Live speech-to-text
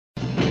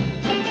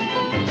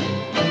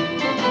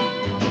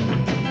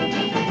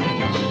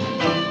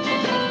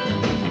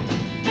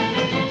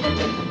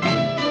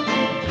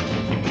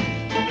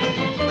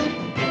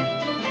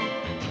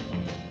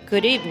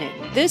Good evening.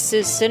 This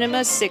is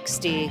Cinema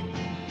 60.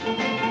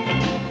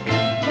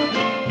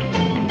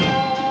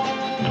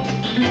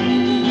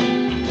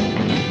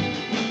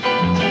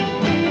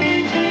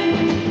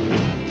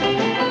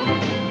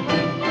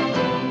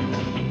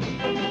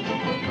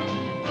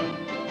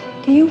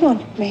 Do you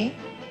want me?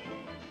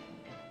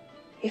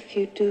 If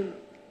you do,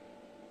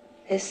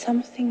 there's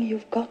something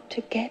you've got to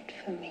get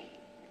for me.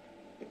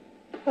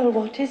 Well,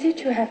 what is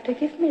it you have to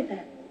give me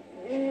then?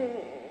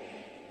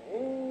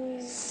 A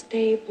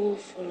stable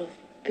full of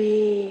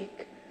big,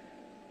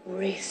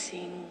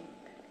 racing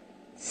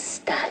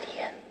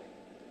stallions.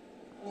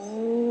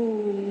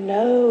 Oh,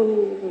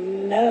 no.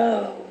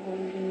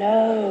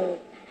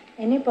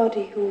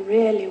 Anybody who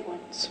really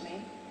wants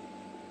me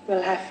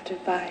will have to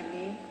buy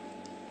me.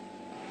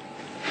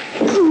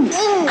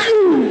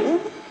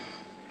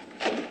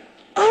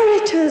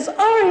 Orator's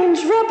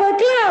orange rubber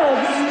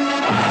gloves.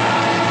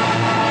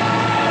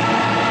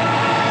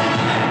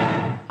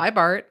 Hi,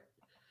 Bart.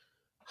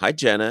 Hi,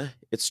 Jenna.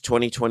 It's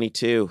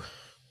 2022.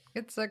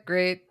 It's a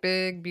great,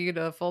 big,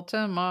 beautiful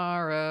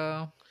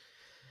tomorrow.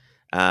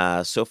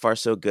 So far,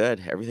 so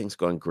good. Everything's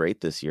going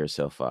great this year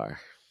so far.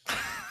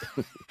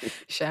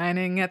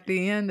 Shining at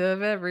the end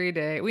of every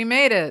day. We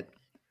made it.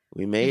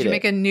 Did you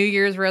make a New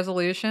Year's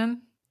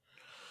resolution?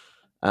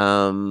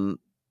 No.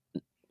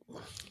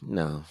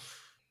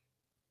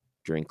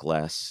 Drink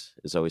less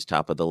is always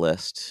top of the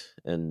list.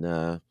 And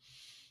no,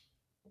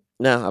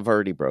 I've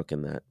already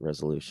broken that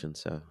resolution,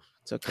 so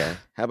it's okay.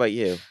 How about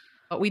you?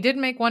 But we did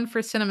make one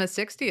for Cinema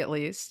 60 at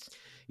least.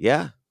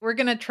 Yeah. We're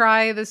going to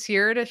try this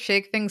year to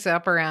shake things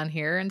up around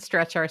here and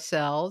stretch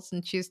ourselves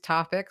and choose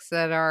topics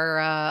that are,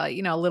 a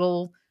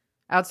little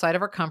outside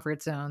of our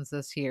comfort zones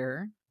this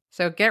year.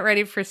 So get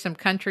ready for some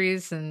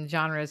countries and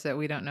genres that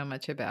we don't know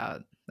much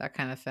about, that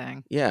kind of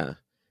thing. Yeah.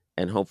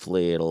 And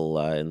hopefully it'll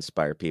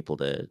inspire people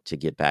to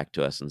get back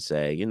to us and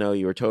say, you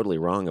were totally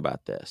wrong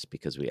about this,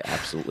 because we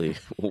absolutely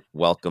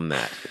welcome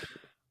that.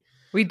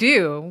 We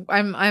do.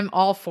 I'm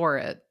all for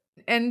it.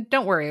 And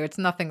don't worry,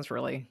 nothing's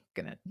gonna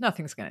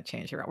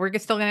change around. We're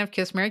still gonna have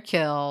Kiss, Marry,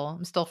 Kill.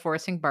 I'm still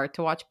forcing Bart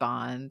to watch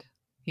Bond.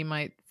 He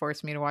might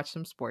force me to watch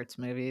some sports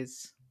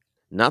movies.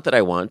 Not that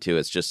I want to,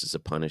 it's just as a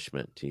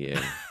punishment to you.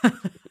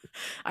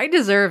 I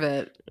deserve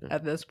it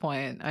at this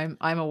point. I'm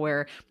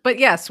aware. But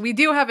yes, we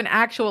do have an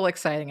actual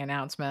exciting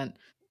announcement.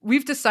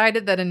 We've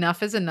decided that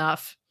enough is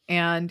enough.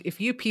 And if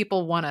you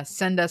people want to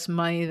send us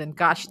money, then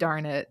gosh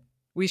darn it,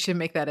 we should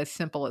make that as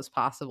simple as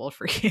possible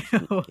for you.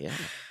 Yeah.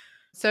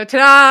 So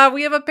ta-da,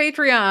 we have a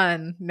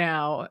Patreon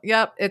now.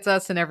 Yep, it's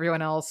us and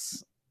everyone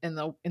else in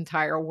the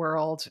entire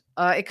world.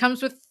 It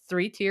comes with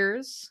 3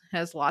 tiers,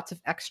 has lots of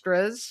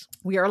extras.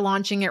 We are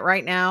launching it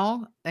right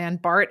now,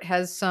 and Bart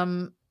has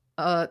some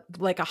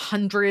like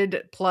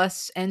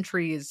 100+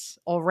 entries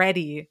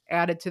already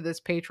added to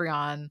this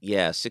Patreon.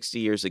 Yeah, 60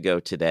 years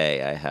ago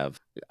today,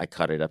 I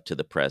cut it up to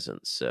the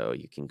present, so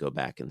you can go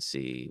back and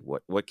see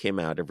what came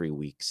out every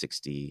week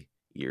 60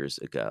 years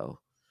ago,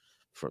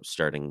 from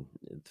starting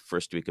the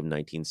first week of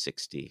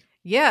 1960.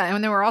 Yeah,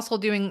 and then we're also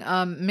doing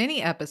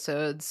mini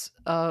episodes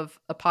of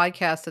a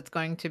podcast that's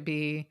going to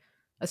be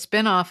a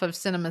spinoff of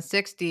Cinema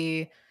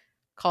 60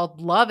 called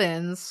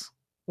Love-Ins,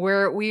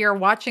 where we are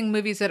watching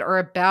movies that are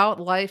about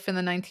life in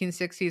the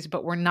 1960s,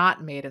 but were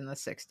not made in the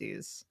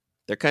 60s.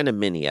 They're kind of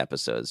mini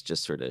episodes,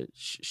 just sort of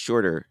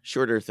shorter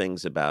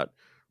things about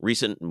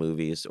recent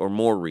movies, or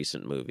more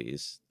recent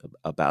movies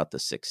about the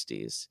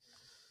 60s.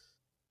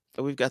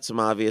 We've got some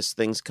obvious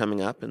things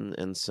coming up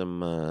and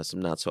some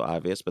not so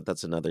obvious, but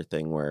that's another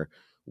thing where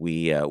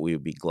we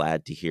would be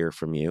glad to hear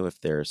from you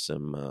if there are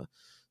some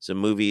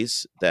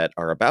movies that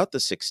are about the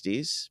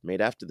 60s,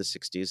 made after the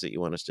 60s, that you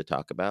want us to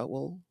talk about.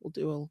 We'll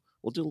do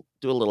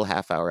a little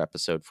half-hour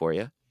episode for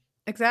you.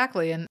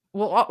 Exactly, and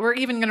we're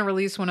even going to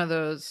release one of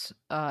those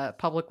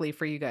publicly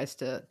for you guys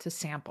to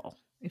sample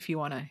if you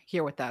want to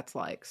hear what that's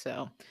like.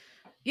 So,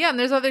 yeah, and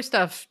there's other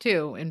stuff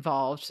too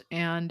involved,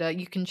 and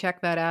you can check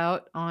that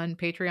out on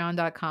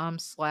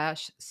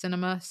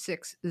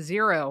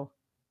patreon.com/cinema60.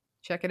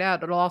 Check it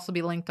out. It'll also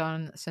be linked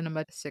on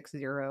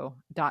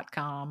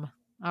cinema60.com,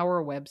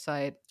 our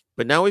website.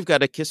 But now we've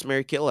got a Kiss,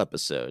 Marry, Kill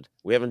episode.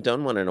 We haven't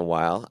done one in a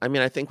while. I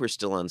mean, I think we're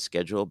still on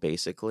schedule,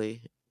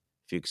 basically,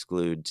 if you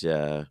exclude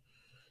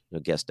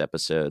guest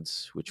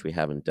episodes, which we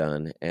haven't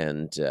done,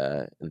 and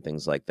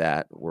things like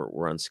that.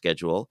 We're on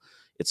schedule.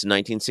 It's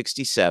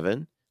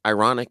 1967.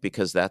 Ironic,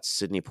 because that's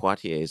Sidney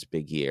Poitier's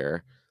big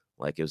year.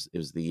 Like, it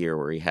was the year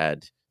where he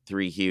had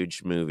 3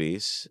 huge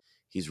movies.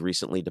 He's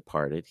recently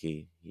departed.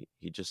 He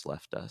just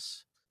left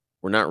us.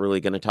 We're not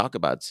really going to talk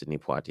about Sidney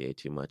Poitier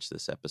too much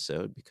this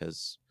episode,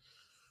 because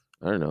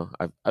I don't know.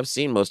 I've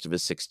seen most of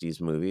his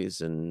 60s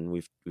movies, and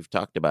we've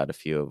talked about a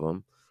few of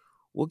them.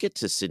 We'll get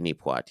to Sidney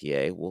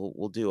Poitier.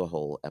 We'll do a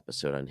whole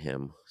episode on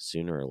him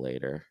sooner or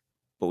later.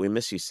 But we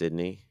miss you,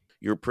 Sidney.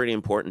 You're pretty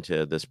important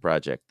to this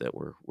project that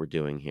we're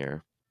doing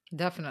here.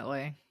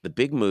 Definitely. The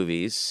big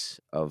movies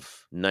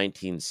of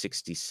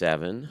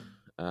 1967,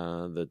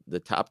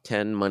 the top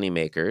 10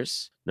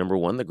 moneymakers. Number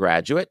 1, The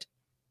Graduate.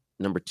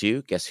 Number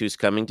 2, Guess Who's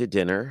Coming to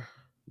Dinner?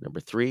 Number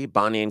 3,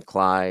 Bonnie and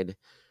Clyde.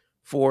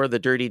 4, The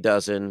Dirty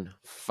Dozen.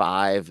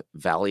 5,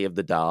 Valley of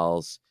the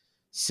Dolls.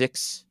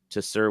 6,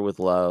 To Sir with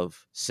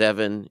Love.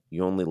 7,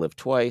 You Only Live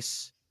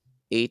Twice.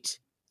 8,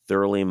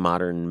 Thoroughly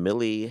Modern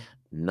Millie.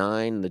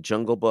 9, The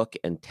Jungle Book.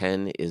 And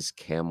 10 is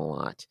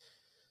Camelot.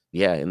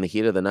 Yeah, In the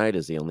Heat of the Night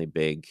is the only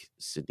big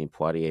Sidney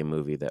Poitier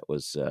movie that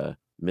was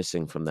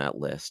missing from that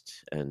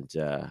list. And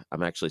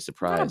I'm actually Not a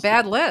surprised.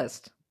 bad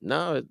list.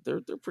 No,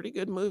 they're pretty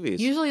good movies.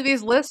 Usually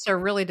these lists are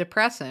really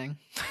depressing.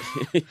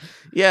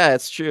 Yeah,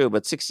 it's true.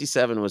 But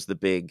 67 was the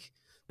big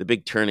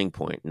turning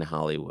point in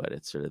Hollywood.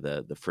 It's sort of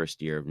the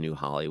first year of new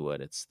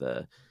Hollywood. It's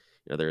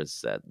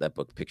there's that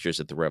book, Pictures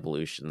at the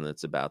Revolution,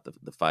 that's about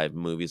the 5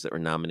 movies that were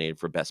nominated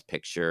for Best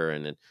Picture,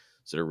 and it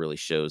sort of really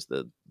shows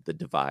the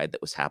divide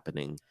that was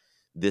happening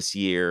this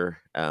year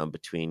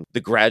between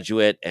The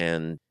Graduate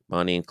and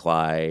Bonnie and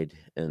Clyde,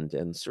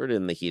 and sort of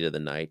In the Heat of the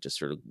Night, just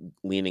sort of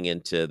leaning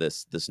into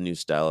this new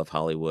style of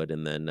Hollywood,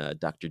 and then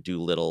Dr.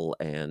 Dolittle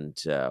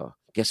and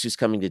Guess Who's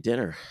Coming to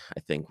Dinner, I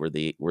think, were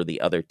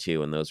the other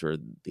two, and those were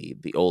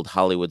the old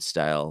Hollywood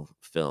style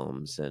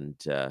films. And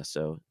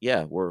so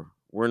yeah, we're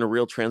in a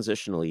real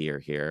transitional year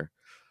here.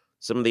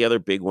 Some of the other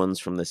big ones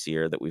from this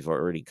year that we've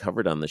already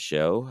covered on the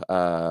show: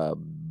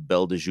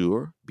 Belle de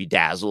Jour,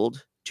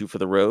 Bedazzled, Two for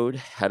the Road,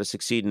 How to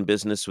Succeed in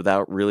Business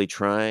Without Really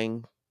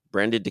Trying,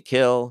 Branded to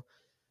Kill,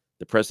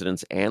 The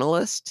President's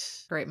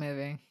Analyst. Great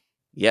movie.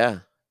 Yeah,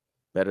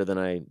 better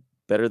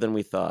than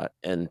we thought,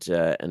 and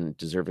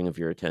deserving of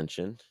your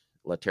attention.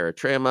 La Terra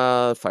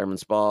Trema,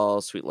 Fireman's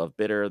Ball, Sweet Love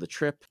Bitter, The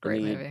Trip.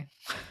 Great movie.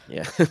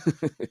 Yeah.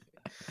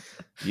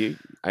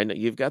 I know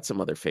you've got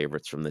some other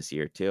favorites from this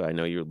year too. I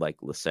know you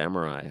like Le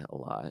Samurai a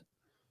lot.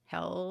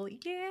 Hell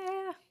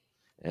yeah.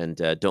 And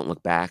Don't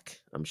Look Back,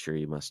 I'm sure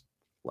you must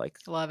like.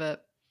 Love it.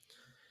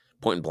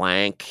 Point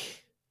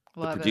Blank,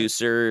 Love The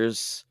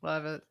Producers.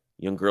 Love it.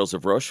 Young Girls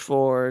of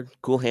Rochefort,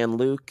 Cool Hand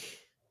Luke.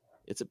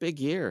 It's a big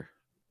year.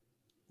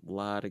 A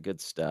lot of good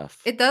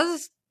stuff. It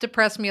does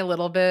depress me a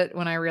little bit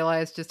when I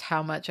realize just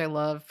how much I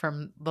love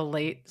from the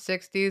late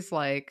 60s.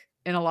 Like,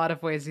 in a lot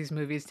of ways, these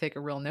movies take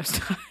a real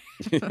nosedive.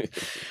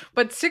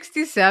 But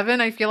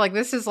 67, I feel like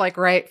this is like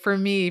right for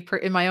me,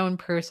 in my own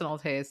personal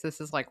taste.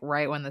 This is like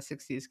right when the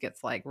 60s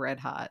gets like red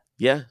hot.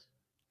 Yeah,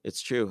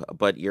 it's true.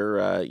 But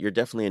you're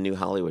definitely a new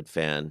Hollywood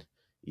fan.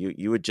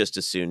 You would just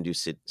as soon do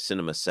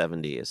Cinema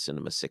 70 as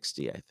Cinema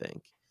 60, I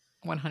think.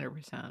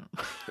 100%.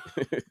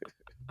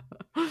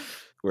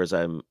 Whereas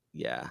I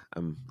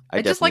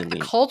just like the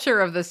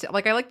culture of this.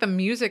 Like, I like the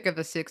music of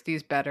the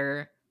 60s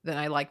better than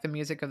I like the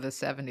music of the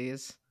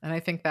 70s. And I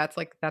think that's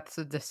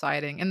the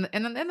deciding, and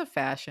the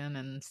fashion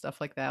and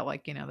stuff like that.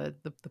 Like,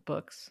 the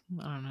books.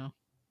 I don't know.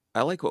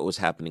 I like what was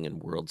happening in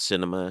world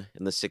cinema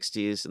in the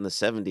 60s and the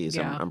 70s.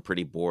 Yeah. I'm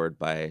pretty bored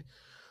by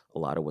a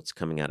lot of what's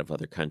coming out of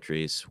other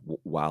countries,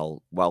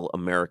 while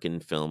American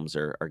films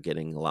are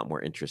getting a lot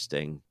more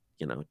interesting.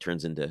 It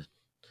turns into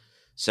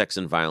sex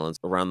and violence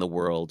around the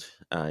world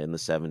in the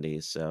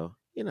 70s. So,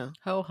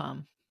 ho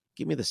hum.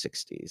 Give me the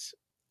 60s.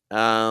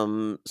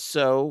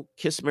 So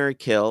Kiss, Marry,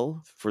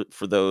 Kill,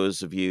 for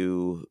those of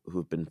you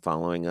who've been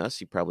following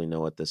us, you probably know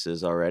what this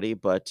is already,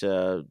 but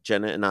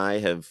Jenna and I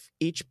have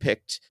each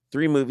picked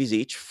 3 movies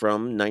each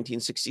from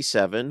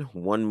 1967,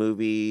 one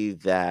movie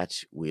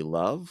that we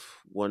love,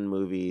 one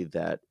movie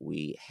that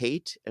we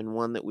hate, and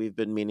one that we've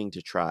been meaning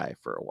to try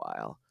for a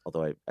while.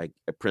 Although I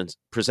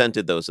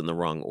presented those in the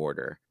wrong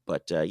order.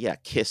 But yeah,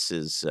 Kiss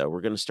is,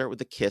 we're going to start with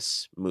the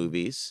Kiss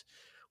movies,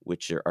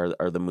 which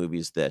are the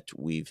movies that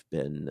we've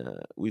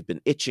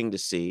been itching to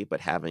see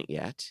but haven't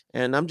yet.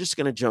 And I'm just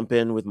going to jump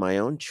in with my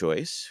own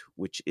choice,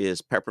 which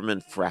is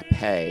Peppermint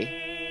Frappe.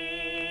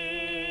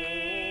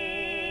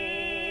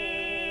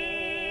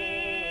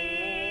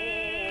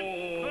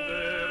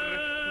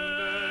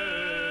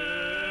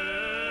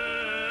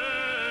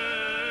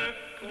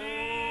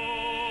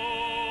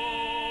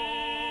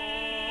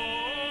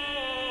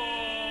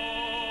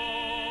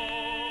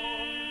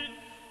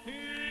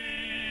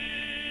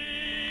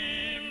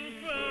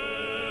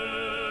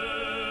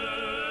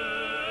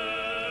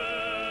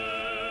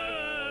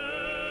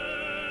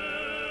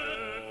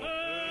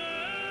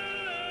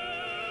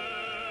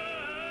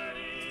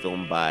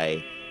 Film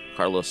by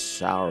Carlos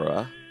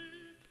Saura,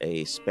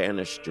 a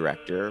Spanish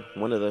director,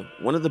 one of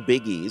the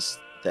biggies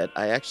that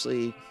I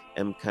actually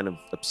am kind of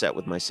upset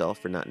with myself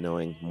for not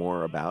knowing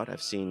more about.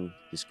 I've seen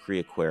his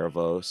Cria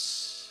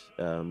Cuervos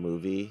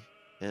movie,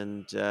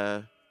 and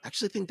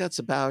actually think that's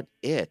about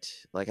it.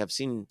 Like, I've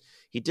seen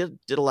he did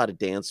a lot of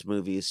dance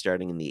movies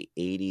starting in the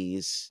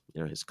 80s,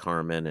 his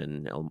Carmen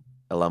and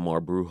El Amor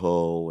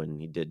Brujo,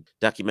 and he did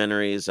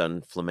documentaries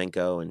on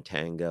flamenco and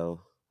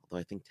tango, although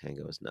I think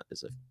tango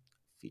is a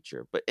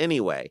feature. But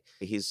anyway,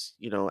 he's,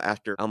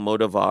 after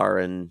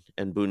Almodovar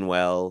and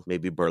Buñuel,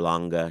 maybe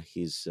Berlanga,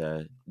 he's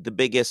the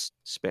biggest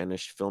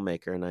Spanish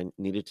filmmaker, and I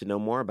needed to know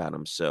more about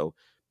him. So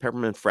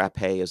Peppermint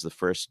Frappe is the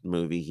first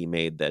movie he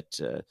made that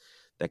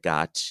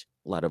got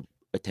a lot of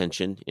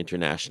attention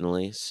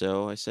internationally.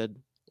 So I said,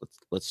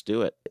 let's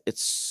do it.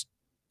 It's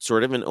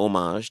sort of an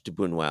homage to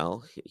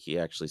Buñuel. He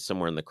actually,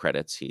 somewhere in the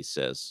credits, he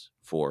says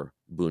for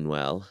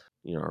Buñuel.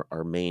 You know,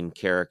 our main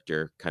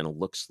character kind of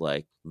looks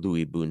like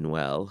Louis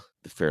Buñuel,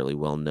 the fairly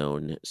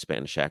well-known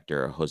Spanish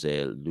actor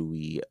Jose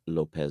Luis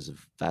Lopez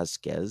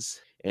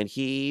Vasquez. And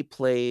he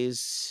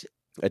plays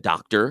a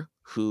doctor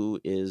who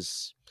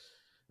is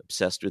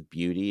obsessed with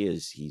beauty.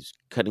 He's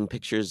cutting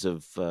pictures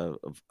of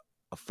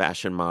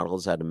fashion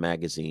models out of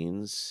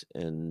magazines,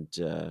 and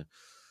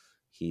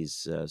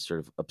he's sort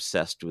of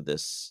obsessed with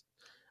this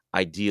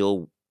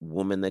ideal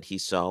woman that he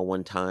saw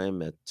one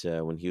time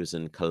at when he was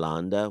in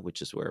Calanda,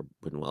 which is where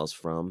Buñuel's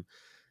from,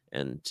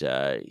 and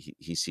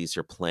he sees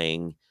her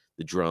playing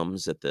the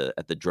drums at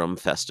the drum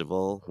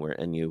festival,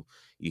 and you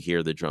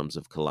hear the drums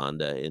of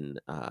Calanda in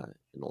a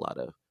lot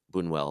of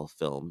Buñuel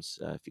films.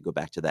 If you go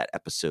back to that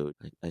episode,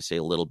 I say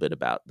a little bit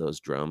about those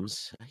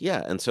drums.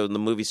 Yeah, and so the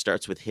movie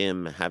starts with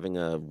him having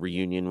a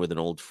reunion with an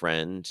old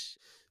friend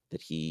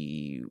that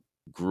he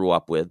grew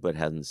up with but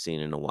hadn't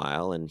seen in a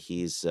while, and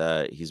he's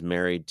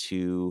married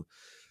to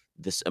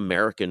this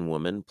American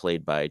woman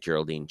played by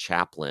Geraldine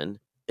Chaplin,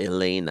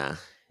 Elena.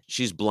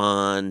 She's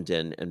blonde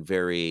and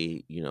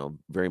very,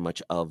 very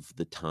much of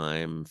the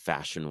time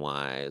fashion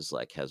wise,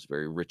 like has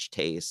very rich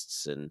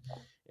tastes and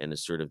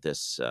is sort of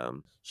this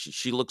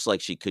she looks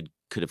like she could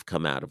have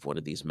come out of one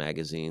of these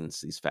magazines,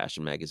 these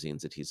fashion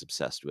magazines that he's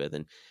obsessed with,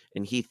 and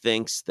he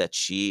thinks that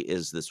she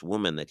is this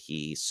woman that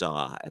he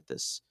saw at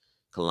this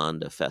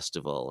Calanda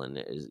festival, and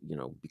is,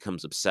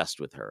 becomes obsessed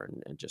with her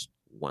and just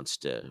wants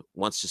to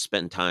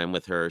spend time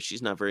with her.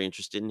 She's not very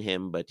interested in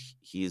him, but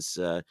he's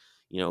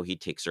he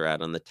takes her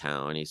out on the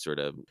town. He sort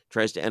of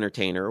tries to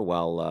entertain her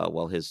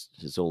while his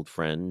old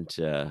friend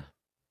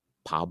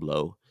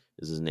Pablo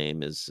is his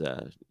name is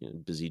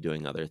busy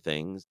doing other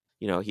things.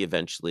 He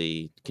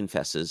eventually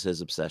confesses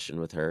his obsession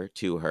with her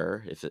to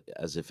her,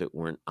 as if it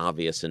weren't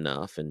obvious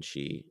enough, and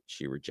she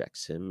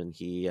rejects him. And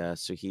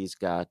he's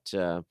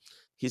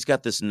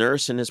got this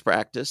nurse in his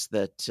practice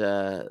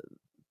that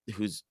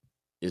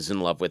is in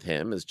love with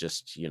him, is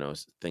just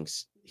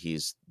thinks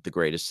he's the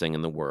greatest thing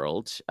in the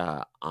world.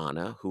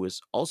 Anna, who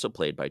is also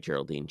played by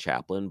Geraldine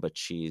Chaplin, but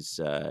she's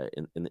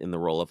in the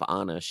role of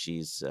Anna,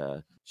 she's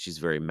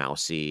very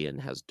mousy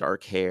and has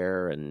dark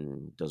hair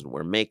and doesn't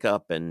wear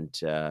makeup. And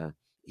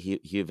he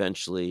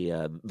eventually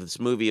this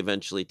movie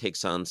eventually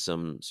takes on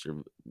some sort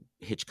of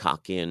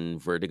Hitchcockian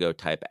Vertigo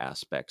type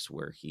aspects,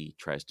 where he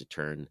tries to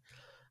turn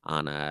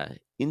Anna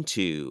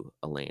into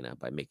Elena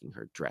by making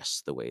her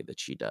dress the way that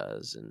she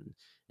does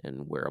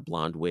and wear a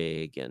blonde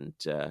wig, and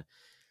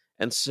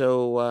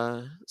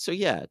so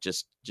yeah,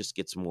 just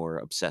gets more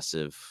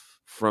obsessive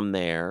from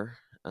there.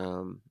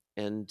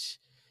 And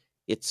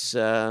it's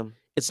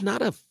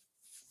not a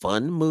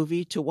fun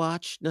movie to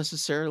watch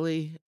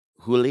necessarily.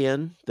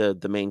 Julian,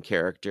 the main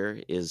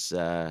character, is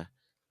an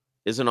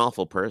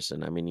awful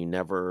person. I mean, you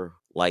never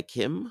like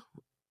him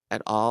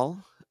at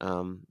all.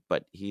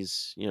 But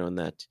he's, in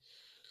that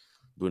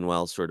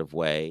Buñuel sort of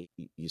way,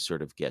 you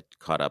sort of get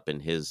caught up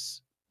in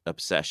his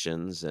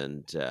obsessions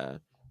and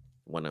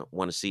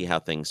want to see how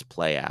things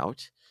play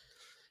out.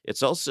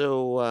 It's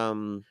also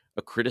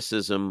a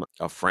criticism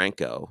of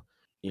Franco.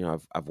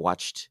 I've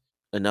watched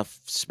enough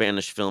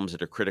Spanish films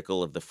that are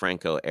critical of the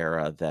Franco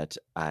era that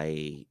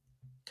I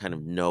kind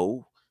of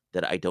know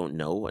that I don't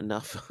know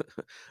enough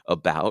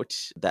about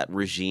that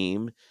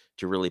regime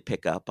to really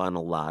pick up on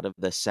a lot of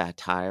the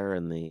satire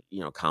and the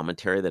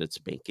commentary that it's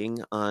making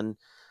on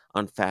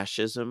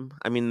fascism.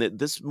 I mean,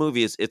 this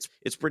movie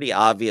it's pretty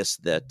obvious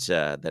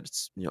that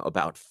it's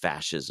about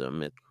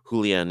fascism.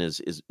 Julian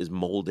is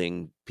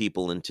molding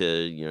people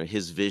into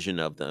his vision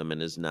of them,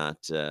 and is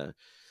not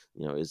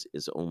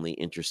is only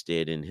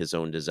interested in his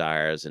own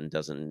desires and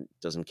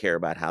doesn't care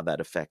about how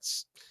that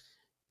affects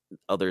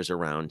others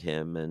around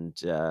him. And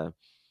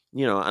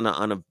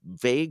on a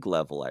vague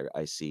level,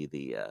 I see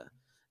the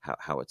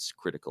how it's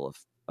critical of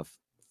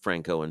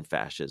Franco and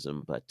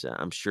fascism, but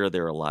I'm sure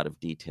there are a lot of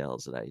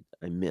details that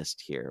I missed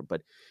here.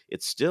 But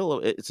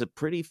it's a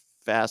pretty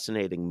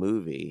fascinating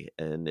movie,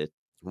 and it's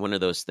one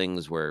of those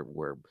things where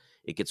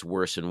it gets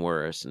worse and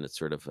worse, and it's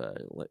sort of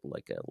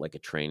like a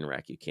train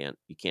wreck. You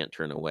can't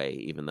turn away,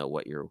 even though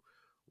what you're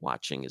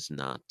watching is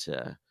not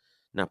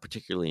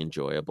particularly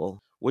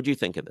enjoyable. What do you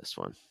think of this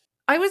one?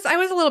 I was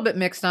a little bit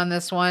mixed on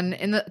this one,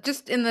 in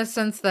the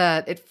sense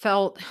that it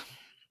felt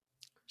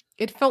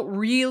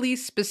really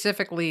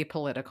specifically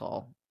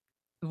political,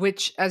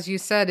 which, as you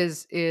said,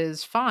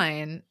 is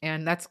fine,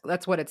 and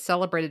that's what it's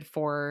celebrated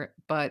for.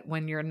 But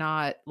when you're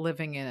not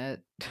living in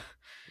it,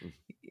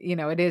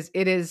 it is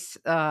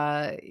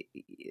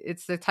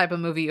it's the type of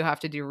movie you have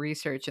to do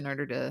research in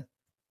order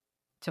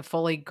to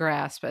fully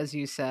grasp. As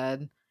you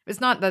said, it's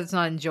not that it's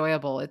not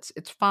enjoyable. It's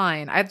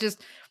fine.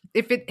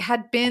 If it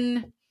had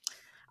been,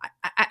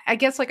 I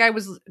guess, like, I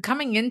was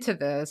coming into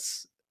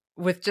this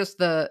with just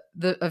a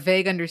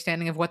vague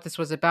understanding of what this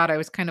was about. I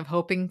was kind of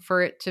hoping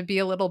for it to be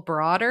a little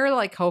broader,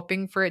 like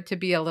hoping for it to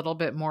be a little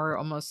bit more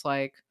almost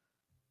like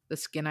The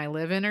Skin I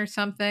Live In or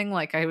something.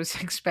 Like, I was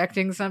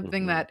expecting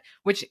something that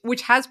which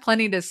has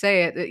plenty to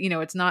say.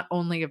 It's not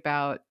only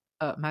about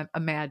a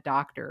mad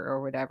doctor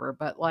or whatever.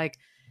 But like,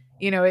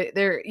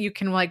 there you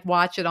can like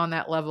watch it on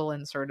that level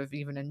and sort of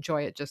even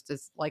enjoy it just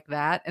as like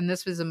that. And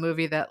this was a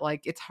movie that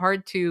like it's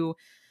hard to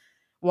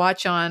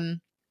watch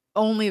on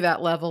only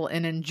that level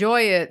and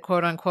enjoy it,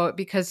 quote unquote,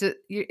 because it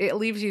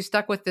leaves you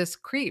stuck with this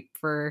creep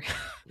for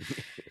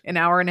an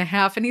hour and a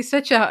half, and he's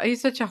such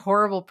a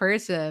horrible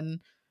person.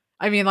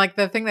 I mean, like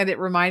the thing that it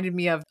reminded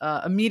me of,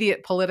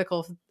 immediate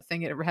political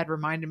thing it had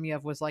reminded me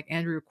of was like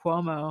Andrew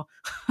Cuomo.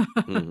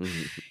 Mhm.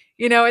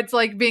 It's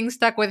like being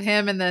stuck with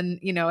him, and then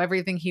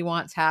everything he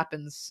wants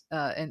happens,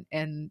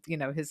 and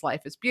his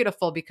life is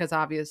beautiful because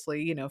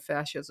obviously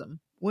fascism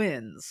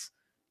wins.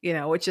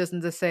 Which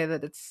isn't to say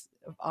that it's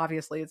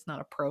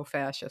not a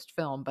pro-fascist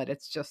film, but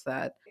it's just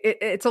that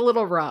it's a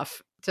little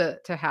rough to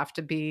have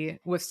to be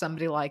with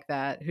somebody like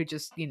that who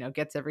just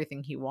gets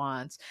everything he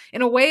wants.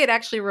 In a way, it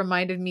actually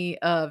reminded me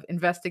of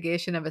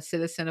Investigation of a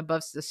Citizen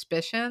Above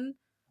Suspicion,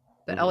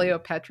 the Elio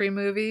Petri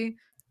movie.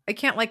 I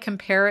can't like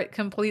compare it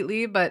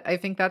completely, but I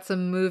think that's a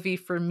movie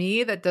for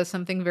me that does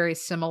something very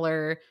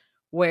similar,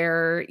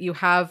 where you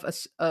have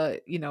a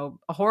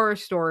horror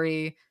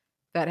story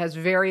that has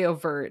very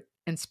overt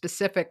and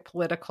specific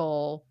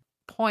political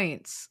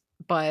points,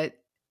 but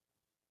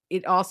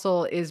it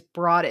also is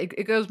broad.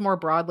 It goes more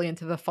broadly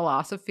into the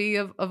philosophy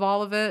of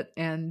all of it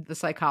and the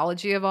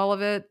psychology of all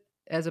of it,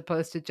 as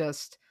opposed to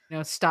just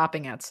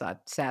stopping at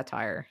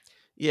satire.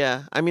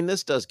 Yeah, I mean,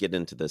 this does get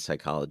into the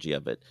psychology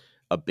of it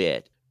a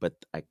bit, but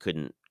I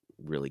couldn't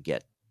really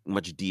get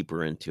much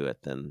deeper into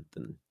it than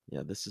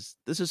yeah. This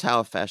is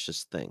how a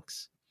fascist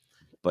thinks.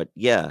 But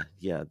yeah,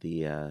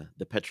 the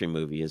Petri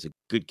movie is a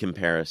good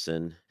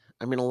comparison.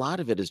 I mean, a lot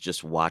of it is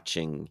just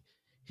watching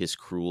his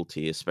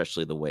cruelty,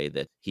 especially the way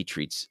that he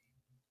treats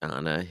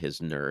Anna,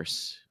 his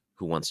nurse,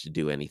 who wants to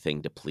do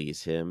anything to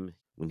please him.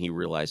 When he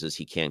realizes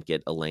he can't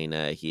get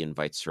Elena, he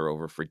invites her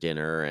over for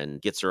dinner and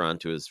gets her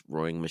onto his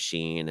rowing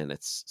machine. And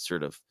it's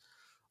sort of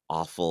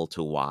awful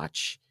to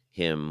watch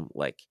him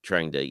like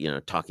trying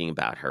to, talking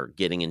about her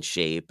getting in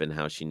shape and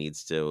how she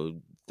needs to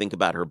think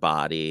about her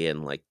body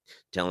and like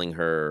telling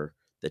her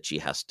that she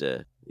has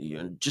to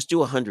just do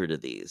 100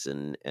 of these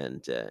and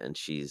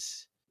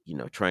she's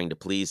trying to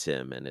please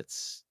him and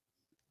it's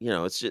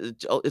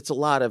a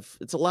lot of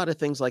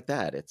things like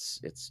that.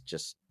 It's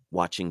just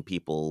watching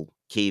people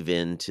cave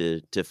in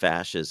to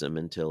fascism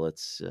until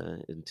it's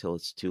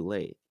too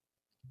late.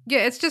 Yeah,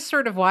 it's just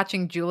sort of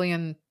watching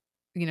Julian,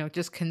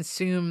 just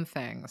consume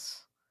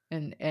things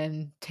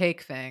and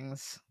take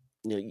things.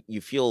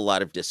 You feel a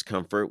lot of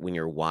discomfort when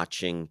you're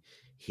watching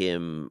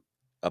him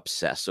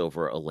obsess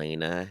over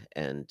Elena,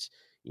 and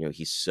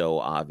he's so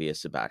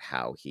obvious about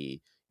how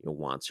he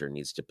wants her,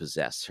 needs to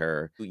possess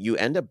her. You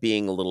end up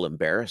being a little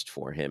embarrassed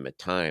for him at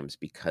times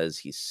because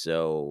he's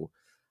so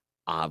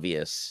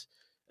obvious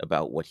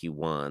about what he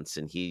wants,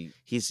 and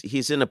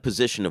he's in a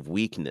position of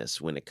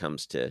weakness when it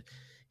comes to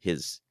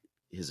his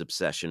his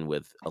obsession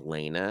with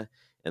Elena,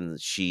 and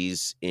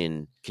she's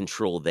in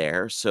control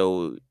there.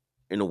 So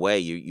in a way,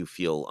 you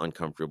feel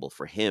uncomfortable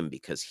for him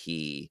because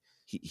he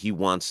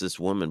wants this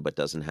woman but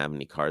doesn't have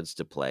any cards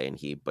to play, and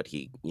he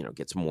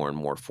gets more and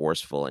more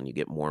forceful, and you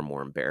get more and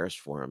more embarrassed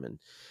for him,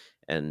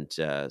 and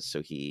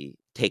so he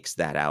takes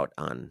that out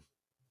on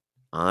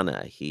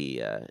Anna.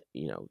 He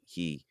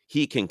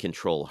can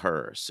control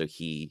her, so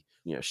he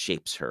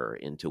shapes her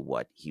into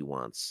what he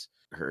wants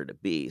her to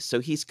be. So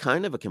he's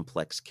kind of a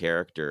complex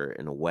character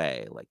in a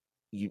way. Like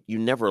you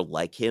never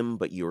like him,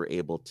 but you were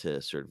able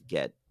to sort of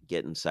get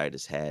inside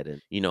his head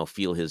and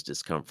feel his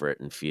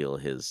discomfort and feel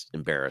his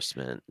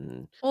embarrassment.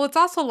 And Well, it's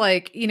also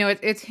like,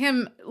 it's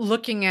him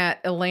looking at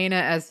Elena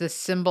as this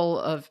symbol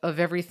of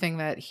everything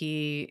that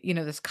he,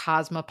 this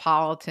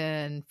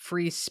cosmopolitan,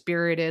 free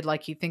spirited,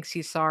 like he thinks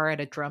he saw her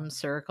at a drum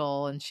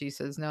circle and she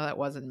says, "No, that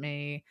wasn't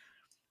me."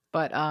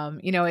 But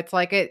it's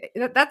like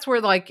that's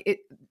where like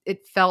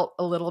it felt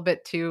a little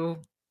bit too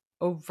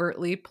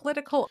overtly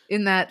political,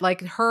 in that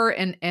like her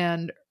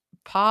and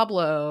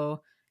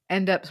Pablo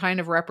end up kind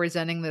of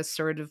representing this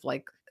sort of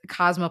like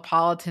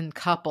cosmopolitan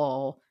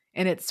couple,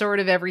 and it's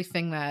sort of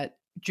everything that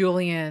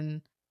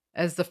Julian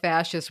as the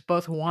fascist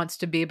both wants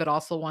to be but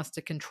also wants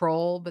to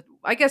control. But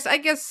I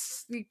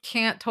guess you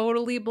can't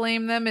totally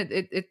blame them.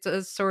 It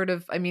does sort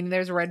of, I mean,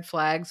 there's red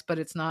flags, but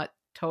it's not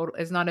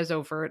as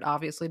overt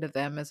obviously to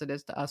them as it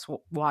is to us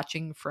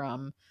watching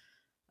from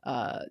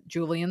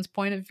Julian's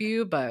point of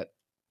view. But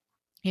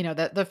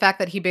that the fact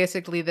that he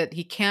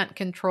can't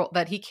control,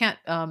 that he can't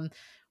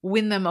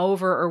win them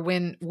over or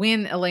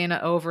win Elena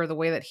over the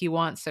way that he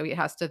wants, so he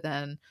has to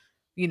then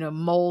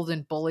mold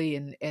and bully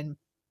and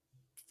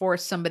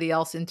force somebody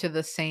else into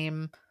the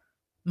same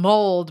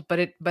mold, but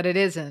it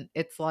isn't.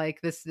 It's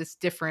like this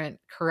different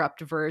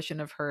corrupt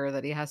version of her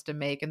that he has to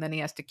make, and then he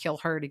has to kill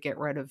her to get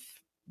rid of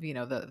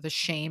the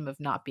shame of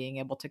not being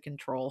able to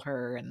control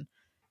her. And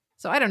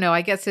so I don't know,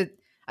 I guess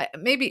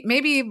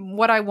maybe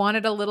what I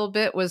wanted a little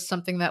bit was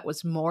something that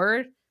was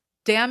more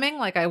damning.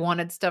 Like I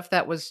wanted stuff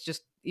that was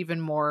just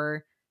even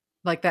more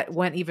like that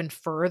went even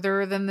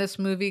further than this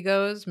movie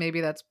goes.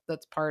 Maybe that's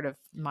part of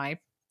my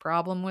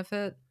problem with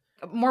it.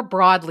 more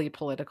broadly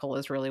political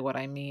is really what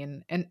I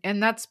mean.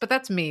 And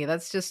that's me.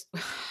 That's just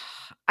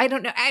I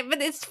don't know.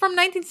 But it's from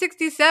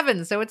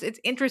 1967, so it's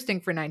interesting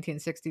for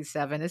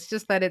 1967. It's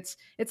just that it's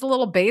a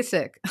little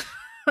basic.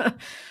 I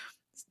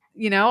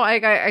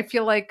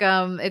feel like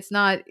it's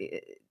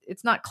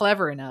not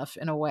clever enough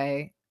in a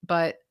way,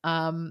 but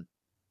I'm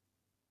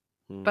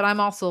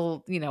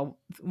also,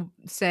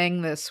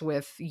 saying this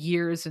with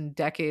years and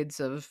decades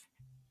of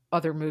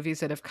other movies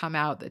that have come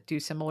out that do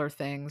similar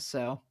things.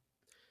 So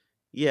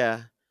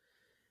Yeah.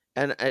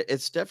 And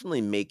it's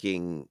definitely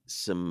making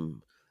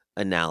some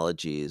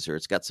analogies, or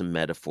it's got some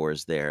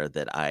metaphors there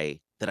that I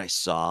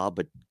saw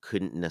but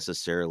couldn't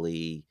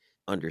necessarily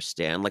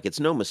understand. Like, it's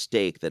no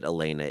mistake that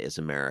Elena is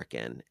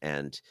American,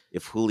 and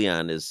if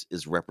Julian is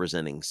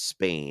representing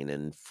Spain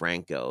and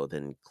Franco,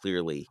 then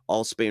clearly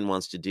all Spain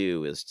wants to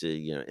do is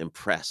to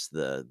impress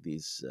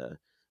these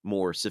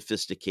more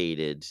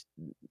sophisticated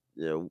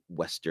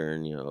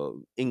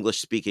Western, English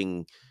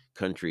speaking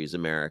countries,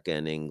 America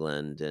and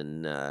England,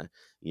 and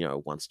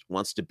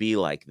wants to be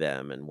like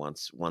them, and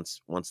wants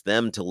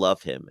them to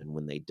love him. And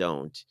when they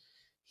don't,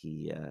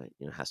 he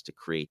has to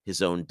create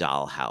his own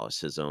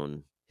dollhouse,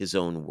 his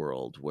own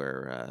world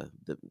where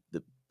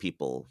the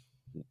people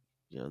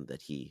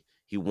that he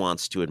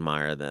wants to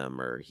admire them,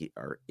 or he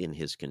are in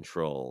his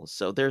control.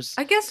 So there's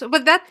I guess,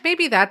 but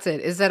maybe that's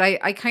it. Is that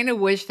I kind of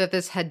wish that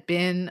this had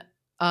been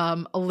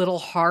a little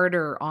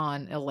harder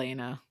on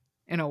Elena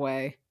in a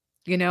way.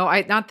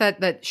 I not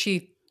that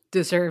she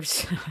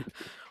deserves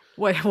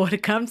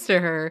what comes to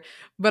her,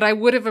 but I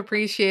would have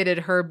appreciated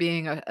her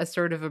being a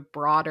sort of a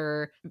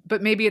broader.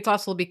 But maybe it's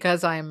also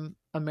because I'm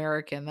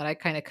American that I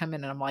kind of come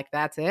in and I'm like,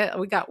 that's it.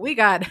 We got we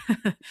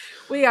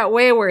got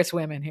way worse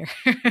women here.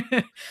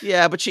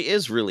 Yeah, but she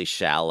is really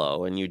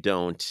shallow, and you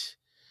don't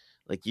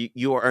like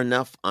you are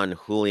enough on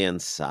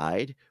Julian's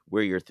side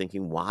where you're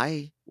thinking,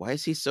 why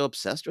is he so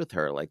obsessed with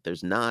her? Like,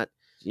 there's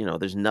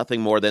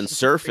nothing more than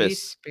She's a free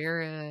surface.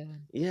 spirit.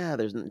 Yeah,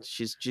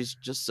 she's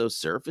just so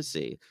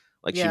surfacey.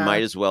 Like, she Yeah.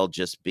 might as well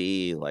just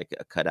be like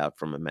a cutout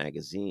from a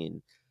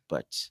magazine.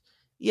 But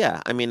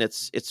yeah, I mean,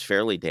 it's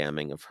fairly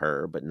damning of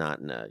her, but not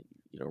in a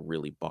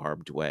really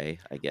barbed way,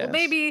 I Well, guess.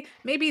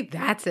 maybe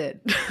that's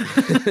it.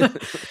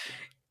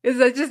 Is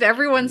that just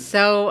everyone's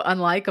so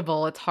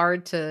unlikable? It's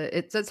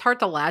hard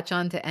to latch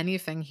on to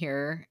anything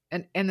here,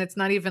 and it's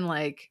not even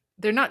like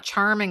they're not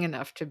charming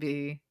enough to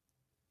be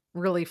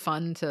really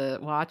fun to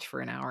watch for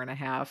an hour and a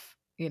half.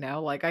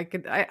 Like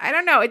I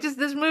don't know.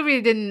 This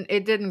movie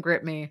didn't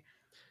grip me,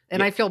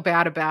 and Yeah, I feel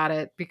bad about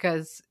it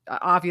because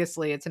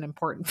obviously it's an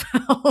important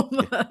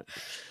film.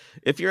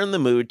 if you're in the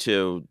mood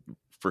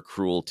for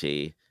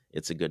cruelty,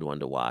 it's a good one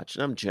to watch.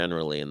 And I'm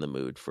generally in the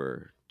mood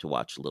to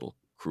watch a little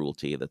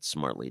cruelty that's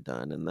smartly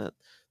done, and that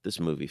this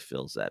movie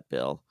fills that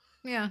bill.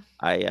 Yeah.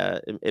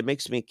 It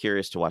makes me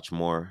curious to watch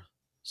more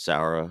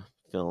Saura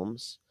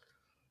films,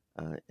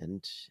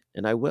 and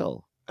I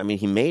will. I mean,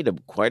 he made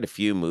quite a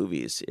few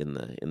movies in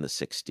the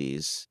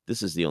 '60s.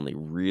 This is the only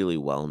really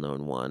well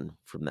known one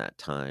from that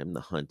time.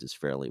 The Hunt is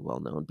fairly well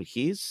known, but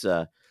he's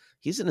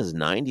in his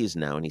 90s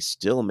now, and he's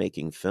still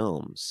making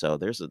films. So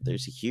there's a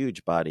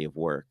huge body of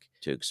work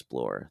to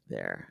explore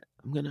there.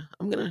 I'm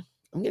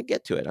gonna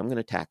get to it. I'm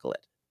gonna tackle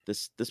it.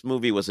 This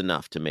movie was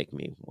enough to make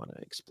me want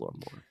to explore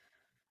more.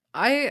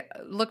 I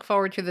look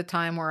forward to the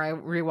time where I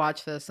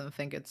rewatch this and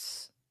think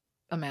it's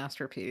a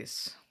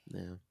masterpiece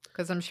Yeah.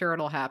 because I'm sure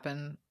it'll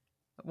happen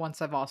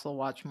once I've also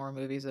watched more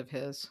movies of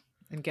his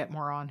and get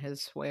more on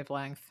his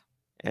wavelength.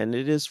 And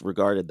it is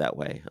regarded that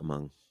way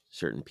among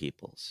certain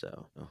people.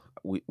 So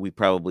we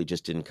probably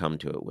just didn't come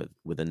to it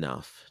with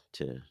enough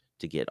to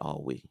get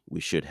all we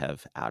should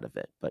have out of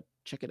it. But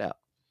check it out.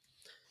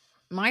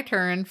 My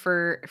turn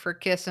for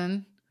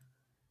kissing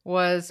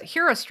was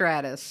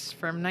Herostratus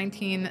from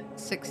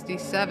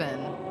 1967.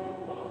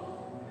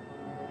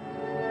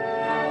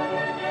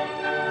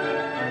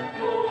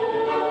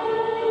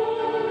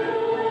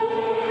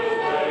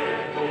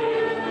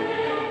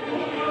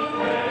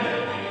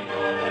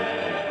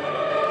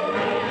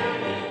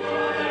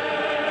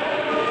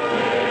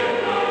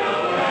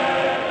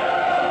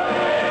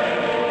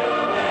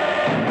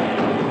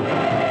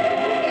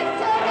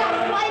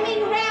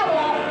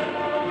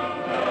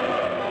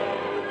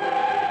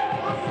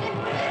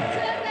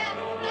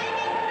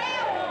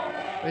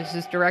 This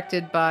is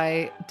directed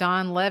by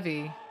Don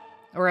Levy,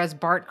 or as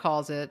Bart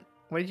calls it,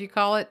 what did you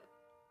call it?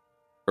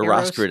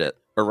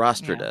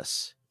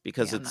 Erostratus,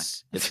 because Yeah,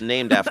 it's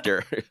named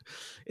after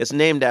it's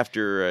named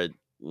after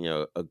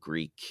a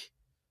Greek,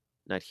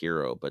 not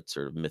hero, but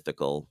sort of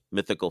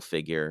mythical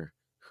figure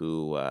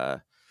who I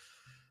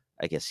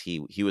guess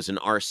he was an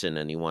arson,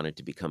 and he wanted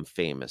to become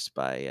famous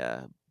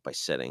by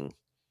setting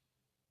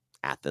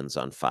Athens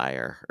on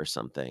fire or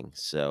something.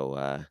 So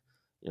I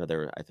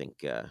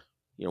think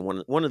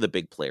one of the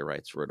big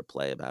playwrights wrote a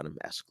play about him,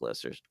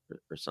 Aeschylus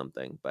or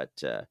something.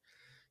 But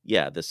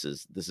yeah, this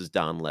is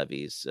Don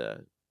Levy's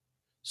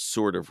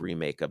sort of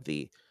remake of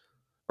the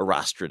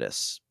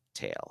Erostratus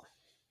tale.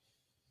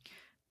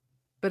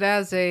 But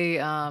as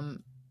a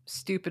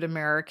stupid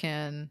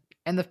American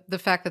And the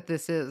fact that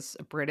this is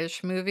a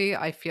British movie,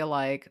 I feel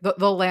like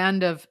the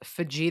land of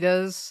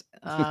fajitas.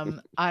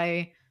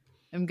 I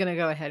am gonna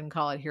go ahead and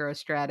call it Hero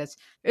Stratus.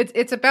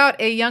 It's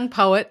about a young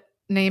poet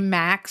named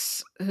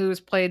Max, who's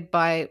played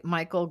by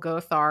Michael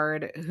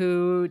Gothard,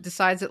 who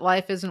decides that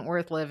life isn't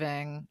worth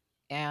living,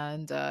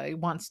 and he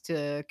wants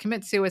to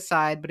commit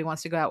suicide, but he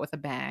wants to go out with a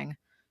bang.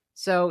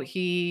 So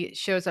he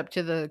shows up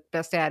to the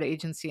best ad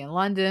agency in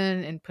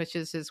London and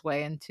pushes his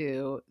way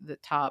into the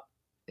top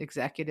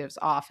executive's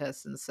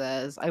office and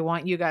says, I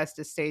want you guys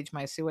to stage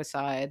my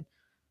suicide,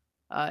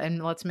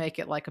 and let's make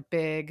it like a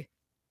big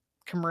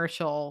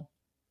commercial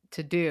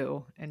to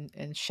do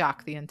and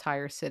shock the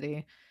entire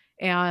city.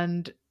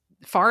 And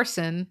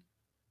Farson,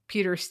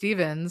 Peter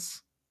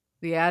Stevens,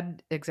 the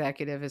ad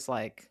executive, is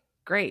like,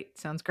 great,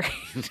 sounds great.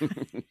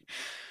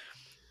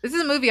 This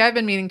is a movie I've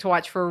been meaning to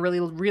watch for a really,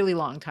 really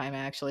long time,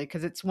 actually,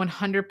 because it's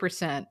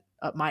 100%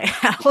 up my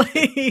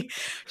alley.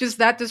 Just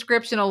that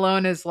description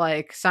alone is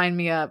like, sign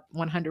me up,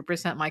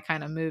 100% my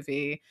kind of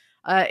movie.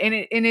 And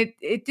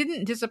it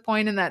didn't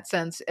disappoint in that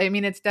sense. I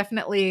mean, it's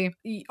definitely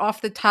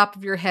off the top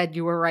of your head.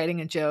 You were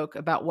writing a joke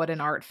about what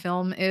an art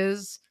film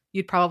is.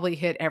 You'd probably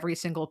hit every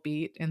single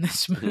beat in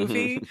this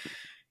movie.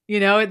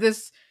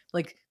 This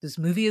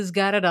movie has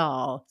got it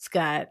all. It's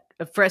got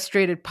a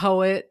frustrated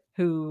poet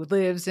who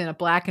lives in a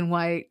black and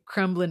white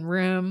crumbling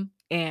room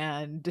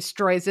and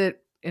destroys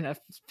it in a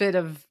fit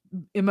of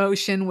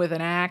emotion with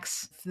an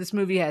axe. This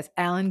movie has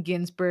Allen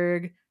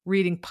Ginsberg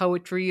reading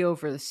poetry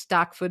over the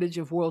stock footage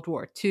of World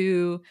War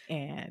II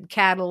and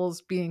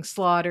cattle's being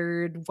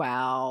slaughtered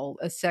while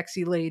a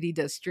sexy lady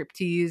does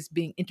striptease,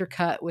 being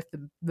intercut with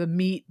the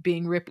meat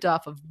being ripped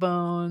off of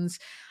bones.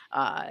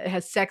 It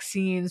has sex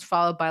scenes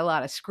followed by a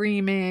lot of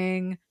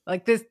screaming.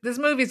 Like this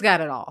movie's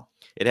got it all.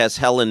 It has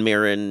Helen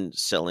Mirren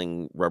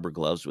selling rubber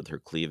gloves with her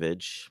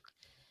cleavage.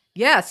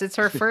 Yes, it's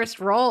her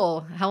first role,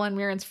 Helen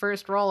Mirren's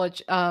first role.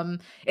 Which,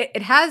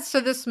 it has. So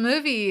this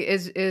movie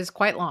is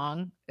quite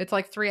long. It's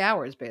like 3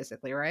 hours,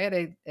 basically,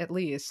 right? At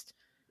least.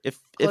 It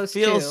Close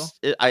feels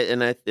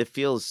it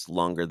feels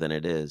longer than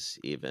it is,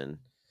 even,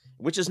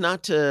 which is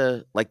not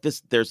to like this.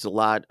 There's a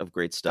lot of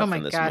great stuff. Oh my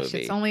in this gosh, movie.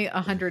 it's only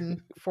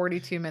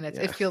 142 minutes.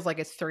 Yeah. It feels like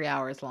it's 3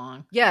 hours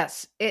long.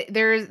 Yes,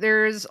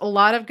 there's a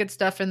lot of good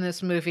stuff in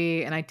this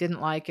movie, and I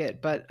didn't like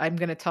it, but I'm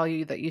going to tell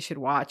you that you should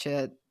watch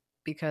it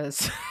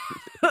because.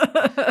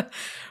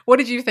 What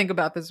did you think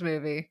about this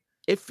movie?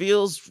 It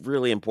feels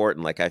really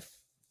important. Like I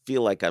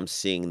feel like I'm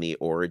seeing the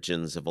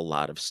origins of a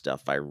lot of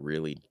stuff I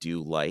really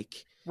do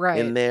like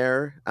in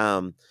there.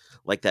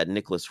 Like that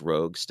Nicholas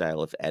Roeg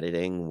style of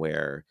editing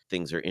where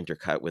things are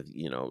intercut with,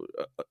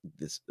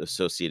 this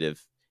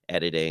associative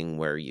editing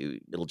where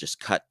it'll just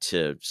cut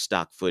to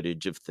stock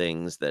footage of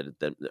things that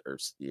are,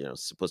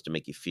 supposed to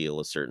make you feel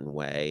a certain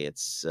way.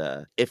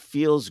 It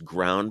feels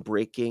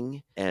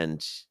groundbreaking,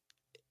 and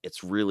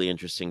it's really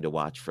interesting to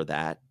watch for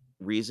that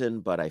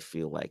reason, but I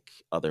feel like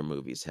other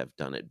movies have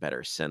done it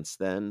better since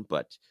then,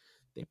 but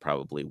they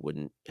probably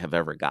wouldn't have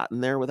ever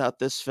gotten there without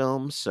this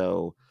film.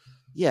 So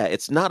yeah,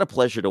 it's not a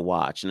pleasure to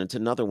watch. And it's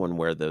another one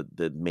where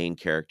the main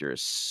character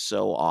is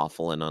so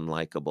awful and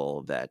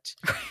unlikable that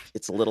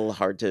it's a little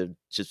hard to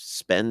just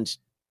spend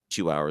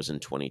 2 hours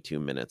and 22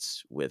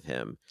 minutes with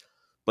him.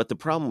 But the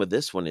problem with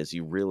this one is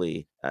you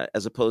really,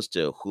 as opposed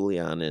to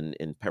Julian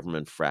in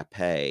Peppermint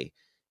Frappe,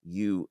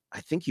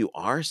 I think you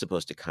are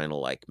supposed to kind of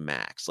like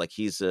Max. Like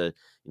he's a,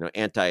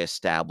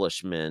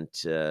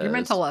 anti-establishment. You're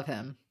meant to love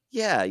him.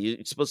 Yeah,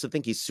 you're supposed to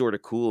think he's sort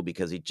of cool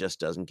because he just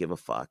doesn't give a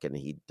fuck and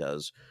he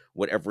does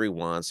whatever he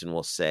wants and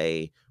will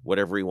say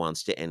whatever he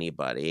wants to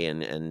anybody.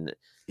 And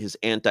his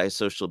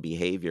antisocial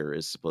behavior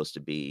is supposed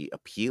to be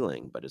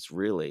appealing, but it's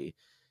really,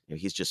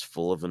 he's just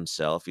full of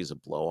himself. He's a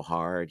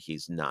blowhard.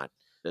 He's not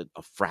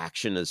a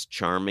fraction as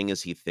charming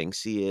as he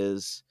thinks he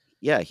is.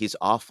 Yeah, he's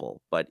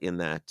awful, but in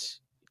that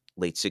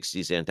late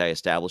 60s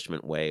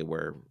anti-establishment way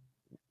where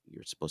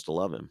you're supposed to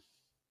love him.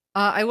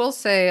 I will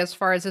say, as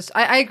far as this,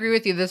 I agree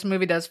with you. This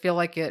movie does feel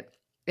like it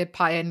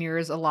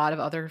pioneers a lot of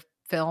other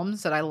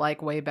films that I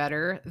like way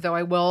better. Though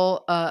I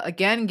will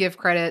again give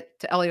credit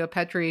to Elio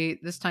Petri,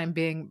 this time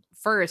being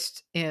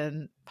first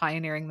in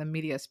pioneering the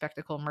media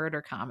spectacle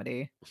murder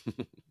comedy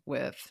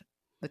with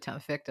The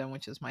 10th Victim,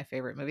 which is my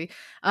favorite movie.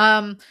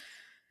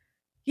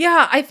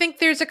 Yeah, I think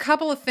there's a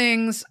couple of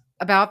things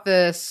about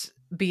this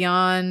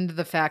beyond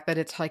the fact that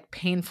it's like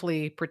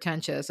painfully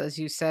pretentious. As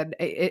you said,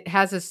 it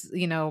has this,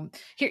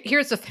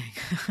 here's the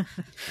thing.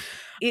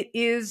 It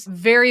is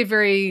very,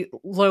 very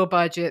low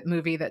budget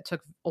movie that took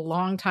a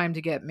long time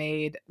to get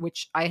made,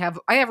 which I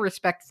have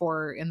respect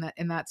for in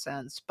that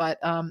sense. But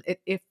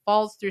it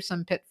falls through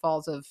some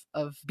pitfalls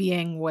of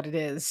being what it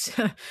is.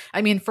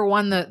 I mean, for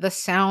one, the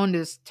sound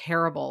is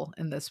terrible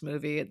in this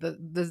movie.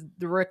 The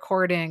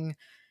recording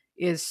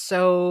is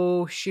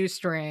so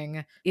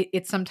shoestring.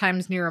 It's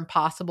sometimes near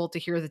impossible to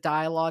hear the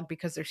dialogue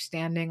because they're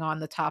standing on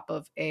the top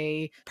of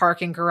a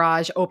parking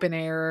garage, open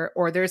air,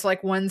 or there's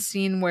like one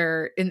scene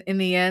where in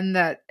the end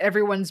that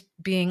everyone's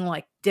being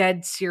like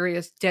dead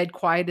serious, dead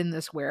quiet in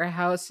this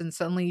warehouse, and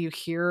suddenly you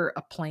hear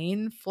a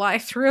plane fly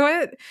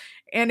through it.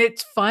 And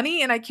it's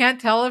funny, and I can't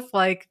tell if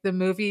like the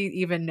movie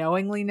even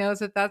knowingly knows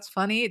that that's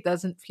funny. It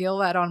doesn't feel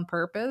that on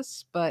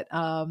purpose, but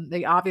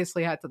they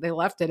obviously had to, they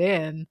left it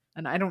in,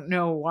 and I don't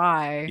know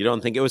why. You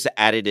don't think it was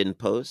added in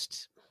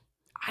post?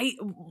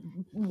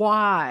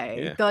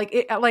 Why? Yeah.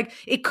 Like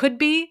it could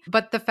be,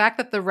 but the fact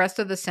that the rest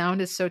of the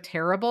sound is so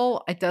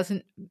terrible,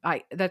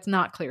 that's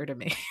not clear to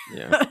me.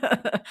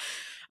 Yeah.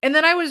 And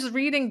then I was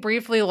reading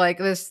briefly like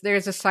this,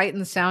 there's a Sight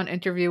and Sound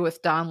interview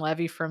with Don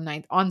Levy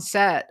on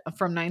set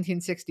from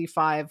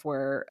 1965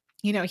 where,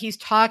 you know, he's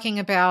talking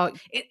about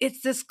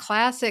it's this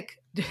classic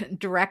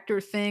director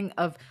thing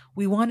of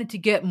we wanted to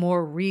get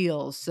more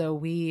real. So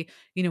we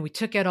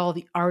took out all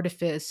the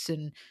artifice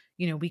and,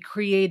 you know, we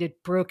created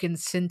broken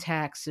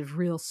syntax of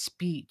real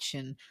speech,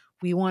 and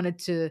we wanted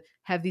to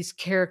have these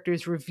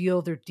characters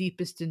reveal their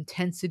deepest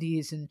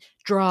intensities and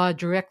draw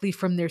directly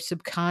from their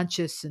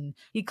subconscious. And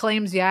he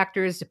claims the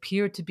actors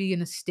appear to be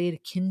in a state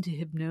akin to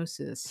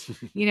hypnosis.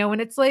 You know,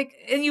 and it's like,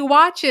 and you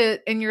watch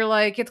it and you're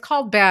like, it's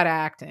called bad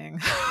acting.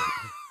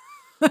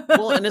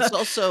 Well, and it's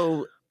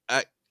also,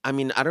 I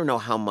mean, I don't know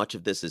how much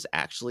of this is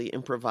actually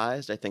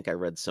improvised. I think I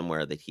read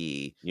somewhere that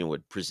he, you know,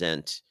 would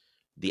present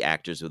the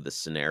actors with the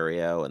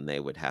scenario and they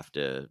would have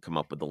to come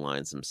up with the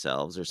lines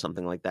themselves or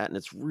something like that. And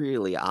it's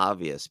really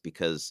obvious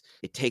because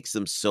it takes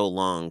them so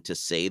long to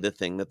say the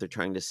thing that they're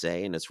trying to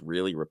say, and it's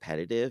really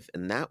repetitive.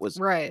 And that was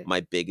Right.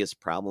 my biggest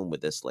problem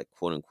with this, like,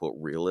 quote unquote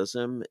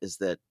realism, is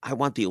that I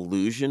want the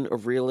illusion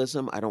of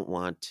realism. I don't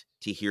want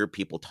to hear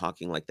people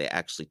talking like they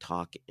actually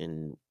talk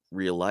in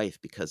real life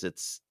because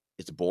it's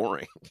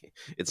boring.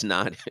 It's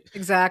not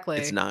Exactly.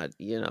 it's not,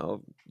 you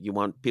know, you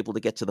want people to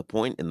get to the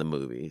point in the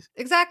movies.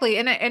 Exactly.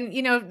 And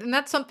you know, and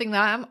that's something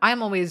that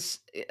I'm always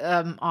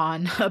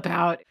on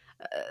about.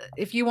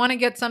 If you want to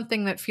get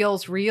something that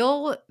feels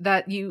real,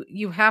 that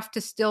you have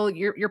to still,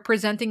 you're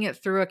presenting it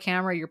through a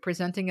camera, you're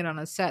presenting it on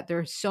a set. There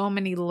are so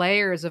many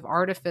layers of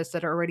artifice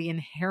that are already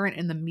inherent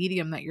in the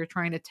medium that you're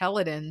trying to tell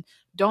it in.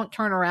 Don't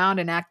turn around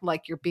and act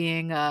like you're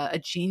being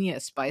a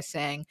genius by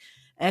saying,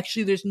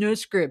 actually there's no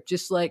script,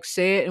 just like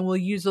say it and we'll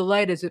use the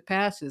light as it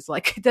passes.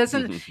 Like it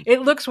doesn't,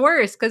 it looks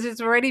worse because it's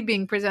already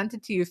being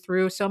presented to you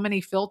through so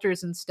many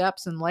filters and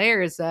steps and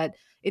layers that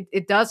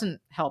it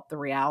doesn't help the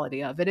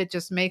reality of it. It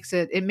just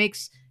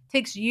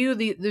takes you,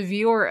 the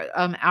viewer,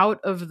 out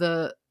of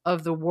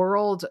the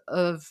world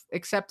of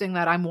accepting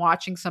that I'm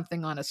watching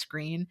something on a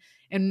screen,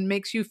 and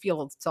makes you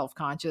feel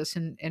self-conscious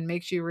and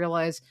makes you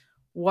realize,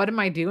 what am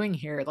I doing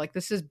here? Like,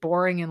 this is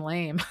boring and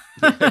lame.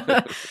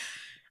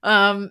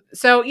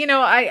 So, you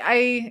know,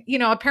 I you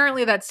know,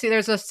 apparently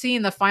there's a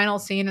scene, the final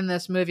scene in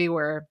this movie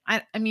where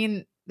I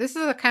mean, this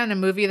is a kind of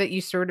movie that you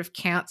sort of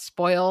can't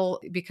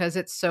spoil because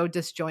it's so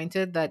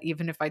disjointed that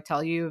even if I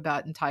tell you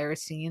about entire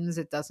scenes,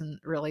 it doesn't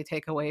really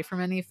take away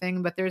from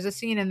anything. But there's a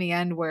scene in the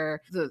end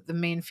where the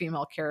main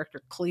female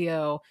character,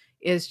 Cleo,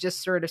 is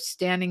just sort of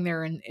standing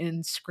there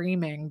and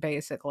screaming,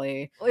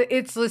 basically.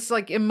 It's this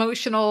like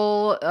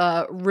emotional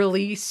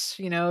release,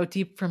 you know,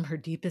 deep from her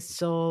deepest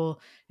soul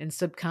and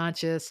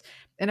subconscious.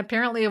 And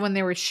apparently when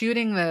they were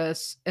shooting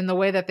this, and the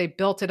way that they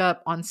built it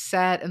up on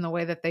set and the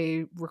way that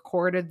they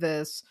recorded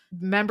this,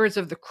 members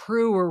of the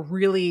crew were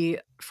really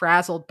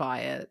frazzled by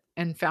it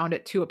and found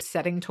it too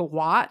upsetting to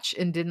watch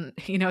and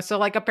didn't, you know, so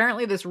like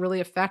apparently this really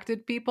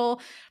affected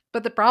people.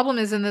 But the problem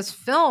is, in this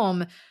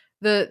film,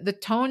 the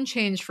tone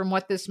change from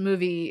what this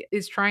movie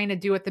is trying to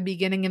do at the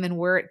beginning and then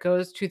where it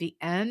goes to the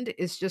end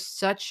is just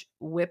such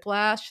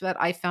whiplash that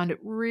I found it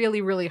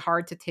really, really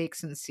hard to take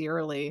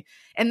sincerely.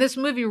 And this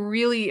movie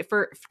really,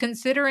 for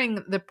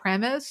considering the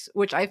premise,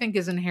 which I think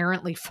is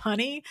inherently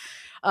funny,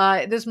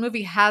 this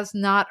movie has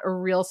not a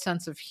real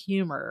sense of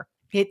humor.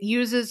 It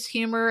uses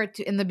humor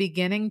in the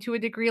beginning to a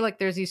degree. Like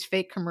there's these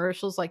fake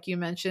commercials, like you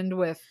mentioned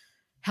with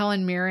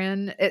Helen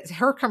Mirren.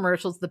 Her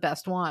commercial's the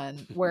best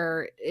one,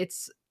 where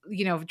it's,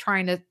 you know,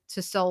 trying to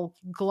sell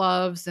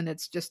gloves, and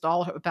it's just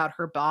all about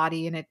her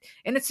body, and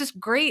it's just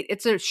great.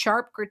 It's a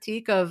sharp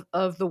critique of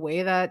the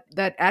way that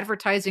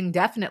advertising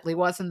definitely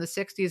was in the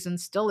 60s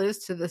and still is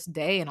to this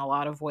day in a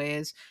lot of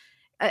ways.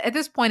 At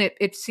this point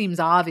it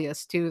seems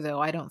obvious too, though.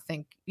 I don't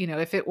think, you know,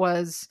 if it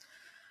was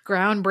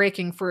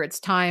groundbreaking for its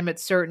time,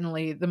 it's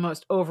certainly the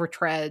most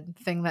overtread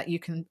thing that you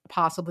can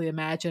possibly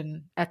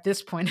imagine at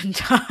this point in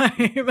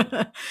time.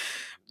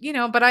 You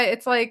know, but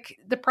it's like,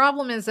 the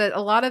problem is that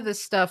a lot of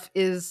this stuff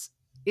it's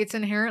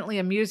inherently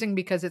amusing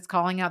because it's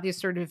calling out these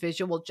sort of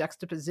visual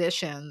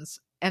juxtapositions.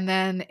 And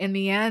then in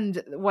the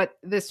end, what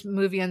this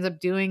movie ends up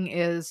doing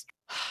is,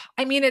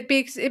 I mean, it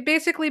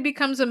basically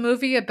becomes a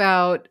movie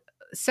about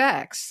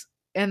sex,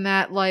 and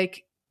that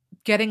like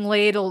getting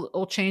laid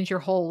will change your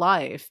whole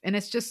life. And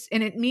it's just,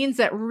 and it means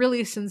that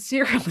really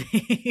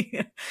sincerely.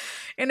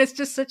 And it's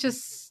just such a,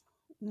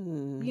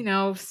 you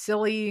know,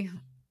 silly,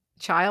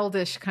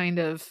 childish kind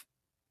of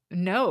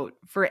note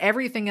for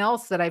everything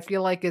else that I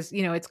feel like is,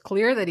 you know, it's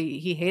clear that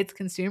he hates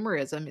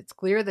consumerism. It's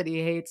clear that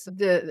he hates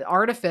the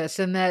artifice,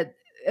 and that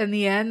in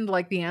the end,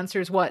 like the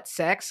answer is what?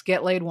 Sex,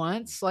 get laid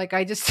once. Like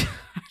I just,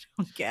 I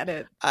don't get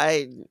it.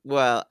 I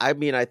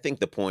mean, I think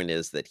the point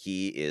is that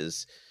he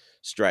is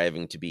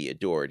striving to be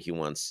adored. He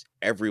wants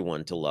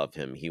everyone to love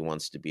him. He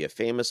wants to be a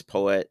famous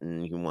poet,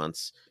 and he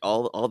wants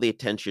all the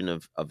attention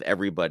of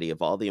everybody,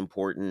 of all the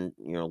important,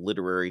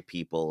 literary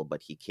people,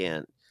 but he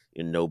can't.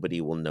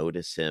 Nobody will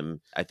notice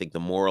him. I think the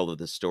moral of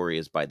the story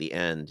is by the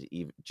end,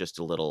 even just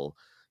a little,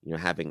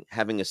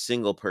 having a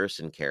single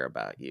person care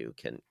about you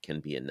can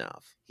be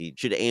enough. He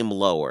should aim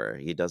lower.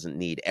 He doesn't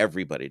need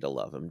everybody to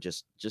love him.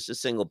 Just a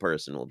single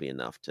person will be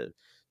enough to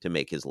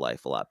make his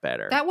life a lot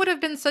better. That would have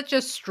been such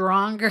a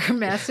stronger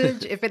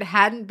message if it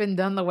hadn't been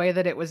done the way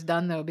that it was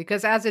done, though,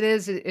 because as it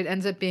is, it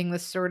ends up being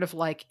this sort of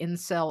like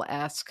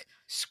incel-esque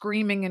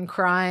screaming and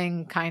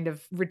crying kind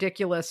of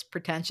ridiculous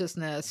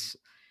pretentiousness.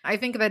 I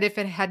think that if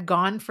it had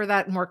gone for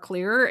that more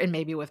clear and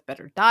maybe with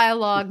better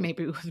dialogue,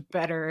 maybe with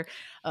better,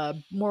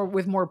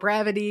 more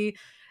brevity,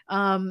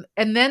 and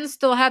then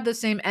still had the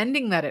same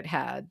ending that it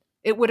had,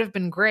 it would have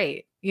been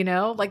great.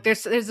 Like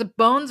there's the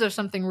bones of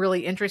something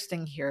really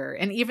interesting here.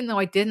 And even though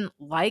I didn't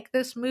like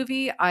this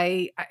movie,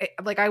 I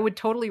would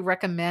totally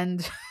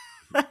recommend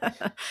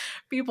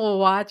people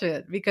watch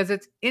it because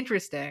it's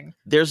interesting.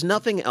 There's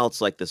nothing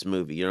else like this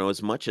movie,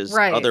 as much as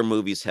Right. other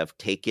movies have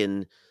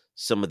taken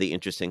some of the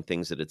interesting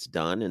things that it's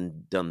done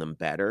and done them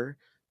better.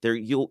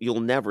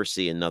 You'll never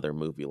see another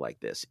movie like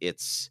this.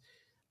 It's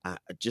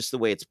just the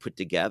way it's put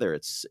together.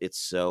 It's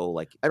so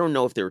like, I don't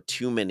know if there are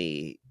too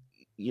many.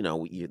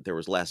 There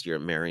was last year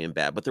at Marion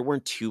Bad, but there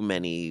weren't too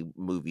many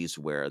movies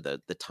where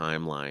the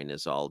timeline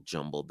is all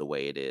jumbled the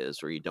way it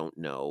is, or you don't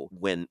know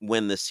when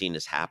the scene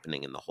is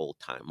happening in the whole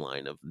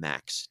timeline of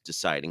Max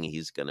deciding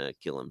he's going to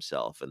kill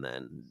himself and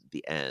then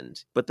the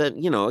end. But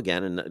then,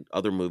 again, and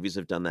other movies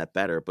have done that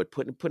better, but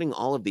putting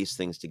all of these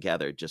things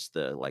together, just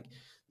the like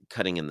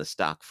cutting in the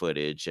stock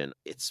footage, and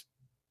it's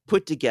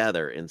put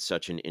together in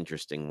such an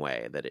interesting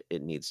way that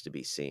it needs to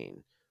be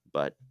seen.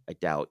 But I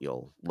doubt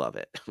you'll love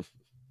it.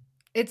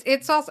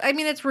 It's also, I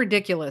mean, it's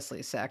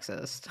ridiculously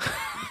sexist.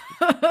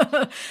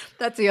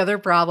 That's the other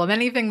problem.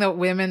 Anything that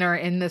women are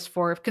in this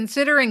for,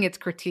 considering it's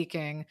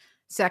critiquing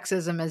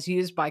sexism as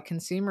used by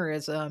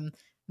consumerism,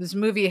 this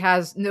movie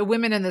has, the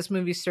women in this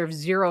movie serve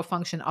zero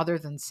function other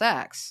than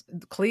sex.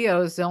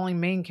 Cleo is the only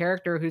main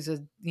character who's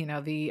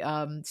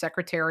the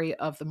secretary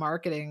of the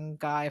marketing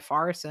guy,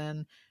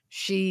 Farson.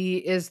 She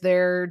is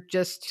there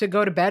just to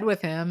go to bed with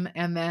him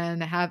and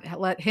then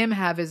let him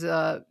have his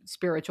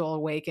spiritual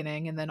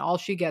awakening, and then all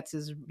she gets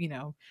is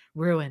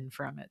ruin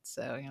from it.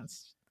 So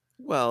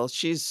Well,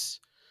 she's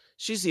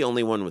the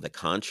only one with a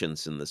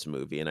conscience in this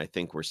movie, and I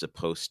think we're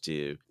supposed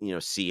to,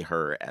 see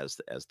her as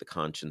the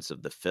conscience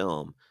of the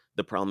film.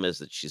 The problem is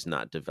that she's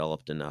not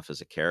developed enough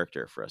as a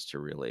character for us to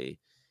really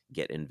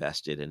get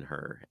invested in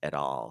her at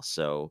all.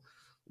 So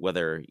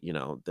whether,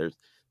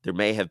 there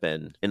may have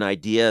been an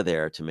idea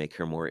there to make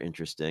her more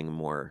interesting,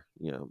 more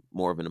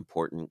of an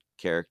important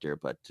character,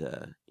 but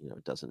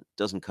it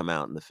doesn't come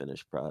out in the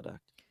finished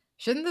product.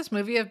 Shouldn't this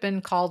movie have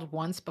been called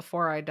Once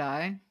Before I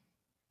Die?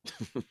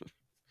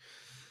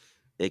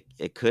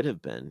 It could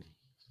have been.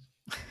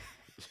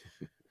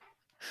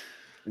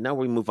 Now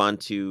we move on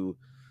to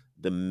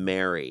the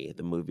Mary,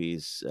 the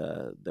movies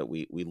that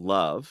we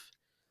love,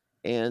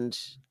 and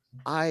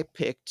I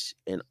picked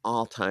an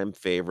all-time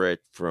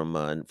favorite from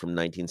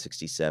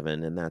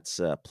 1967, and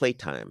that's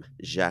Playtime,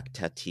 Jacques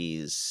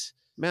Tati's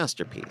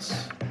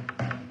masterpiece.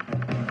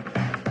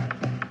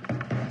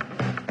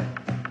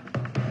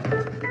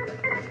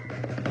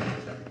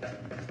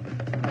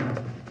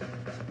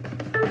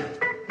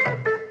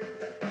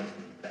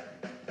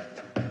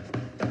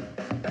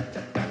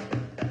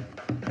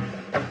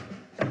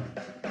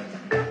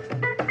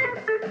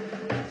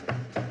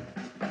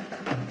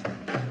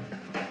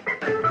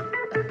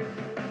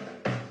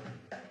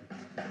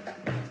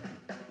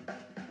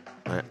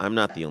 I'm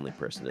not the only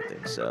person to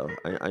think so.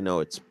 I know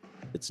it's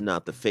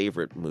not the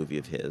favorite movie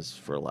of his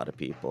for a lot of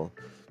people,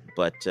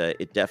 but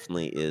it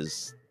definitely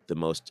is the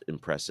most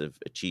impressive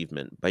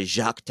achievement by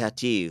Jacques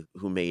Tati,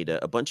 who made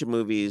a bunch of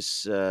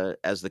movies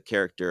as the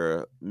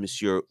character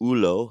Monsieur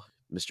Hulot,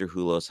 Mr.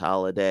 Hulot's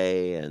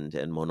Holiday, and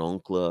Mon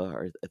Oncle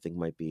are, I think,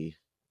 might be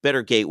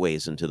better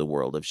gateways into the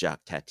world of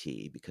Jacques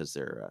Tati because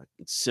they're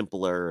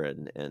simpler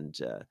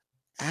and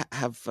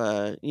have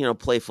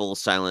playful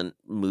silent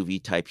movie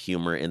type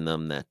humor in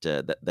them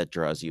that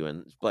draws you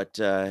in. But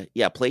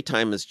yeah,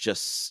 Playtime is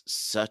just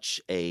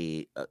such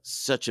a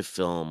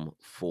film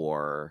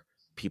for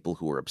people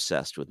who are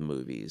obsessed with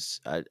movies.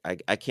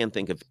 I can't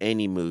think of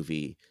any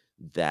movie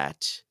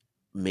that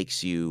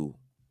makes you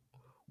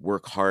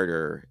work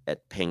harder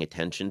at paying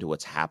attention to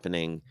what's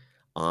happening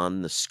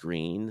on the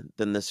screen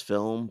than this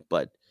film,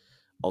 but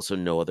also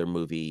no other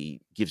movie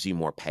gives you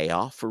more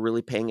payoff for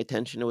really paying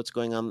attention to what's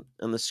going on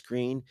the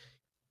screen.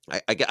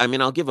 I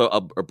mean, I'll give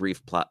a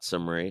brief plot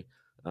summary.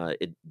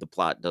 The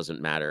plot doesn't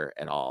matter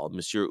at all.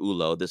 Monsieur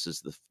Hulot, this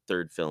is the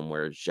third film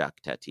where Jacques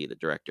Tati, the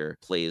director,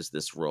 plays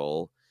this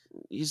role.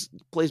 He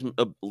plays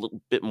a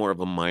little bit more of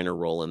a minor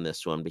role in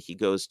this one, but he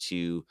goes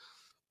to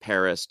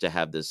Paris to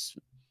have this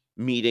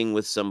meeting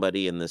with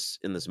somebody in this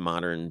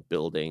modern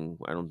building.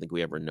 I don't think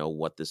we ever know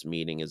what this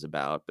meeting is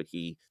about, but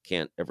he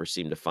can't ever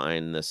seem to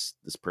find this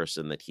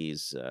person that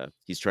he's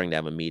trying to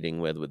have a meeting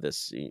with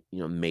this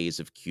maze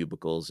of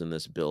cubicles in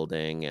this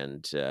building,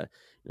 and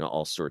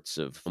all sorts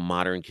of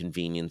modern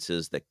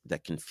conveniences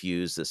that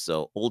confuse this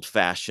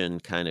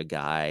old-fashioned kind of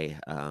guy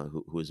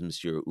who is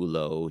Monsieur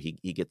Hulot.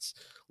 He gets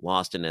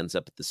lost and ends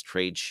up at this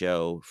trade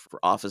show for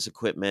office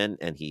equipment,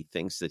 and he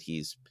thinks that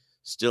he's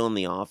still in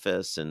the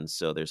office, and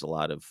so there's a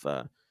lot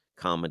of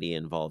comedy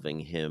involving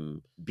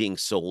him being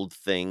sold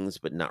things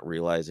but not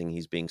realizing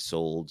he's being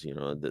sold.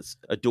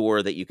 A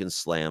door that you can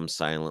slam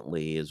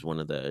silently is one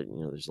of the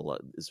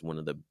is one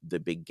of the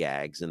big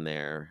gags in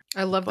there.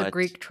 I love the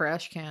Greek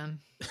trash can.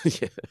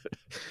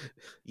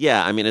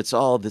 Yeah, I mean, it's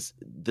all this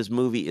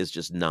movie is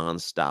just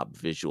nonstop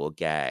visual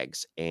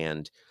gags,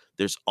 and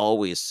there's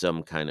always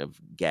some kind of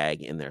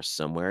gag in there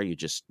somewhere. You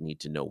just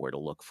need to know where to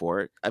look for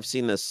it. I've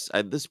seen this.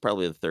 This is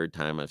probably the third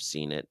time I've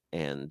seen it,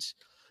 and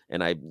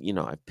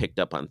I've picked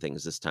up on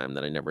things this time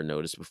that I never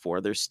noticed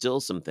before. There's still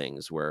some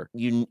things where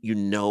you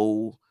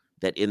know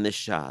that in this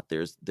shot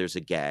there's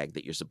a gag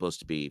that you're supposed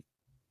to be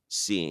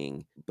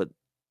seeing, but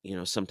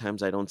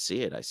sometimes I don't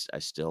see it. I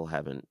still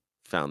haven't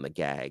found the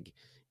gag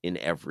in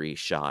every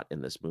shot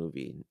in this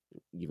movie,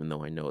 even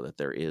though I know that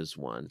there is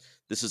one.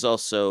 This is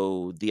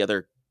also the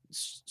other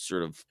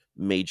sort of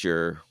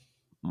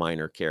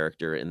minor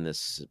character in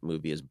this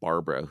movie is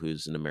Barbara,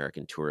 who's an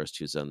American tourist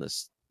who's in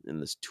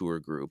this tour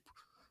group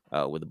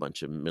with a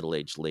bunch of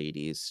middle-aged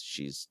ladies.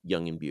 She's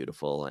young and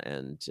beautiful,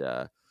 and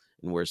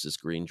wears this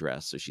green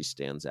dress, so she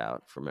stands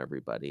out from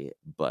everybody.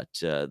 But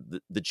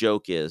the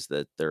joke is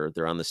that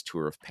they're on this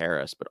tour of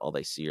Paris, but all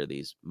they see are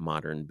these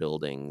modern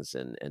buildings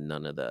and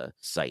none of the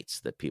sights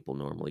that people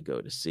normally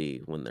go to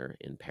see when they're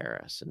in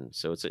Paris. And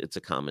so it's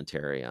a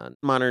commentary on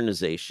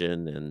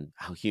modernization and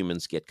how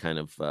humans get kind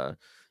of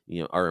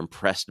are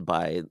impressed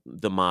by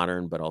the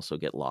modern, but also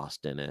get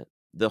lost in it.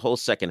 The whole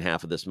second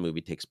half of this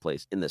movie takes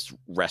place in this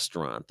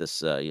restaurant,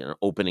 this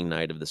opening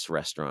night of this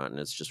restaurant, and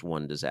it's just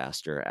one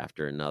disaster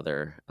after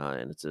another.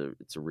 And it's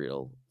a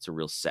real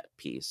set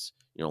piece,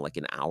 like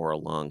an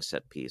hour-long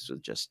set piece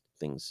with just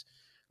things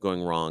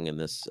going wrong in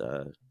this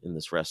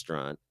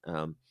restaurant.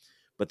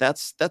 But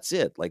that's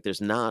it. Like,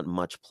 there's not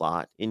much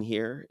plot in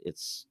here.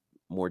 It's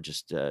more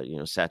just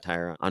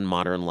satire on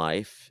modern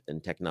life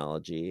and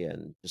technology,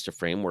 and just a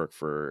framework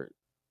for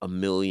a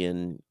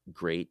million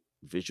great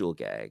visual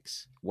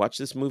gags. Watch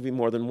this movie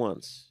more than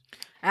once.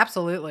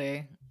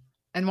 Absolutely.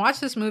 And watch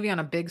this movie on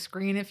a big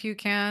screen if you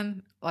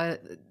can.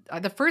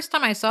 The first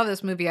time I saw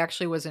this movie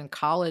actually was in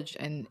college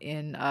and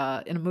in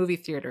a movie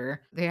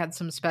theater. They had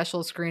some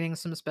special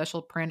screenings, some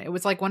special print. It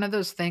was like one of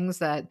those things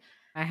that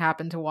I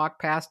happened to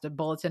walk past a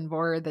bulletin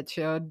board that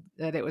showed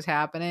that it was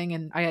happening,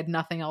 and I had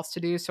nothing else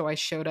to do, so I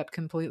showed up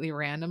completely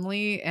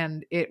randomly.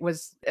 And it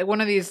was one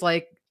of these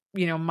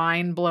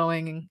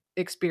mind-blowing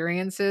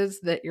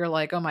experiences that you're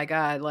like, oh my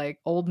God, like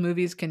old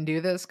movies can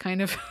do this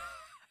kind of.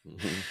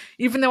 Mm-hmm.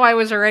 Even though I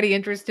was already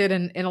interested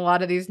in a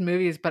lot of these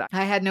movies, but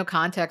I had no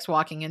context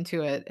walking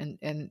into it,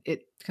 and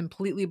it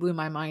completely blew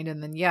my mind.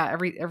 And then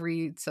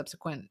every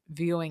subsequent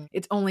viewing,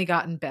 it's only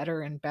gotten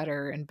better and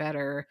better and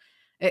better.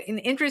 And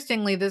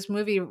interestingly, this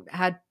movie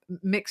had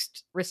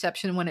mixed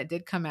reception when it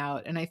did come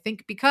out. And I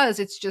think because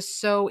it's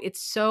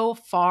so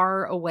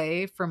far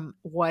away from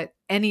what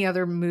any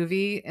other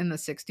movie in the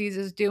 60s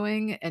is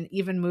doing, and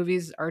even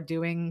movies are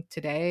doing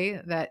today,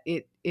 that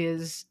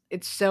it's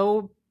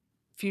so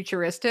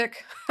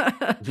futuristic.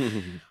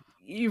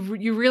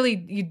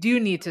 You do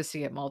need to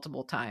see it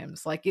multiple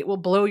times. Like, it will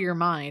blow your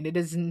mind. It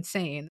is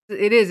insane.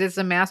 It's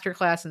a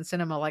masterclass in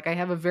cinema. Like, I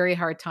have a very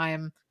hard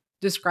time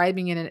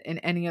describing it in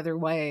any other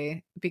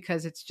way,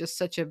 because it's just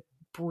such a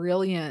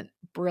brilliant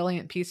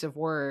piece of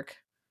work,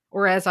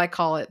 or as I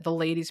call it, the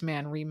Ladies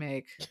Man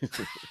remake.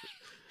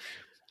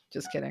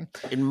 Just kidding.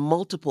 In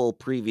multiple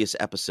previous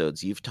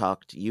episodes,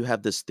 you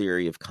have this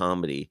theory of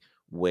comedy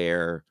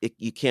where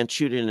you can't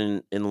shoot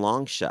it in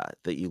long shot,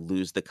 that you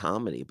lose the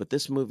comedy. But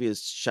this movie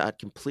is shot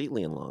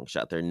completely in long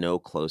shot. There are no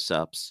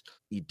close-ups.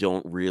 You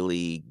don't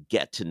really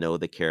get to know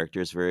the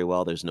characters very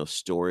well. There's no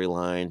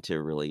storyline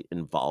to really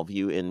involve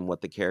you in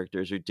what the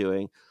characters are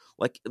doing.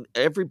 Like,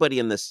 everybody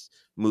in this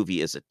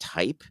movie is a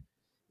type,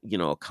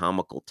 a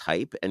comical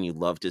type, and you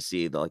love to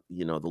see the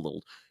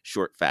little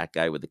short fat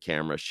guy with the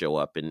camera show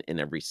up in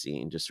every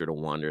scene, just sort of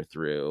wander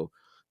through.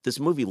 This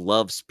movie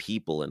loves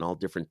people and all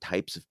different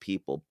types of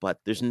people, but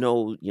there's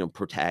no,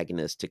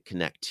 protagonist to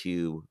connect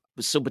to.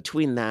 So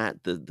between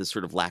that, the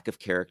sort of lack of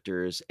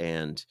characters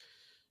and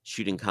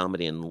shooting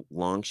comedy in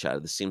long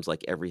shot, this seems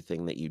like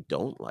everything that you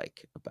don't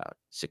like about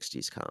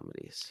 60s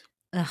comedies.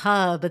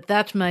 But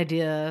that, my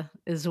dear,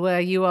 is where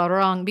you are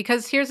wrong.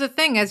 Because here's the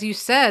thing, as you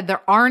said,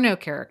 there are no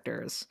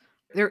characters.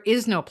 There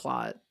is no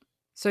plot.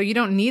 So you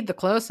don't need the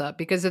close-up,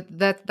 because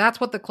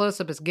that's what the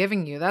close-up is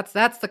giving you.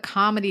 That's the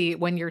comedy.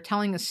 When you're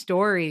telling a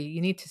story,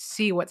 you need to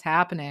see what's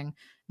happening.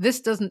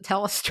 This doesn't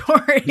tell a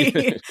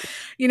story.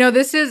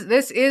 This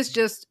is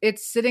just,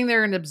 it's sitting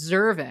there and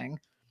observing.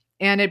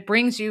 And it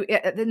brings you,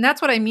 and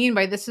that's what I mean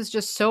by this is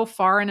just so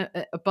far and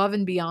above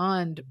and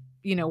beyond,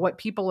 what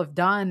people have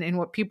done and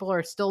what people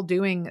are still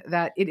doing,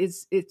 that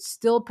it's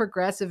still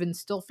progressive and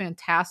still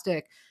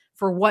fantastic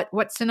for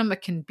what cinema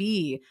can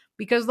be,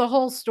 because the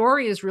whole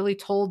story is really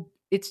told.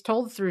 It's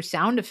told through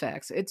sound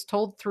effects. It's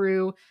told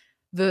through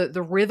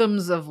the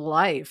rhythms of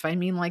life. I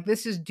mean, like,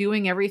 this is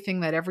doing everything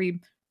that every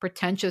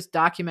pretentious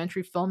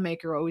documentary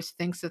filmmaker always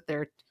thinks that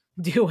they're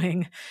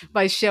doing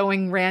by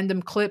showing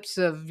random clips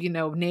of,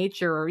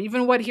 nature, or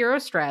even what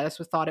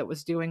Herostratus thought it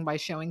was doing by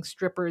showing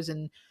strippers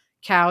and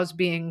cows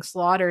being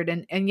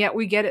slaughtered. And yet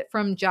we get it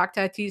from Jacques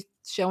Tati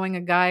showing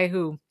a guy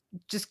who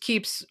just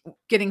keeps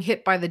getting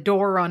hit by the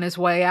door on his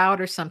way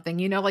out or something,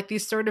 like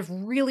these sort of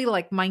really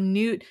like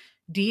minute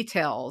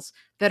details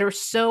that are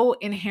so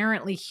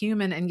inherently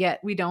human, and yet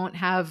we don't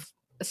have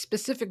a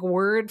specific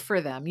word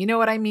for them. You know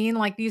what I mean?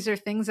 Like, these are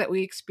things that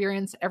we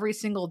experience every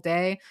single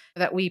day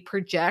that we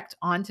project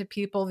onto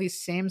people, these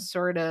same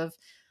sort of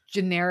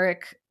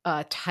generic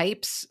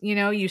types.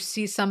 You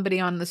see somebody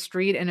on the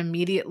street and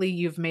immediately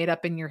you've made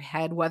up in your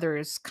head, whether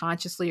it's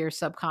consciously or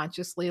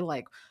subconsciously,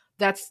 like,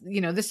 that's,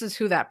 this is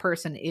who that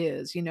person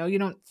is. You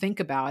don't think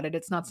about it.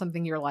 It's not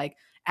something you're like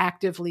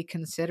actively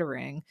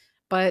considering.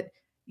 But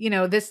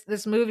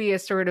this movie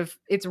is sort of,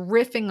 it's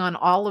riffing on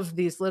all of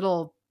these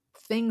little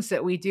things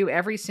that we do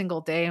every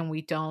single day and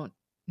we don't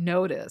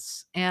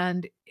notice.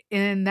 And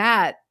in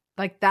that,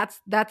 like, that's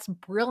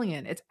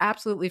brilliant. It's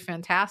absolutely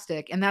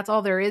fantastic. And that's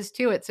all there is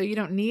to it. So you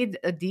don't need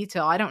a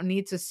detail. I don't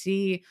need to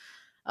see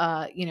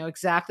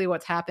exactly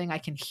what's happening. I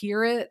can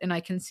hear it and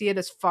I can see it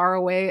as far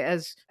away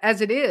as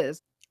it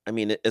is. I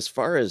mean, as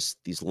far as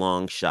these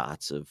long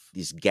shots of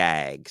these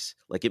gags,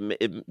 like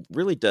it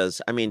really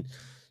does. I mean,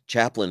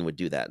 Chaplin would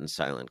do that in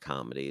silent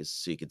comedies,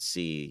 so you could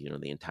see,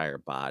 the entire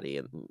body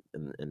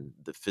and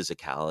the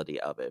physicality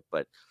of it.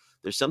 But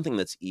there's something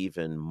that's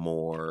even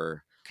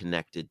more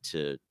connected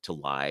to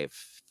live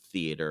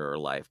theater or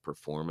live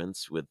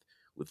performance with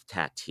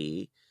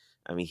Tati.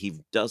 I mean, he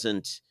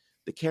doesn't.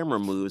 The camera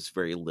moves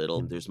very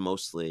little. There's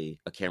mostly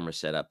a camera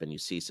set up and you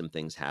see some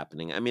things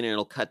happening. I mean,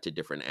 it'll cut to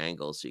different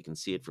angles, so you can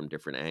see it from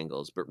different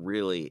angles. But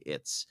really,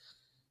 it's,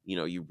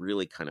 you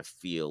really kind of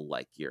feel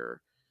like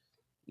you're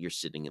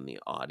sitting in the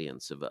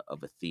audience of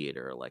a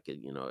theater. Like,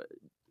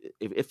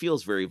 it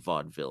feels very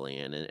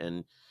vaudevillian.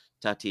 And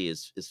Tati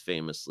is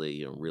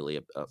famously, really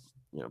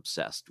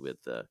obsessed with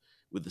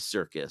the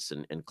circus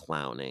and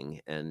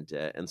clowning, and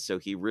so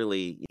he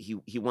really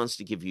he wants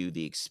to give you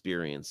the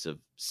experience of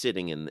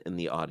sitting in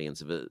the audience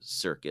of a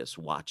circus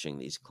watching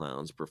these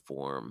clowns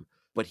perform.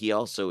 But he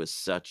also is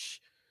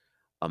such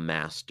a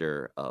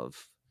master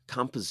of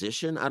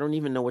composition. I don't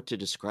even know what to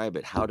describe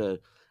it, how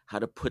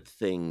to put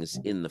things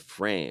in the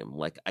frame.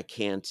 Like, I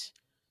can't,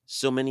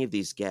 so many of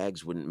these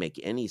gags wouldn't make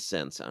any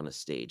sense on a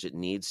stage. It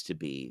needs to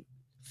be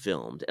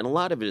filmed, and a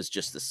lot of it is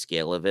just the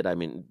scale of it. I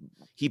mean,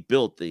 he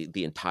built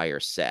the entire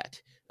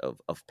set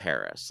of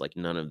Paris. Like,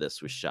 none of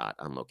this was shot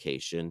on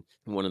location.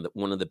 One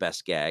of the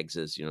best gags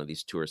is,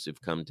 these tourists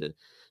who've come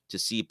to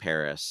see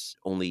Paris,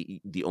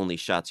 the only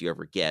shots you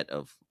ever get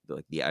of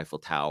like the Eiffel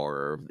Tower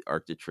or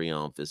Arc de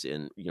Triomphe is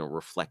in,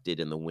 reflected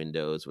in the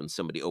windows. When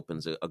somebody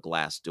opens a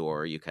glass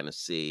door, you kind of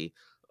see,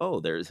 oh,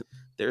 there's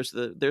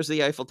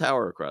the Eiffel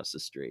Tower across the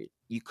street.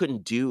 You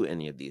couldn't do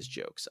any of these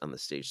jokes on the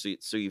stage.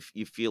 So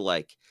you feel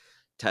like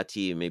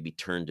Tati maybe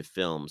turned to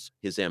films.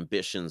 His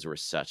ambitions were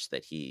such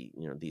that he,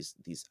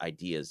 these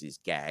ideas, these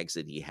gags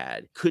that he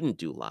had, couldn't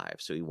do live.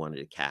 So he wanted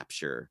to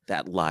capture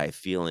that live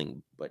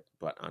feeling, but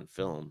on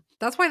film.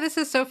 That's why this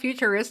is so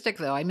futuristic,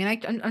 though. I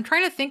mean, I'm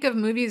trying to think of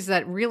movies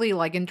that really,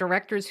 like, and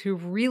directors who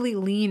really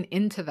lean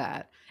into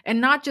that.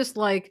 And not just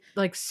like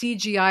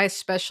CGI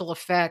special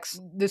effects.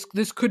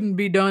 This couldn't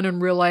be done in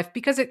real life,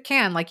 because it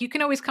can. Like, you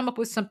can always come up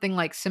with something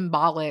like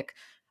symbolic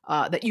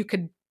that you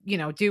could,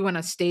 do in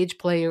a stage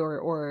play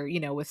or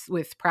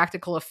with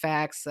practical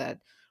effects that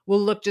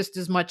will look just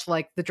as much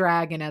like the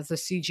dragon as the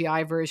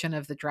CGI version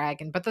of the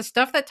dragon. But the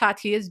stuff that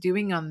Tati is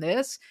doing on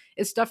this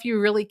is stuff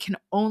you really can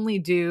only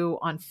do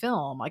on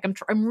film. Like,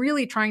 I'm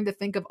really trying to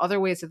think of other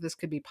ways that this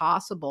could be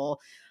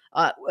possible.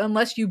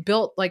 Unless you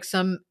built like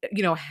some,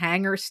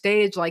 hangar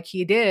stage like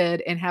he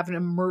did and have an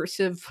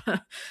immersive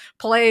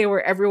play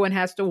where everyone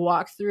has to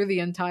walk through the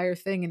entire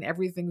thing and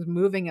everything's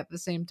moving at the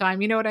same time.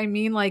 You know what I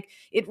mean? Like,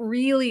 it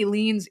really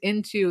leans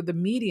into the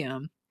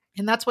medium,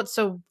 and that's what's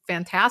so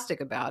fantastic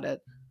about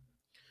it.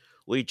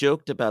 We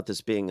joked about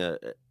this being a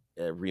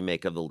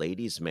remake of The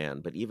Ladies'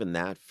 Man, but even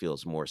that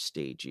feels more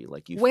stagey.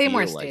 Like, you way feel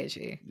more like,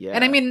 stagey. yeah.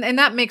 And I mean, and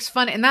that makes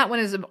fun. And that one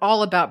is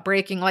all about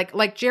breaking,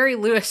 like Jerry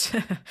Lewis.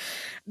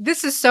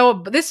 This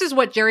is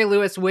what Jerry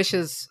Lewis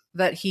wishes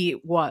that he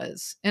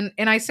was. And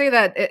I say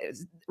that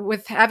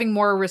with having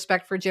more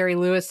respect for Jerry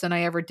Lewis than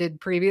I ever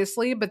did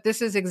previously. But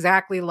this is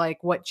exactly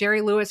like what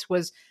Jerry Lewis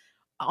was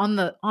on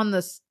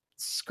the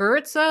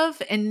skirts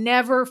of and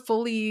never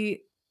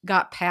fully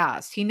got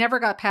past. He never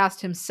got past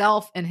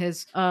himself and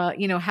his,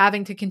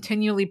 having to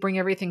continually bring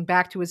everything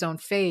back to his own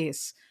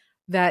face,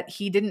 that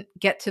he didn't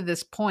get to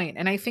this point.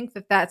 And I think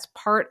that that's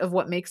part of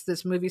what makes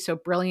this movie so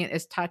brilliant,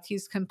 is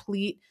Tati's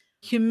complete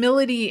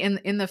humility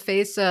in the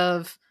face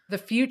of the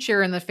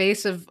future, in the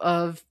face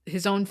of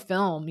his own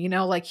film,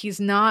 like he's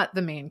not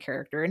the main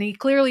character, and he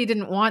clearly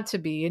didn't want to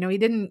be. He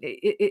didn't.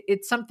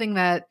 It's something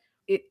that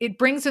it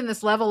brings in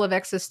this level of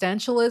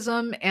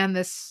existentialism and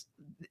this,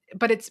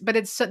 but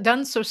it's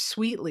done so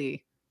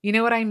sweetly. You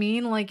know what I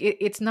mean? Like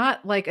it's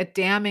not like a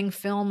damning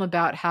film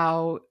about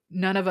how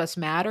none of us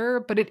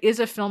matter, but it is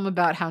a film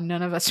about how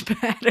none of us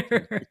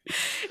matter.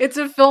 It's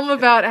a film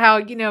about how,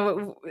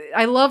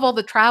 I love all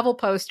the travel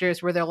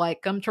posters where they're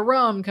like, come to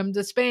Rome, come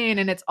to Spain,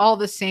 and it's all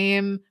the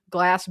same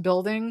glass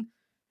building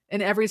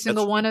in every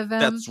single one of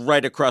them. That's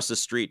right across the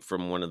street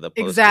from one of the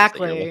posters.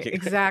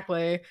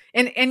 Exactly.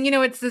 And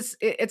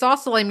it's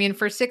also, I mean,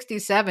 for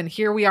 67,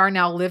 here we are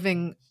now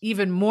living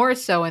even more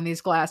so in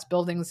these glass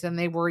buildings than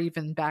they were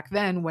even back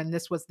then, when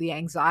this was the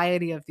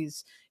anxiety of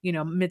these,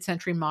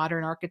 mid-century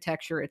modern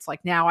architecture. It's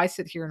like now I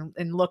sit here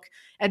and look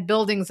at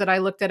buildings that I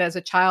looked at as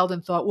a child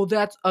and thought, well,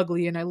 that's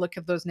ugly. And I look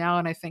at those now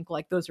and I think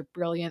like those are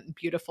brilliant and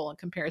beautiful in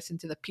comparison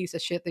to the piece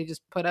of shit they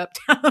just put up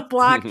down the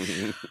block.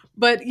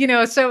 But,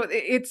 so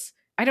it's,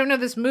 I don't know.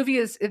 This movie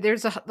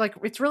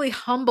it's really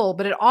humble,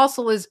 but it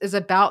also is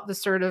about the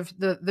sort of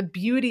the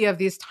beauty of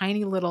these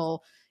tiny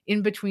little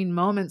in between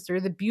moments, or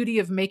the beauty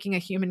of making a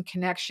human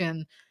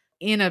connection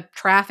in a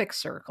traffic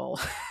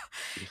circle,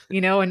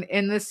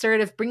 and this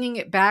sort of bringing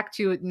it back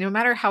to, no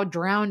matter how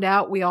drowned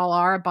out we all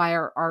are by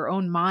our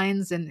own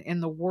minds and in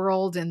the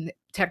world and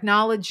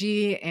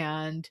technology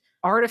and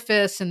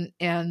artifice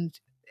and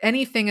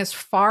anything as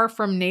far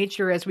from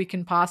nature as we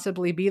can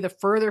possibly be, the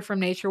further from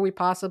nature we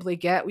possibly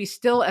get, we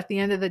still, at the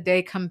end of the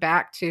day, come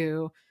back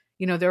to,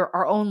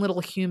 our own little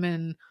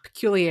human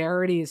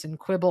peculiarities and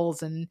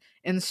quibbles and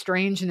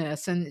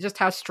strangeness, and just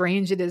how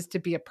strange it is to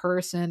be a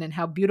person and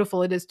how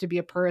beautiful it is to be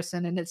a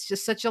person. And it's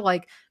just such a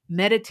like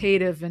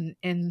meditative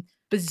and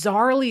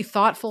bizarrely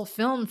thoughtful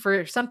film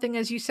for something,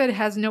 as you said,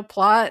 has no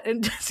plot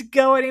and doesn't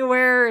go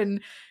anywhere,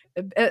 and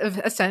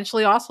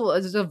essentially also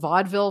as a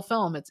vaudeville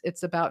film.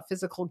 It's about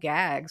physical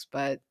gags,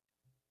 but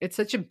it's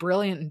such a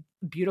brilliant,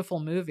 beautiful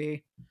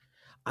movie.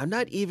 I'm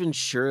not even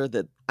sure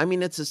that, I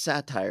mean, it's a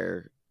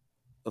satire,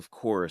 of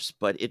course,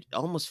 but it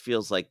almost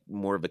feels like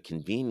more of a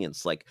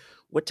convenience. Like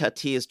what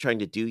Tati is trying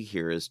to do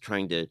here is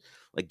trying to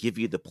like give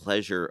you the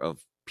pleasure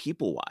of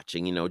people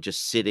watching,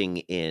 just sitting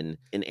in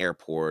an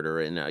airport or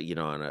in a,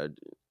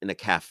 in a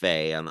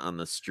cafe on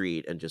the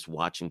street and just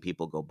watching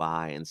people go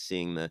by and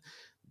seeing the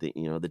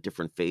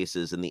different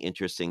faces and the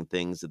interesting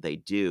things that they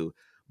do.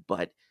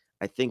 But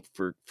I think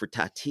for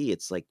Tati,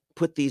 it's like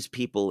put these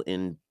people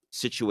in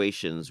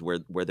situations where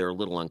they're a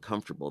little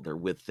uncomfortable. They're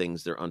with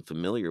things they're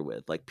unfamiliar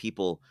with. Like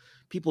people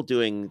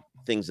doing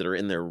things that are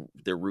in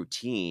their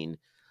routine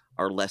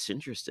are less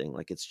interesting.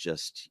 Like it's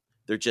just,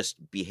 they're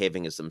just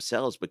behaving as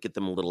themselves, but get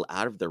them a little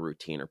out of their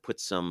routine, or put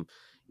some,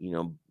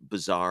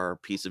 bizarre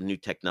piece of new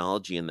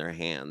technology in their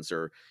hands,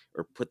 or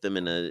put them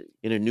in a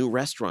new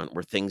restaurant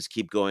where things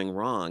keep going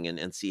wrong,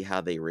 and see how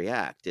they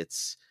react.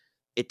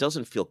 It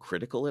doesn't feel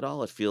critical at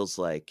all. It feels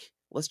like,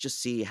 let's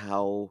just see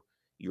how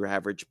your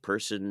average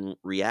person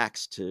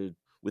reacts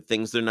with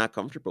things they're not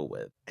comfortable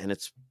with. And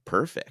it's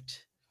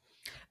perfect.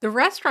 The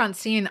restaurant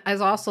scene is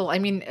also, I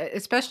mean,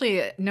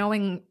 especially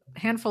knowing a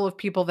handful of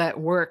people that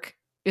work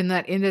in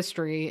that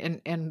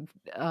industry and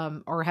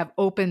or have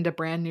opened a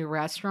brand new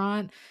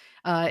restaurant.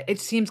 It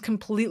seems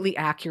completely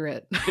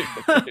accurate,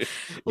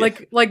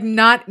 like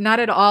not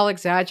at all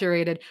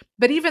exaggerated.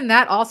 But even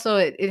that also,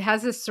 it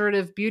has this sort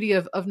of beauty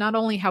of not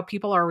only how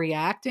people are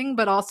reacting,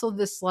 but also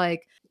this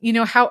like,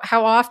 how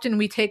often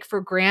we take for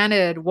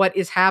granted what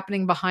is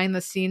happening behind the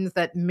scenes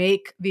that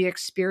make the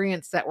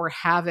experience that we're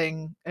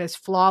having as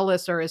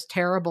flawless or as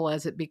terrible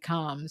as it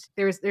becomes.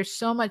 There's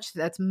so much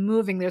that's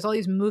moving. There's all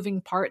these moving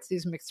parts,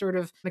 these sort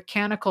of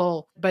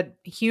mechanical but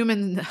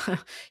human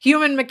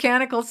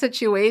mechanical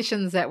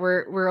situations that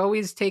we're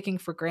always taking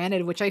for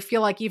granted, which I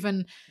feel like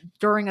even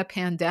during a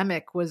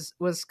pandemic was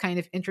kind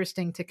of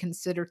interesting to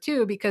consider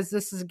too, because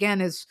this is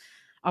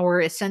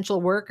our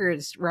essential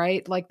workers,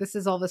 right? Like this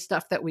is all the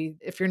stuff that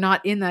if you're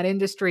not in that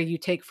industry, you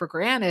take for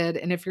granted.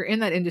 And if you're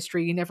in that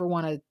industry, you never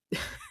want to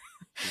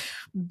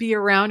be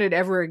around it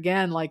ever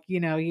again. Like,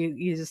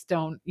 you just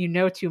don't,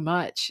 too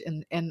much.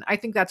 And I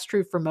think that's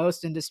true for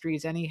most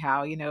industries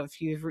anyhow.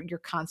 If you're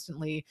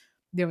constantly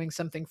doing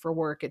something for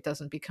work, it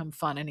doesn't become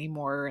fun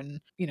anymore,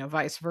 and,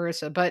 vice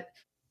versa. But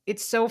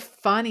it's so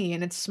funny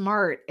and it's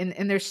smart,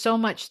 and there's so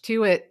much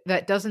to it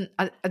that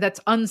that's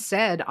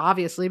unsaid,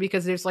 obviously,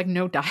 because there's like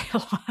no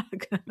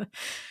dialogue.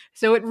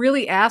 So it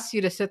really asks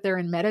you to sit there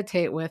and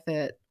meditate with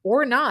it,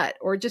 or not,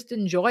 or just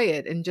enjoy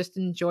it, and just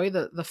enjoy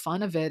the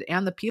fun of it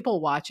and the people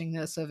watching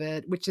this of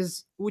it, which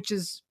is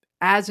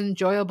as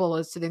enjoyable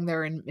as sitting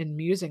there and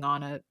musing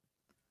on it.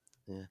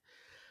 Yeah.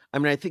 I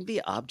mean, I think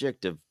the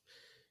object of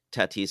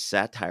Tati's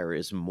satire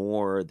is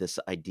more this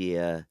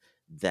idea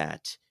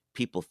that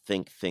people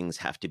think things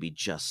have to be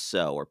just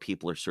so, or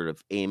people are sort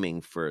of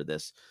aiming for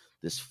this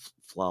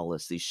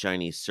flawless, these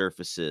shiny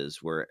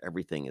surfaces where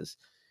everything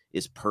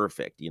is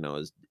perfect,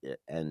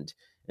 and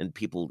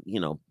people,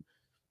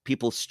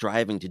 people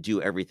striving to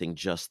do everything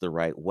just the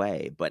right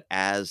way. But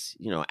as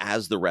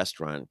as the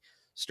restaurant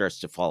starts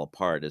to fall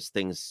apart, as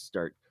things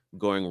start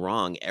going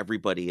wrong,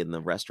 everybody in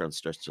the restaurant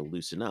starts to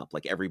loosen up.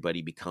 Like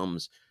everybody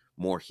becomes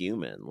more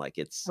human. Like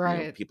it's,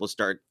 Right. people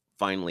start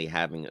finally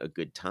having a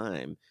good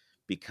time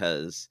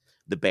because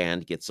the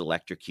band gets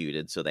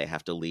electrocuted, so they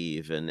have to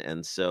leave.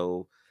 And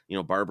so,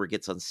 Barbara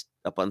gets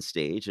up on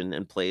stage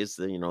and plays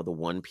the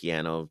one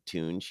piano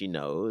tune she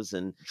knows.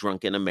 And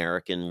drunken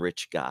American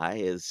rich guy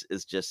is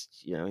just,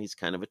 he's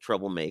kind of a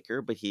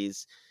troublemaker, but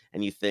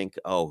and you think,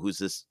 oh, who's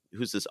this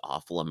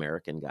awful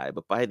American guy?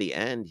 But by the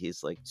end,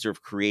 he's like sort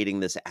of creating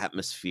this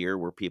atmosphere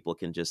where people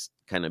can just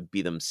kind of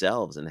be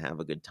themselves and have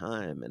a good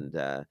time.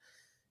 And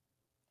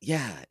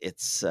yeah,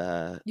 it's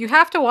You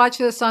have to watch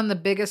this on the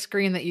biggest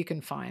screen that you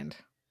can find.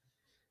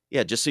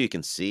 yeah, just so you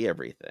can see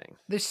everything.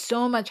 There's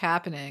so much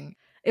happening.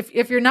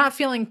 If you're not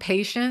feeling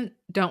patient,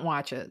 don't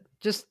watch it.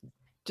 Just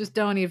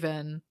don't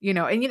even,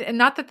 and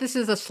not that this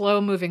is a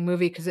slow moving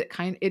movie, because it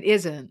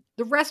isn't.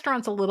 The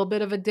restaurant's a little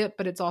bit of a dip,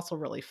 but it's also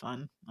really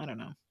fun. I don't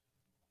know.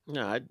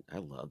 No, I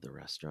love the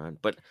restaurant,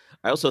 but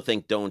I also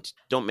think don't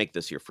make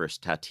this your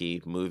first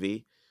Tati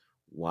movie.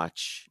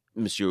 Watch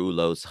Monsieur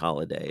Hulot's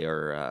Holiday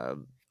or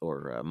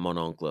Mon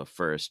Oncle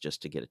first,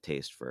 just to get a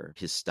taste for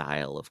his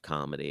style of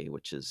comedy,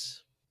 which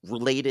is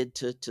related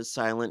to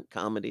silent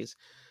comedies,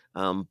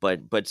 but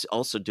it's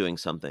also doing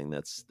something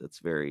that's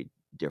very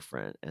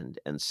different,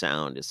 and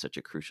sound is such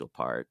a crucial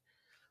part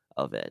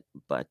of it.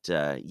 But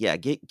yeah,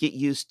 get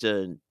used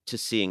to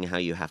seeing how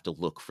you have to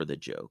look for the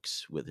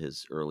jokes with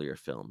his earlier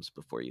films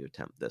before you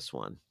attempt this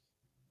one.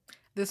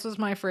 This was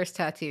my first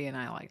Tati, and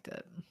I liked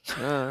it.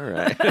 All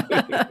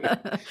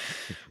right.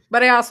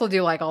 But I also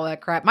do like all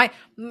that crap.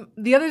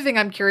 The other thing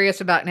I'm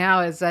curious about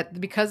now is that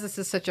because this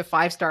is such a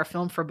 5-star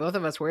film for both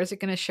of us, where is it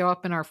going to show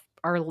up in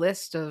our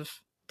list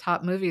of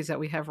top movies that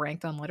we have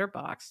ranked on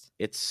Letterboxd?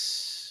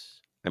 It's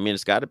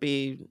got to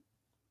be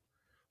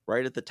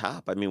right at the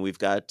top. I mean, we've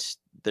got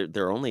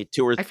there are only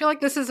 2 or I feel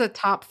like this is a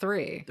top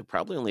 3. there are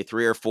probably only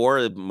 3 or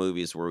 4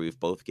 movies where we've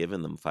both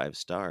given them 5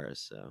 stars.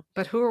 So,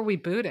 But who are we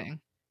booting?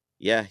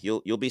 yeah,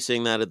 you'll be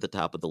seeing that at the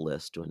top of the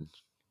list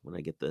when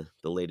I get the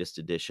latest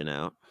edition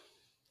out.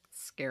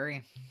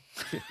 Scary.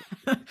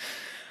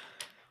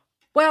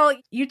 Well,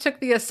 you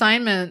took the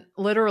assignment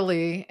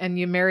literally, and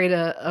you married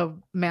a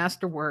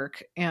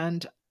masterwork,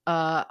 and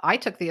I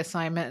took the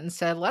assignment and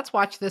said, let's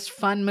watch this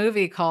fun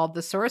movie called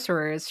The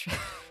Sorcerers.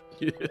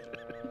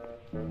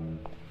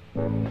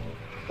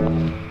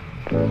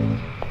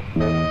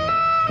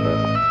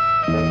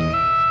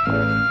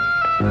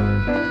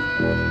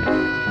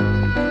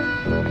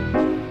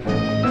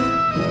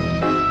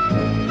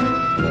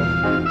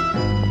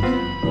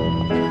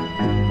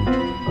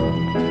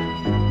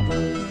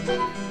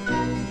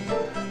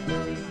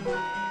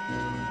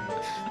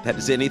 That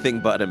is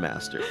anything but a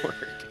masterwork.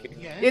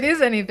 It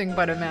is anything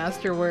but a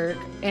masterwork,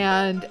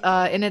 and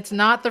it's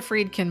not the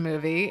Friedkin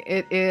movie.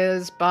 It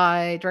is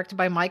directed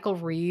by Michael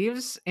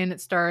Reeves, and it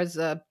stars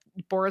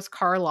Boris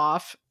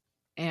Karloff,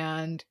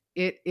 and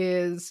it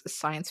is a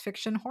science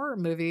fiction horror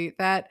movie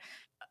that,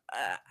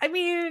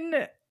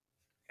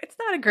 it's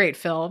not a great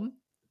film,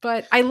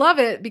 but I love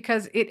it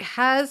because it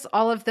has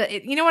all of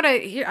the. You know what?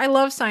 I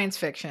love science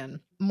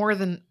fiction more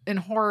than in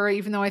horror,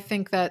 even though I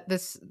think that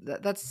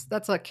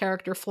that's a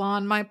character flaw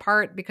on my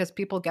part, because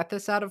people get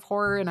this out of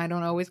horror and I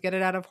don't always get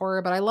it out of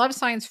horror. But I love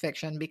science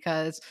fiction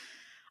because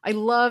I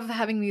love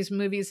having these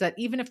movies that,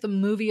 even if the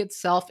movie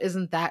itself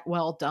isn't that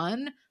well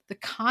done, the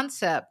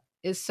concept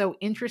is so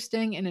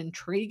interesting and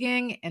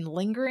intriguing and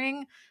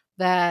lingering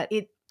that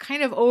it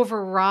kind of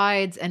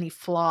overrides any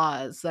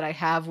flaws that I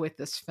have with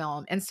this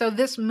film. And so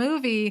this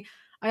movie,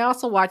 I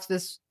also watched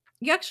this.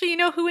 Actually,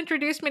 who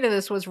introduced me to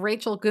this was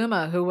Rachel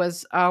Guma, who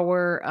was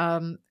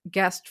our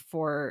guest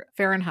for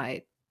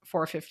Fahrenheit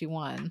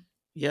 451.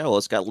 Yeah, well,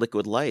 it's got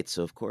Liquid Light,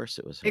 so of course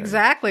it was her.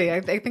 Exactly. I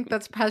think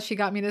that's how she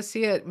got me to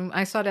see it.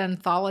 I saw it at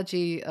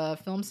Anthology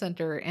Film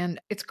Center, and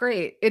it's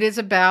great. It is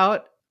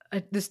about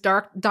this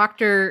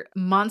Dr.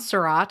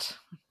 Montserrat,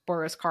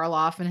 Boris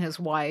Karloff, and his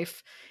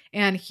wife,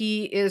 and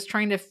he is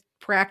trying to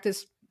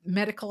practice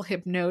medical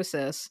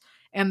hypnosis,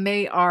 and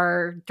they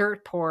are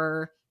dirt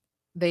poor.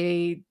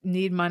 They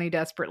need money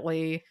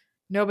desperately.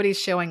 Nobody's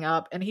showing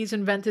up, and he's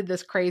invented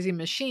this crazy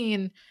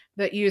machine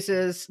that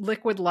uses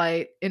liquid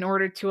light in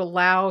order to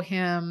allow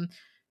him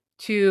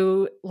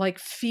to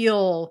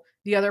feel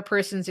the other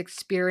person's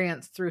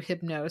experience through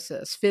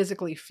hypnosis,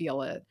 physically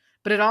feel it.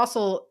 But it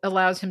also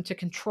allows him to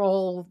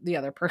control the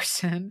other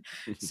person.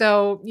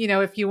 So,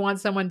 if you want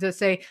someone to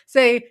say,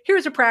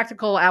 here's a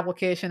practical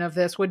application of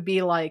this, would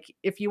be like,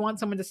 if you want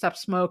someone to stop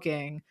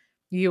smoking,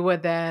 you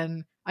would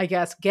then, I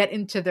guess, get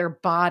into their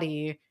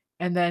body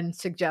and then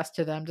suggest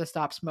to them to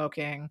stop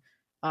smoking,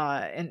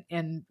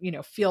 and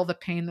feel the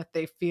pain that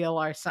they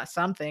feel or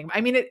something.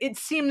 It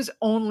seems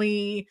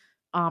only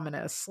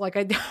ominous. Like,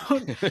 I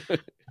don't,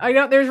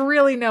 there's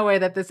really no way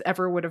that this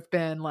ever would have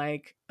been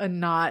like a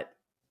not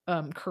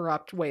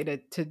corrupt way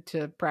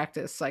to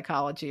practice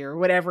psychology or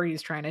whatever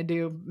he's trying to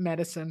do,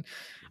 medicine.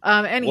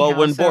 Well,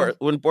 Anyhow, so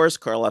when Boris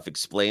Karloff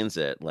explains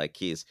it, like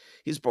he's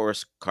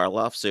Boris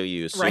Karloff, so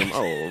you assume, right.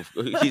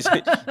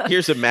 oh,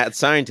 here's a mad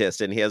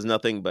scientist and he has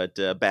nothing but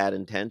bad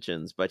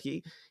intentions. But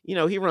he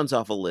runs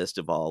off a list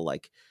of all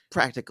like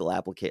practical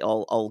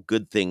all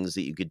good things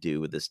that you could do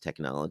with this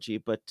technology.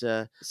 But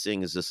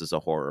seeing as this is a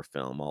horror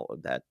film, all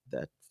of that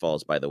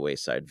falls by the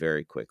wayside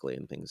very quickly,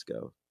 and things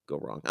go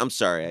wrong. I'm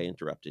sorry, I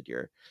interrupted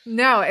your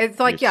No, it's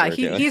like, yeah,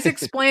 story. he's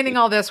explaining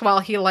all this while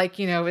he like,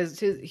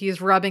 he's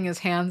rubbing his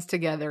hands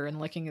together and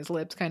licking his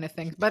lips kind of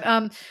thing. But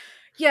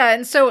yeah,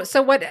 and so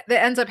what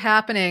that ends up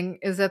happening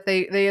is that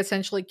they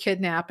essentially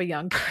kidnap a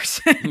young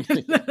person.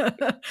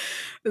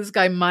 This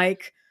guy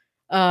Mike.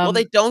 Well,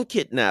 they don't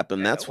kidnap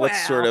him. That's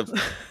what's sort Wow. of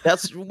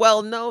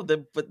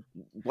but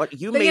what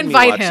you They made me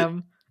invite watch it.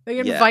 him. They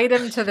Yeah. invite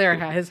him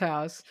to his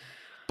house.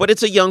 But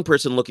it's a young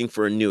person looking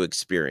for a new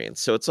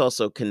experience. So it's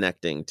also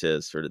connecting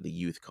to sort of the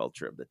youth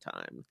culture of the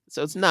time.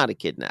 So it's not a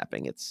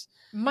kidnapping. It's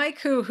Mike,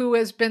 who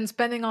has been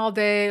spending all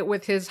day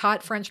with his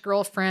hot French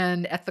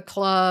girlfriend at the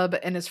club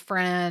and his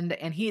friend,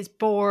 and he's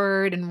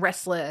bored and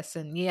restless,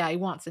 and yeah, he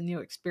wants a new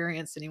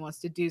experience and he wants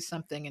to do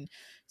something, and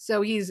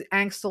so he's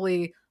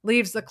angstily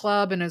leaves the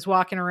club and is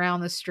walking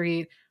around the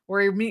street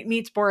where he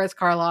meets Boris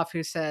Karloff,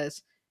 who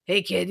says,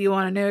 "Hey kid, you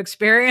want a new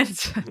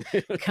experience?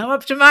 Come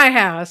up to my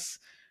house,"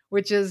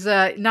 which is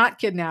not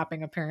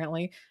kidnapping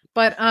apparently,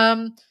 but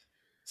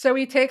so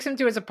he takes him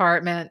to his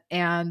apartment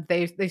and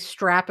they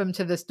strap him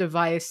to this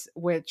device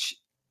which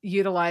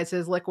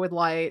utilizes liquid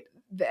light.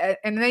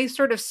 And they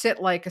sort of sit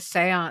like a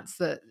seance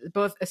that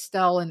both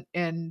Estelle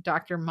and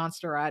Dr.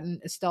 Montserrat, and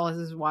Estelle is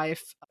his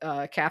wife,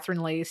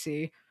 Catherine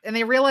Lacey. And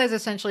they realize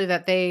essentially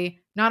that they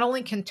not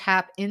only can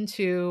tap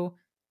into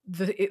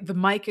the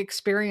Mike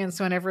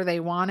experience whenever they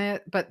want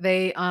it, but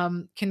they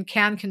can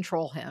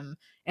control him,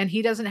 and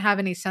he doesn't have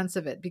any sense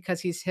of it because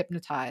he's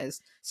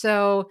hypnotized.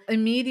 So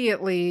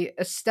immediately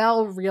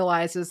Estelle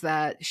realizes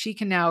that she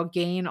can now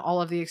gain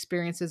all of the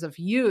experiences of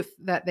youth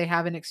that they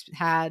haven't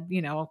had,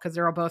 because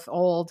they're all both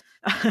old,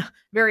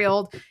 very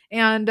old.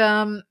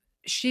 And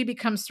she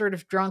becomes sort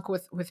of drunk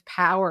with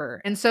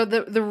power. And so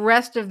the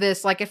rest of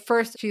this, like at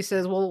first she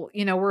says, well,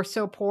 we're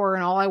so poor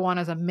and all I want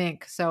is a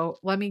mink. So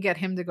let me get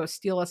him to go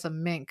steal us a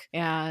mink.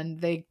 And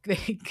they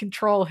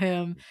control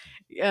him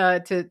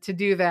to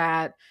do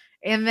that.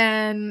 And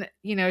then,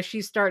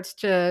 she starts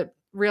to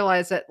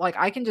realize that like,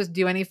 I can just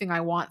do anything I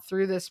want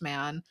through this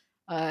man.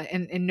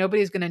 And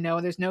nobody's going to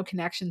know. There's no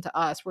connection to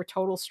us. We're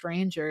total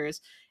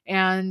strangers.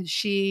 And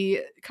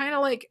she kind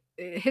of like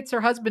hits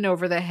her husband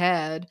over the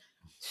head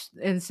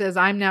and says,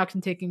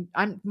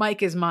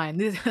 Mike is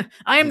mine.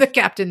 I am the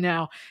captain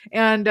now.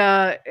 And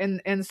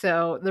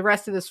so the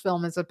rest of this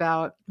film is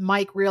about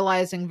Mike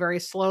realizing very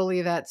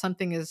slowly that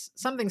something's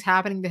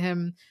happening to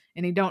him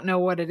and he don't know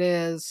what it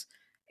is.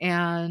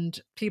 And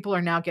people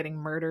are now getting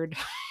murdered.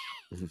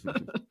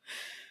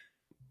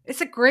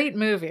 It's a great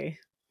movie.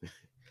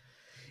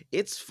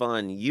 It's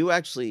fun. You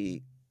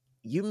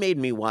made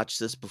me watch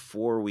this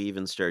before we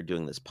even started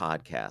doing this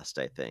podcast,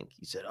 I think.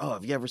 You said, "Oh,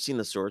 have you ever seen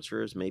The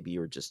Sorcerers?" Maybe you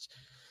were just,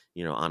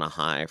 on a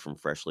high from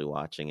freshly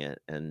watching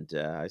it. And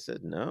I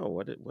said, "No,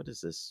 what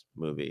is this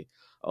movie?"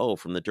 "Oh,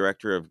 from the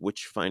director of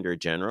Witchfinder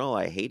General.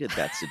 I hated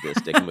that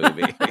sadistic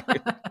movie."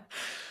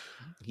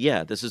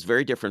 Yeah, this is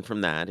very different from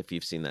that. If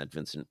you've seen that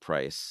Vincent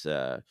Price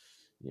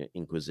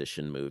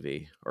Inquisition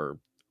movie or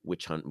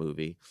witch hunt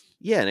movie.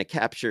 Yeah, and it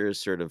captures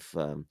sort of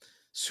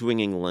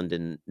swinging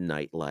London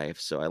nightlife.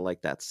 So I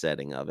like that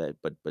setting of it,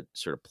 but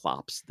sort of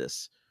plops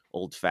this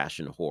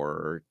old-fashioned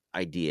horror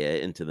idea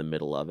into the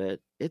middle of it.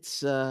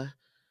 It's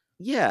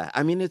yeah,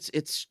 I mean it's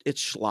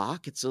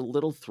schlock. It's a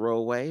little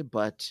throwaway,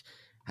 but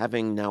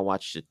having now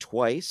watched it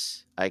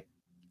twice, I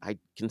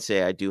can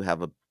say I do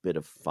have a bit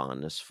of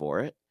fondness for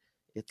it.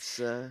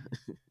 It's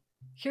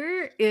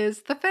Here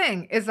is the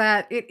thing, is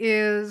that it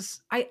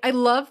is I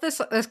love this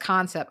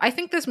concept. I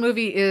think this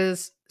movie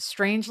is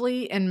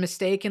strangely and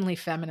mistakenly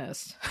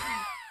feminist.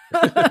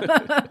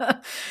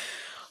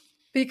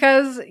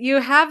 Because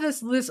you have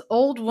this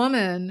old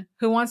woman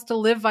who wants to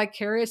live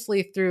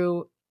vicariously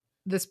through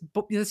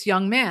this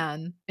young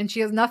man, and she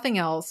has nothing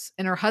else,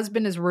 and her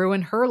husband has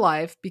ruined her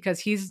life because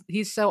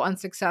he's so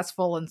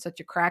unsuccessful and such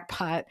a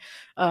crackpot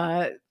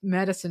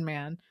medicine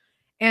man.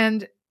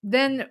 And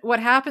then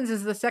what happens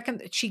is the second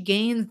that she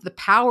gains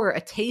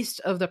a taste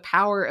of the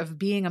power of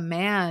being a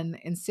man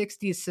in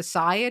 60s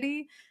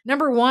society,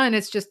 number one,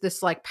 it's just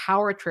this like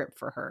power trip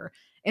for her.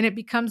 And it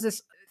becomes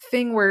this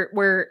thing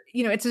where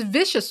it's a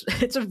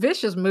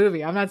vicious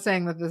movie. I'm not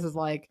saying that this is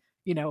like,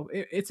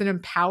 it's an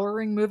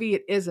empowering movie.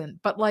 It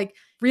isn't. But like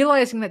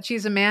realizing that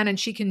she's a man and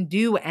she can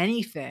do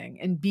anything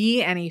and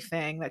be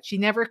anything that she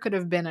never could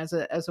have been as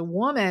a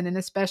woman, and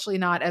especially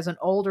not as an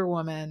older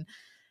woman.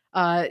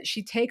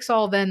 She takes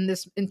all then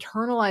this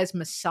internalized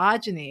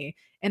misogyny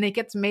and it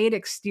gets made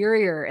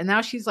exterior. And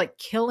now she's like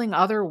killing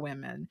other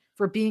women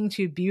for being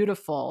too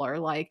beautiful, or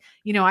like,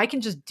 I can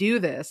just do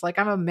this. Like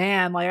I'm a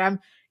man, like I'm,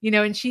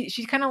 and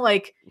she's kind of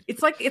like,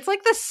 it's like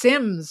The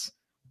Sims,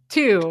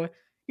 too.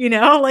 You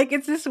know, like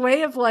it's this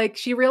way of like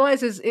she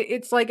realizes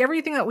it's like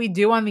everything that we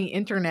do on the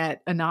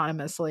internet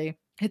anonymously.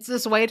 It's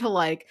this way to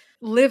like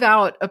live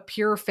out a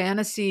pure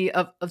fantasy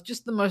of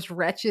just the most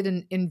wretched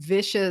and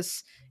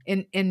vicious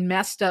and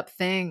messed up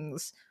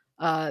things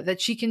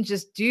that she can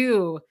just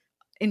do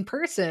in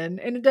person,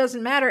 and it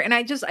doesn't matter. And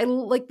I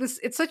like this.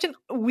 It's such a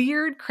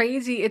weird,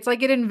 crazy. It's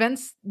like it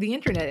invents the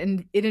internet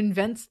and it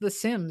invents The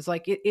Sims.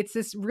 Like it's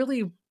this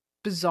really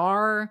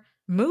bizarre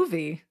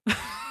movie.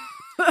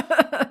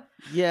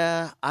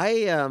 Yeah,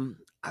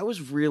 I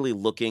was really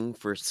looking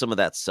for some of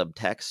that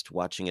subtext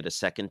watching it a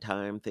second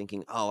time,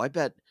 thinking, "Oh, I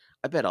bet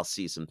I'll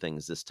see some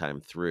things this time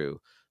through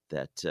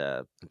that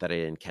I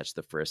didn't catch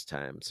the first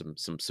time.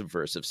 Some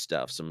subversive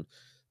stuff, some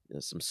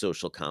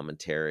social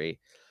commentary."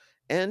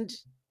 And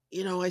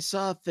I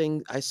saw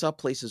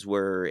places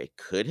where it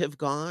could have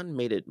gone,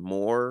 made it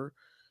more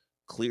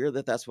clear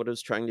that that's what it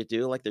was trying to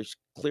do. Like there's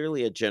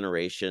clearly a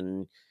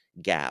generation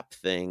gap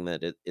thing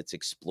that it's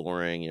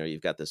exploring.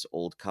 You've got this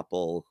old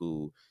couple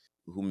who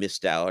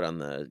missed out on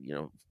the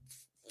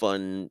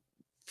fun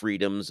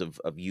freedoms of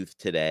youth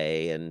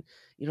today, and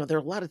there are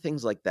a lot of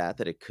things like that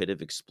it could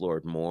have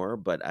explored more.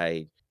 But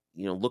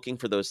looking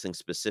for those things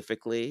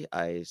specifically,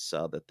 I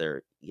saw that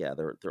they're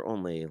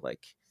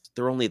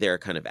only there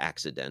kind of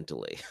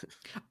accidentally.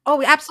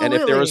 Oh, And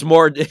if there was absolutely.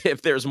 more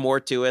if there's more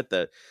to it,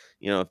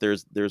 if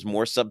there's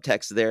more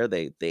subtext there,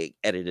 they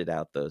edited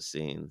out those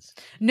scenes.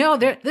 No,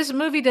 this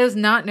movie does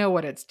not know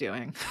what it's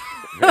doing.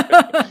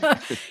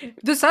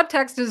 The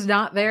subtext is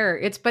not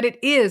there. But it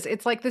is.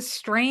 It's like this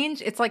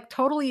strange. It's like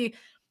totally.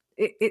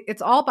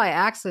 It's all by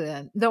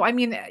accident, though. I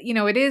mean,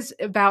 it is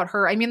about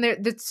her. I mean,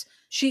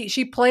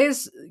 she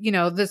plays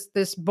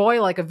this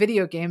boy like a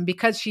video game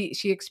because she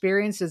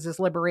experiences this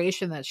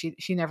liberation that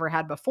she never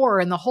had before,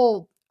 and the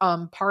whole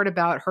part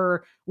about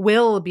her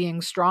will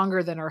being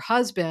stronger than her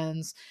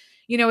husband's.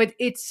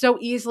 It's so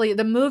easily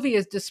the movie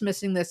is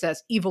dismissing this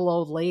as evil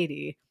old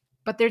lady,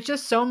 but there's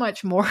just so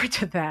much more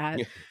to that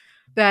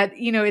that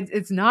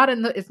it's not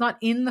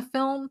in the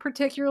film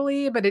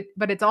particularly, but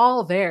it's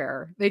all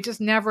there. They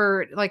just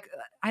never like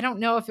I don't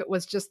know if it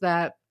was just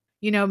that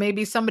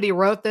maybe somebody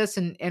wrote this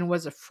and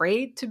was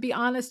afraid to be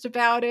honest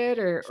about it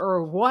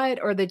or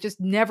what, or they just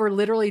never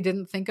literally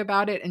didn't think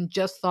about it and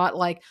just thought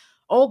like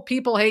old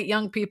people hate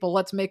young people,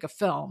 let's make a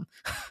film.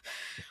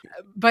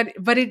 But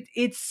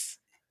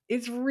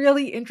it's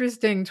really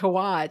interesting to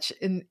watch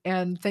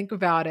and think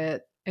about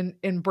it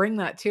and bring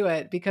that to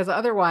it, because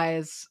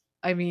otherwise,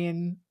 I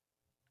mean,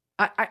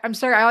 I'm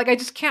sorry, I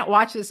just can't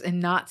watch this and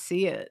not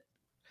see it.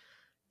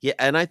 Yeah,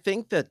 and I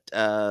think that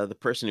the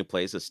person who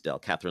plays Estelle,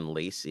 Catherine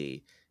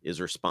Lacey, is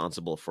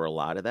responsible for a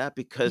lot of that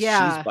because she's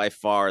Yeah, by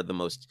far the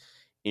most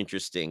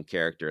interesting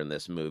character in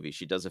this movie.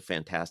 She does a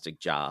fantastic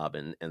job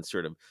and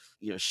sort of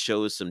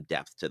shows some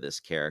depth to this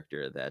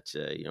character that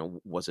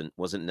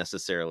wasn't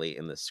necessarily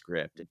in the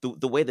script.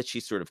 The way that she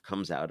sort of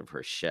comes out of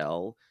her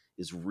shell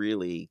is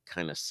really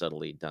kind of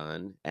subtly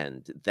done,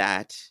 and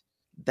that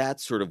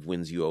sort of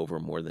wins you over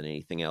more than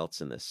anything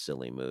else in this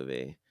silly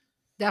movie.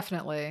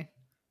 definitely.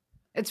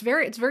 It's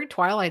very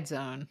Twilight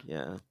Zone.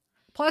 Yeah.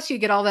 Plus, you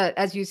get all that,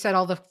 as you said,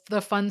 all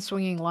the fun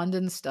swinging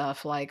London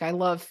stuff. Like I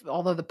love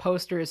all of the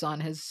posters on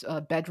his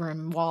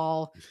bedroom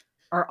wall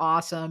are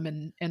awesome,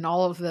 and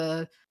all of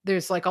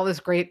there's like all this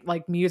great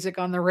like music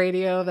on the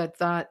radio that's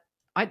not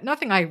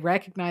nothing I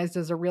recognized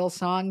as a real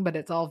song, but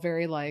it's all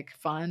very like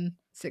fun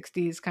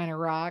 60s kind of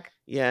rock.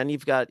 Yeah, and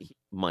you've got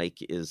Mike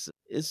is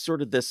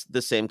sort of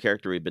the same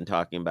character we've been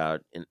talking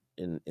about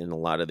in a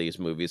lot of these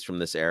movies from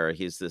this era.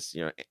 He's this,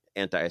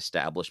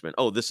 anti-establishment.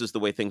 Oh, this is the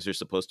way things are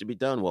supposed to be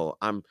done. Well,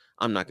 I'm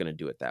not going to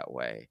do it that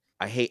way.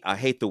 I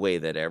hate the way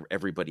that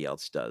everybody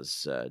else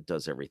does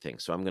everything.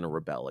 So I'm going to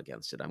rebel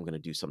against it. I'm going to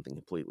do something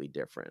completely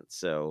different.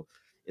 So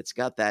it's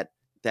got that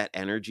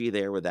energy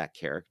there with that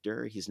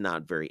character. He's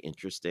not very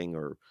interesting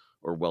or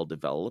well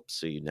developed,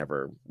 so you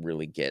never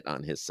really get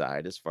on his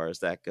side as far as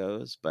that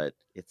goes. But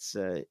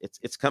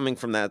it's coming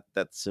from that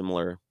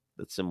similar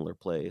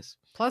place.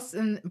 Plus,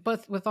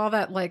 but with all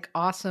that like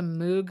awesome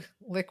Moog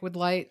liquid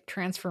light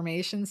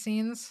transformation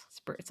scenes,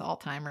 it's all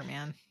timer,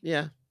 man.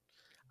 Yeah,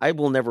 I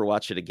will never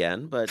watch it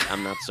again, but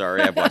I'm not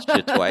sorry. I've watched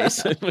it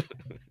twice.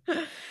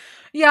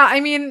 Yeah, I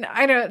mean,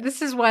 I don't.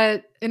 This is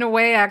what, in a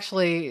way,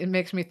 actually, it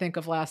makes me think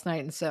of Last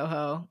Night in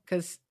Soho,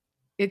 because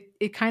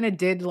it kind of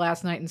did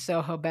Last Night in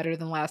Soho better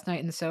than Last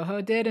Night in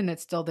Soho did, and it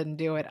still didn't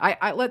do it.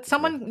 I let Yeah.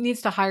 someone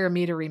needs to hire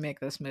me to remake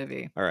this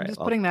movie. All I'm right, just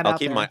putting that out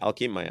there. I'll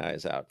keep my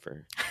eyes out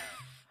for.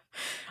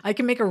 I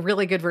can make a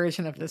really good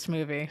version of this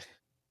movie.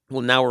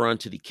 Well, now we're on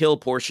to the kill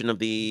portion of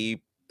the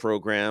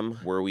program,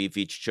 where we've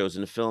each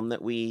chosen a film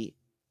that we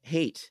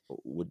hate,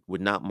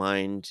 would not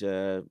mind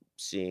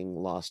seeing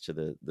lost to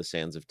the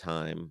sands of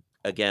time.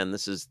 Again,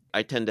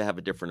 I tend to have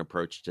a different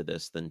approach to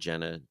this than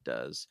Jenna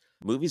does.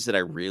 Movies that I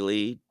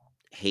really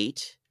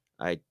hate,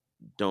 I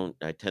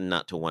tend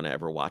not to want to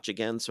ever watch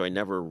again. So I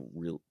never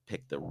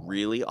pick the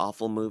really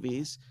awful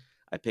movies.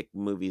 I pick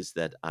movies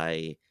that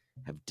I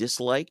have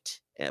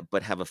disliked,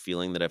 but have a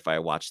feeling that if I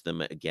watch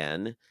them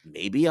again,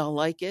 maybe I'll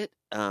like it.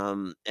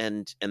 And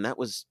that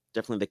was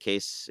definitely the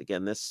case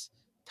again this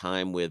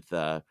time with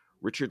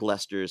Richard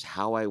Lester's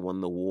How I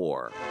Won the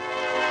War.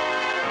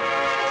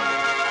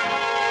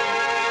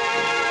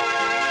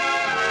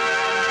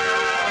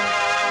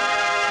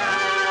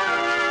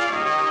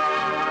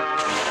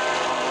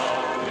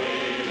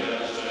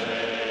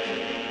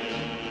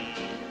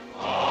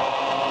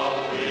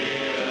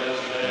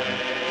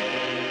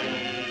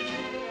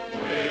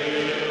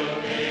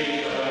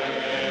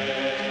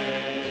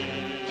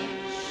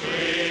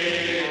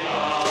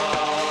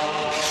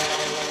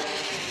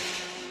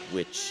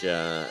 Which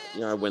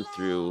I went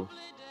through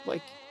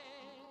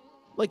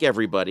like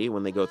everybody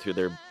when they go through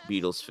their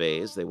Beatles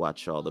phase. They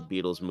watch all the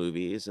Beatles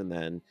movies and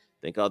then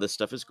think, oh, this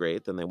stuff is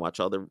great. Then they watch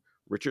all the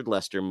Richard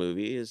Lester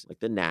movies like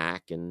The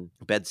Knack and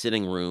Bed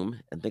Sitting Room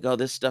and think, oh,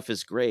 this stuff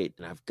is great.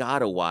 And I've got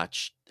to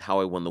watch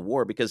How I Won the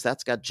War because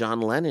that's got John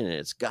Lennon in it.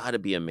 It's got to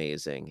be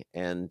amazing.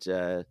 And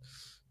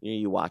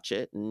you watch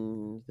it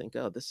and think,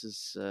 oh, this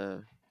is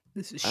I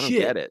don't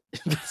shit. get it.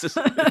 This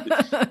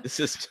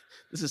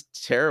is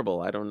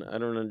terrible.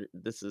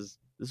 This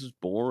is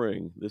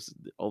boring.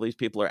 All these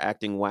people are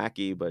acting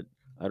wacky, but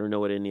I don't know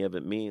what any of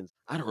it means.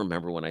 I don't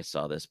remember when I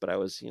saw this, but I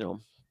was,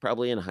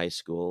 probably in high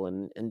school,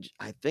 and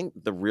I think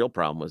the real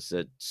problem was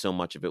that so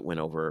much of it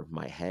went over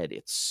my head.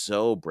 It's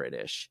so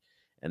British,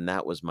 and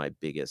that was my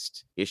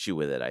biggest issue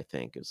with it. I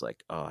think is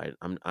like, oh,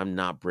 I'm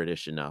not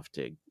British enough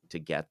to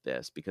get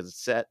this because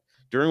it's set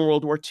during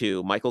World War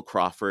II. Michael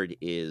Crawford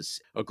is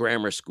a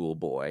grammar school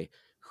boy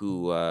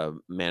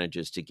who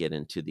manages to get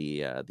into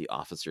the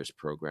officers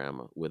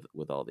program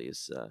with all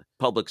these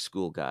public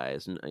school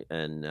guys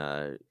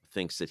and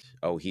thinks that,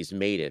 oh, he's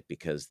made it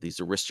because these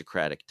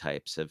aristocratic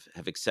types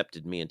have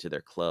accepted me into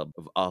their club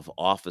of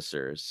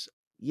officers.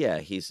 Yeah,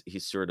 he's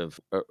sort of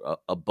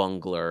a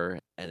bungler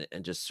and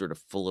just sort of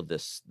full of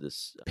this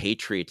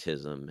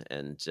patriotism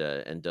and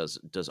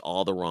does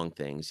all the wrong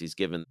things. He's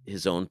given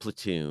his own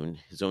platoon,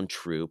 his own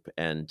troop,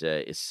 and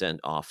is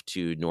sent off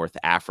to North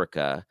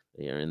Africa.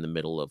 In the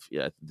middle of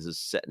this is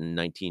set in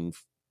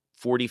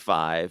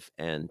 1945,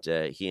 and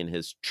he and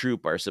his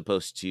troop are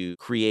supposed to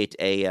create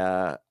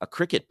a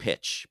cricket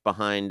pitch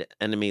behind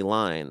enemy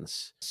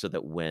lines so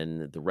that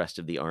when the rest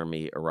of the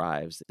army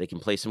arrives, they can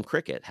play some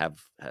cricket, have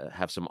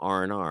some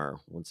R&R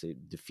once they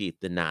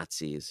defeat the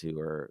Nazis who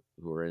are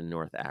in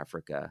North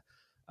Africa.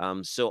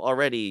 So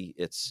already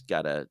it's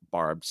got a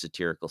barbed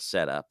satirical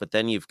setup, but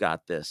then you've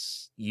got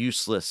this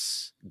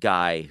useless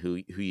guy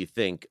who you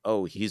think,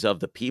 oh, he's of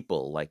the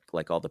people,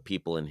 like all the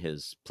people in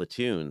his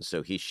platoon,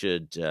 so he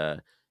should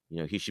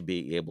he should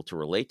be able to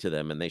relate to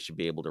them, and they should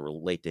be able to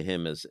relate to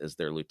him as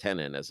their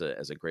lieutenant, as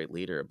a great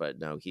leader. But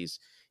no, he's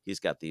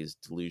got these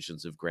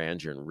delusions of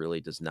grandeur and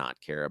really does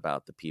not care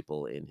about the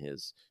people in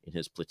his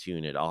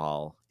platoon at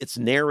all. It's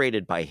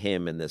narrated by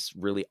him in this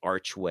really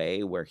arch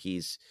way where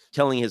he's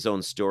telling his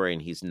own story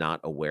and he's not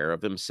aware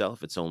of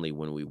himself. It's only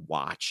when we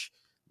watch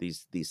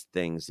these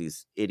things,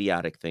 these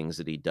idiotic things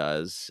that he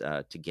does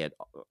to get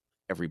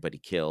everybody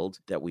killed,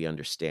 that we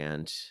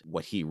understand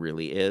what he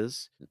really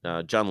is.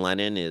 John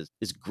Lennon is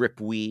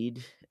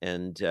gripweed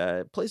and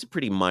plays a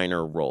pretty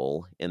minor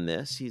role in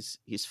this.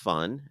 He's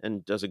fun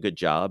and does a good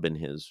job in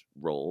his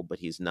role, but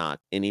he's not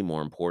any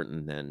more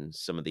important than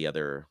some of the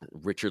other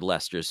Richard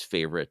Lester's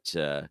favorite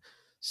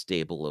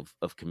stable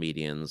of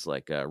comedians,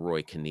 like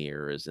Roy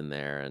Kinnear is in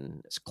there,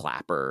 and it's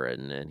Clapper,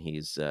 and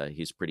he's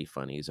pretty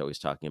funny. He's always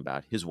talking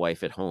about his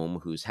wife at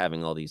home who's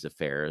having all these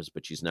affairs,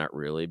 but she's not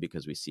really,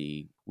 because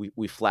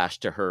we flash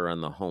to her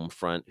on the home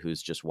front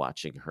who's just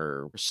watching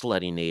her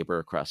slutty neighbor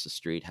across the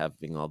street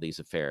having all these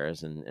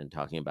affairs and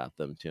talking about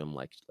them to him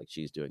like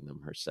she's doing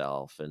them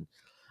herself. And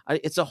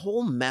it's a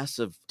whole mess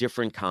of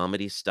different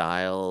comedy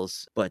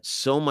styles, but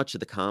so much of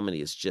the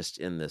comedy is just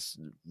in this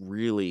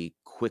really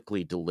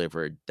quickly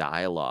delivered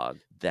dialogue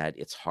that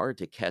it's hard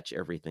to catch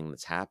everything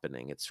that's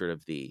happening. It's sort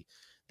of the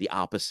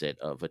opposite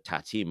of a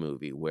Tati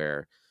movie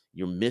where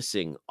you're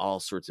missing all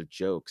sorts of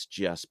jokes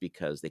just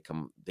because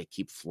they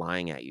keep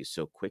flying at you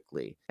so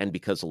quickly, and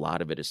because a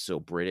lot of it is so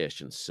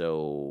British and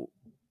so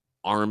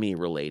army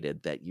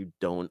related that you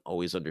don't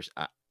always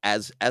understand.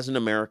 As an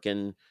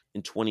American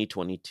in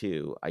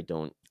 2022, I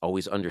don't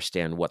always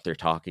understand what they're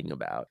talking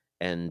about,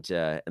 and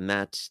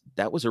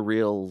that was a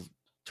real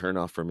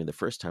turnoff for me the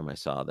first time I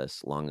saw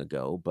this long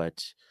ago.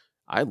 But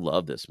I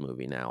love this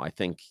movie now. I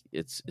think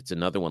it's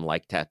another one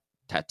like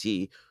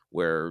Tati,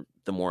 where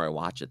the more I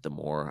watch it, the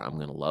more I'm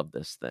going to love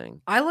this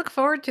thing. I look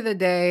forward to the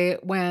day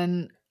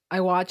when I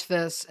watch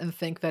this and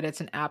think that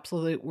it's an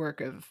absolute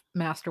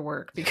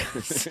masterwork,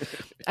 because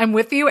I'm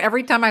with you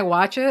every time I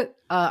watch it.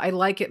 I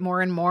like it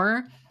more and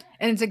more.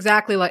 And it's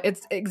exactly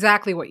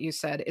what you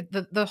said.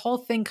 The whole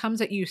thing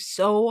comes at you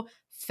so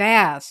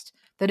fast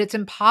that it's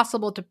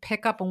impossible to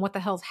pick up on what the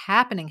hell's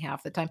happening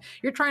half the time.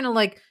 You're trying to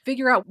like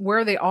figure out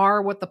where they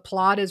are, what the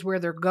plot is, where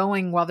they're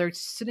going, while they're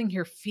sitting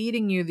here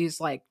feeding you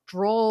these like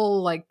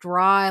droll, like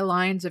dry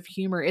lines of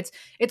humor.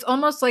 It's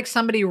almost like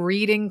somebody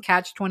reading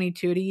Catch-22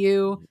 to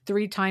you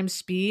 3 times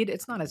speed.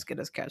 It's not as good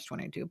as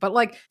Catch-22, but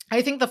like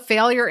I think the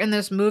failure in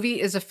this movie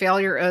is a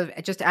failure of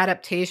just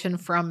adaptation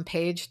from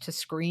page to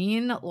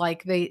screen.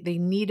 Like they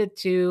needed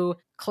to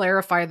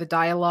clarify the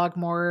dialogue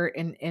more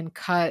and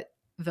cut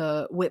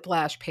the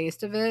whiplash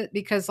pace of it,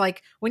 because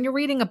like when you're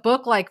reading a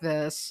book like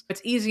this,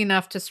 it's easy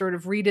enough to sort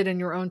of read it in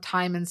your own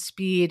time and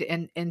speed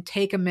and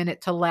take a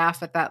minute to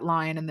laugh at that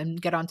line and then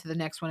get on to the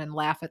next one and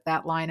laugh at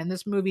that line. And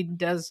this movie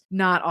does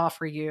not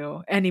offer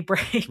you any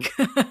break.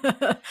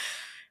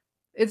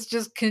 It's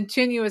just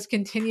continuous,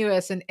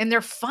 and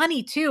they're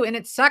funny too. And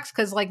it sucks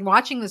because like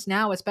watching this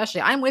now,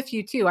 especially, I'm with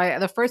you too.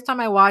 The first time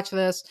I watched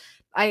this,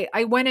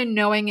 I went in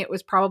knowing it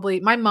was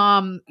probably my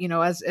mom, you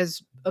know,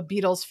 as a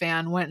Beatles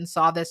fan, went and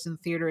saw this in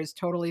theaters,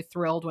 totally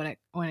thrilled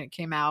when it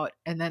came out,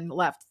 and then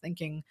left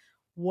thinking,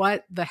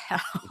 what the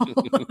hell?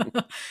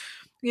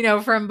 You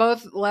know, from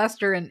both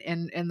Lester and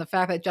the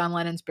fact that John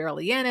Lennon's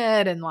barely in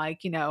it, and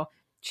like, you know,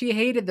 she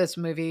hated this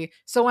movie.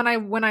 So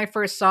when I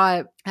first saw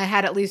it, I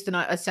had at least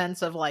a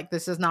sense of like,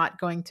 this is not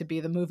going to be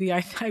the movie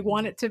I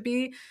want it to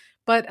be.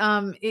 But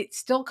it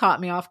still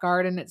caught me off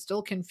guard, and it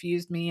still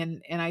confused me,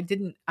 and I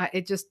didn't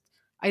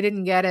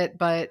get it.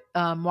 But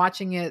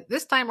watching it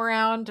this time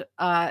around,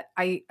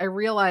 I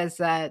realized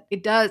that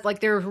it does, like,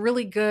 there are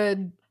really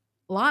good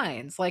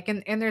lines, like,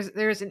 and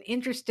there's an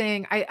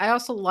interesting, I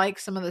also like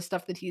some of the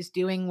stuff that he's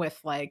doing with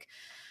like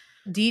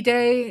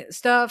D-Day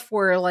stuff,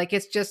 where like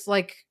it's just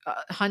like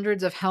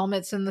hundreds of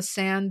helmets in the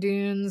sand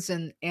dunes,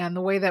 and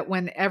the way that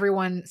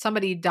when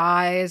somebody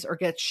dies or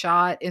gets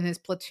shot in his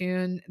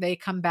platoon, they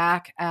come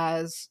back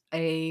as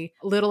a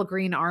little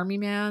green army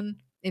man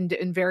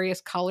in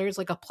various colors,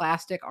 like a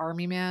plastic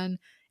army man.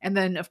 And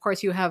then of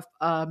course you have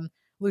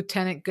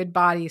Lieutenant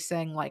Goodbody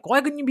saying like,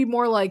 why couldn't you be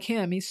more like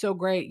him, he's so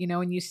great, you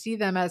know. And you see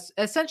them as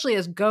essentially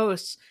as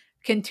ghosts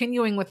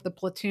continuing with the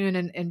platoon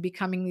and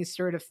becoming these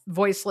sort of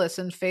voiceless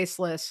and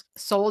faceless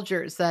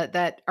soldiers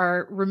that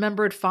are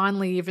remembered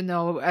fondly, even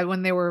though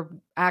when they were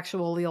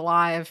actually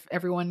alive,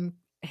 everyone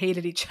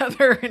hated each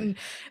other and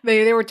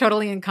they were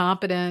totally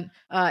incompetent.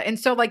 And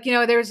so like, you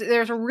know, there's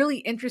a really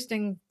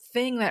interesting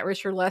thing that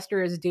Richard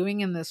Lester is doing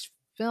in this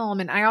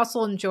film. And I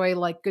also enjoy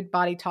like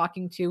Goodbody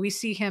talking to, we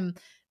see him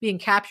being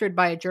captured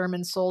by a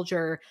German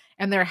soldier,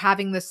 and they're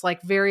having this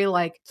like very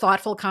like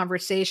thoughtful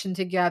conversation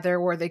together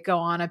where they go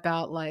on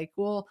about like,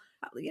 well,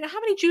 you know, how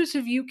many Jews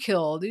have you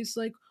killed? He's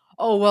like,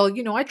 oh, well,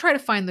 you know, I try to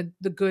find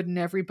the good in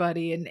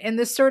everybody. And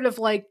this sort of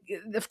like,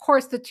 of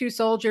course, the two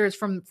soldiers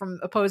from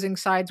opposing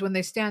sides, when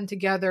they stand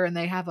together and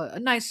they have a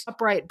nice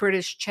upright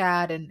British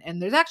chat,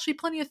 and there's actually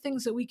plenty of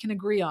things that we can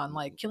agree on,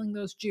 like killing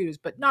those Jews,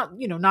 but not,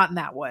 you know, not in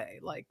that way.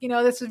 Like, you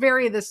know, this is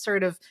this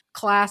sort of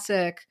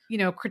classic, you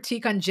know,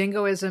 critique on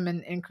jingoism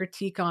and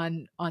critique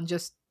on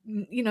just,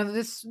 you know,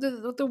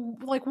 the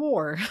like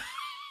war.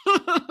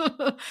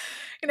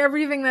 And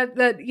everything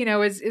that you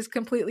know is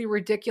completely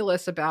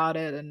ridiculous about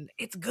it, and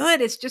it's good,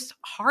 it's just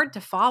hard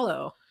to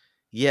follow.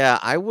 Yeah,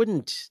 I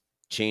wouldn't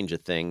change a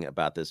thing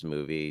about this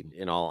movie,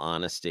 in all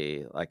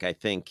honesty. Like, I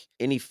think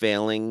any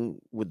failing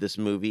with this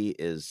movie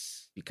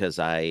is because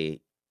I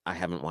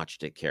haven't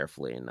watched it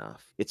carefully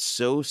enough. It's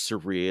so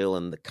surreal,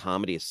 and the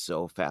comedy is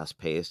so fast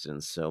paced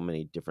and so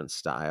many different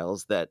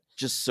styles, that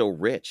just so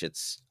rich.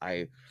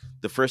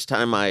 The first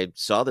time I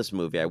saw this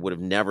movie, I would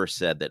have never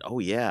said that, oh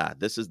yeah,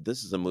 this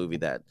is a movie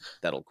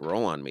that'll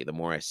grow on me. The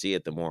more I see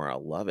it, the more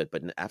I'll love it.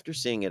 But after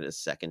seeing it a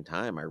second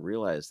time, I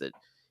realized that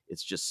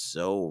it's just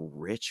so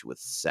rich with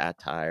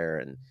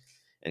satire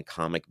and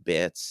comic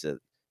bits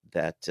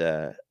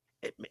that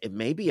it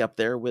may be up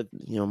there with,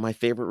 you know, my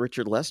favorite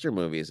Richard Lester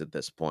movies at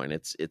this point.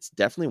 It's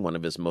definitely one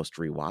of his most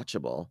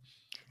rewatchable.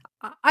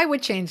 I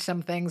would change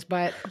some things,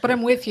 but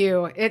I'm with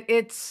you.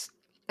 It's,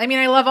 I mean,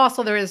 I love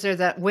also there's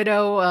that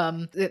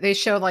widow. They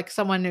show like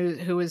someone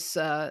who was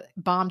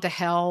bombed to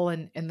hell,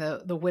 and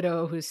the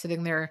widow who's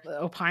sitting there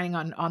opining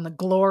on the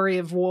glory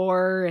of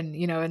war, and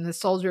you know, and the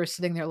soldier is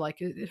sitting there like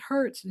it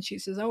hurts, and she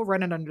says, "Oh,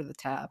 run it under the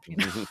tap," you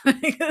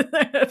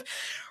know.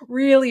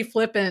 Really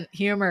flippant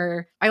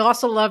humor. I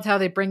also loved how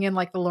they bring in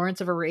like the Lawrence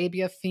of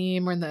Arabia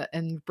theme,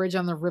 and Bridge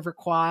on the River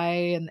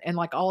Kwai, and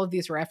like all of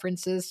these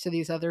references to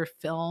these other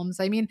films.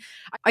 I mean,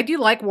 I do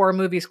like war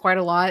movies quite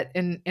a lot,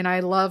 and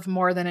I love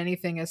more than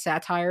anything a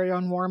satire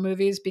on war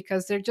movies,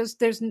 because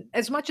there's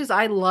as much as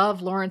I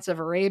love Lawrence of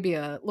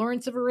Arabia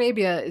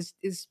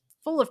is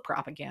full of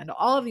propaganda.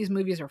 All of these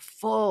movies are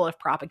full of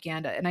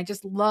propaganda, and I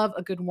just love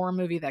a good war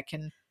movie that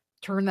can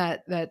turn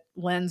that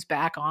lens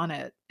back on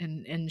it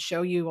and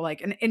show you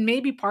like, and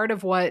maybe part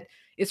of what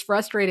is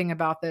frustrating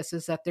about this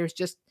is that there's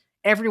just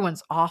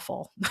everyone's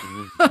awful.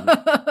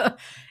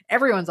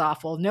 Everyone's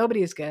awful.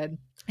 Nobody's good.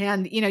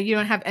 And, you know, you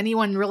don't have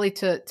anyone really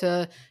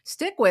to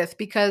stick with,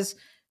 because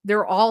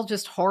they're all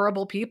just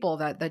horrible people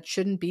that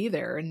shouldn't be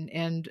there.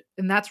 And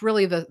that's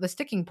really the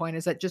sticking point,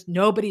 is that just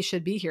nobody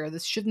should be here.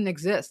 This shouldn't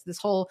exist. This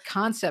whole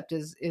concept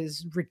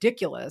is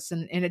ridiculous.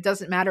 And it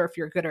doesn't matter if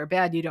you're good or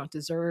bad, you don't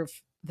deserve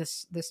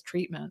this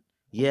treatment.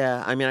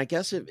 Yeah, I mean, I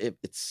guess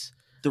it's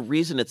the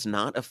reason it's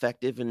not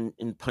effective in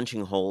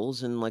punching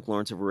holes in like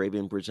Lawrence of Arabia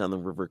and Bridge on the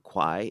River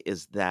Kwai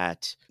is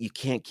that you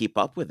can't keep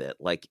up with it.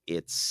 Like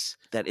it's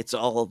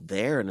all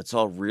there and it's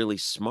all really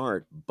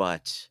smart.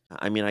 But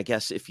I mean, I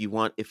guess if you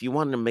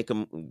wanted to make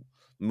a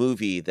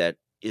movie that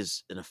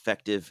is an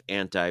effective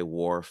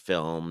anti-war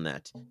film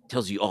that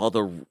tells you all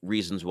the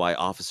reasons why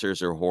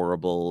officers are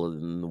horrible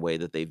and the way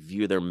that they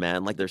view their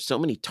men. Like there's so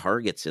many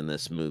targets in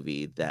this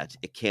movie that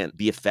it can't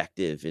be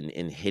effective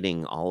in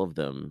hitting all of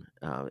them,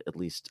 at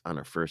least on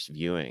a first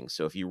viewing.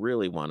 So if you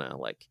really want to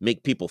like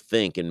make people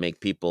think and make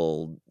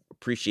people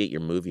appreciate your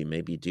movie,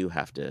 maybe you do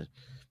have to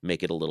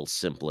make it a little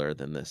simpler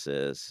than this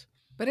is.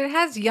 But it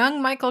has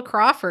young Michael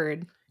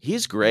Crawford.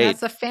 He's great.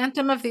 That's the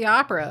Phantom of the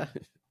Opera.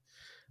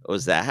 Oh,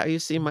 is that how you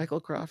see Michael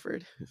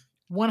Crawford?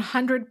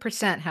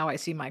 100% how I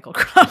see Michael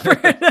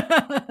Crawford.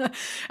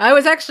 I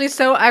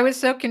was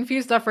so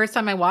confused the first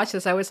time I watched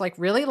this. I was like,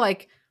 really?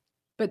 Like,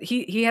 but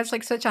he has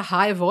like such a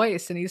high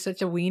voice and he's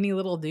such a weenie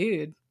little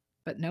dude.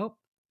 But nope,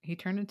 he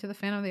turned into the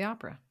Phantom of the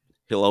Opera.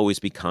 He'll always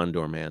be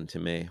Condor Man to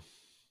me.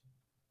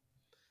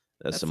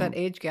 That's that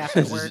age gap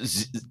at work.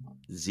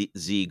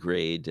 Z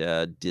grade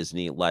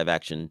Disney live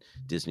action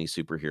Disney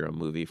superhero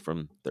movie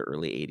from the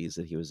early 80s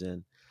that he was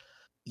in.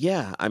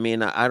 Yeah, I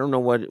mean, I don't know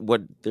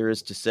what there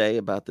is to say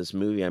about this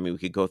movie. I mean, we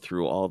could go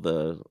through all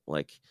the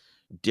like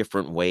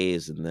different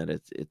ways, and that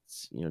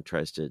it's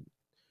tries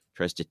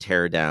to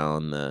tear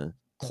down the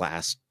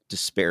class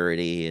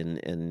disparity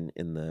in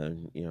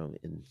the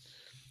in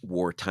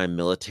wartime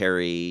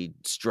military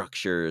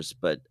structures.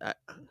 But I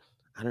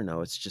don't know.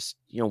 It's just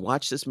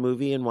watch this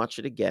movie and watch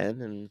it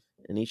again,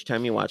 and each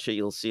time you watch it,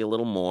 you'll see a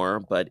little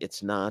more. But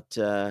it's not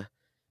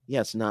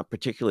it's not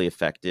particularly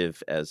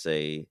effective as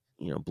a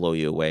blow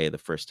you away the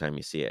first time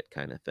you see it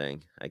kind of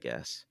thing, I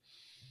guess.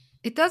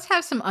 It does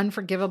have some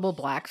unforgivable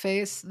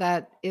blackface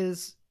that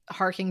is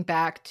harking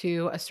back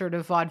to a sort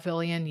of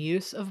vaudevillian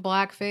use of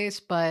blackface,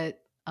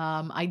 but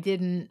it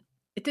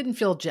didn't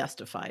feel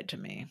justified to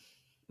me.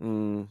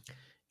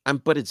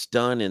 But it's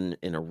done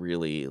in a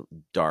really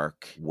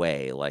dark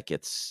way. Like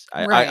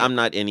Right. I'm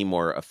not any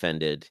more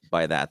offended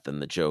by that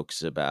than the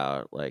jokes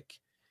about like,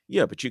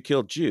 yeah, but you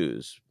killed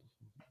Jews.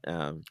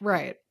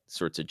 Right.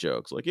 Sorts of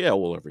jokes like, yeah,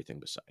 well, everything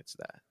besides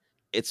that.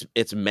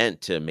 It's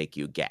meant to make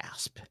you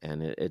gasp,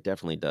 and it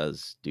definitely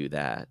does do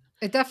that.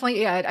 It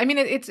definitely, yeah. I mean,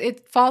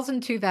 it falls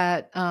into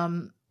that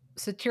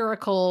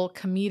satirical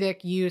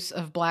comedic use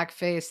of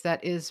blackface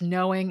that is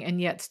knowing and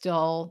yet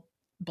still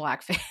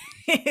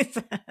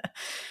blackface,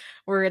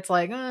 where it's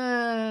like,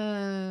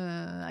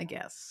 I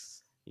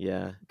guess,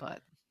 Yeah.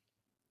 but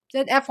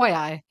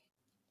FYI.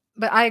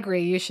 But I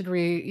agree, you should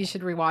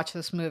rewatch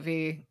this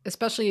movie,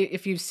 especially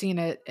if you've seen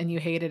it and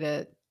you hated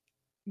it.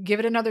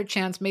 Give it another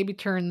chance. Maybe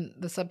turn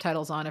the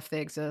subtitles on if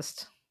they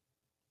exist.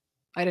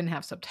 I didn't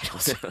have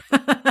subtitles.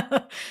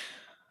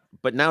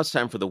 But now it's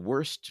time for the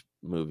worst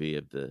movie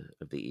of the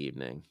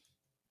evening.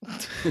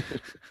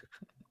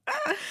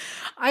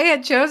 I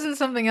had chosen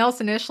something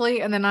else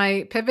initially, and then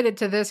I pivoted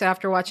to this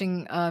after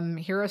watching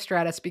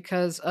Herostratus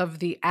because of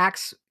the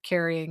axe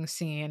carrying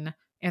scene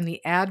and the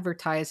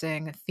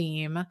advertising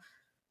theme,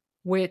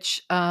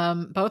 which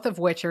both of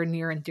which are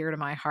near and dear to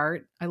my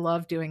heart. I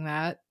love doing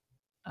that.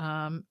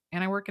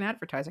 And I work in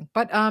advertising,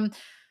 but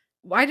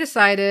I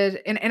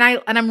decided, and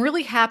I'm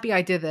really happy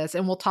I did this,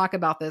 and we'll talk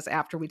about this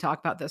after we talk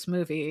about this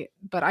movie.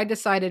 But I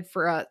decided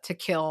to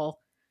kill.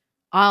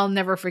 I'll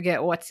never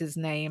forget what's his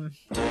name.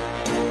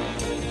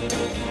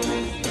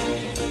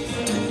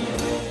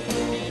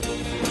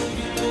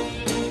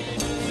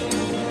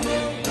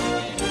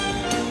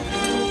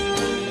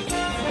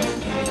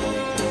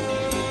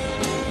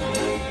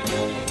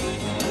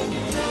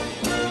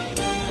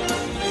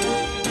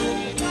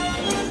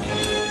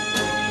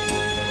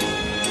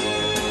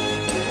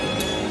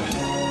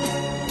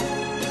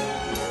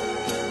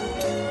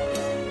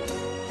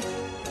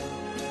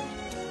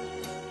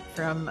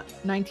 From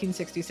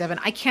 1967.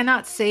 I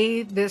cannot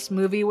say this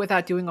movie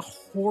without doing a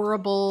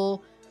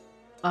horrible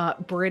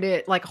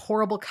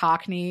horrible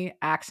Cockney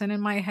accent in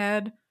my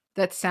head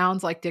that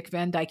sounds like Dick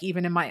Van Dyke,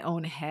 even in my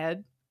own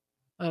head,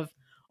 of,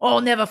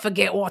 I'll never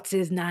forget what's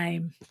his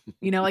name.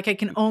 Like I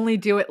can only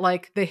do it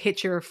like the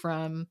Hitcher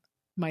from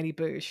Mighty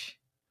Boosh.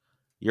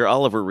 Your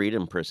Oliver Reed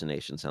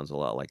impersonation sounds a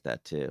lot like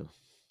that too.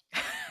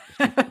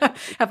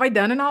 Have I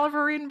done an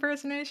Oliver Reed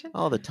impersonation?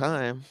 All the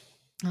time.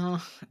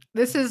 Oh,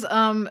 this is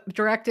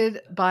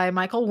directed by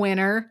Michael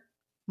Winner,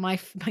 my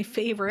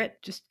favorite.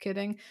 Just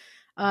kidding.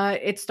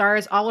 It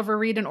stars Oliver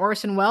Reed and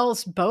Orson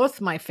Welles, both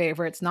my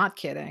favorites. Not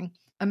kidding.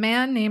 A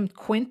man named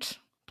Quint,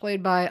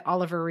 played by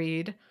Oliver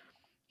Reed.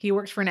 He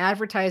works for an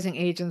advertising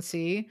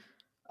agency,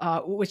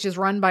 which is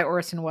run by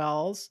Orson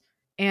Welles.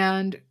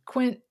 And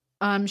Quint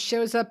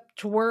shows up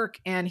to work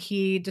and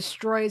he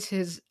destroys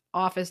his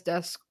office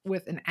desk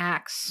with an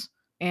axe.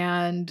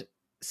 And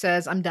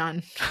says, I'm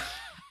done.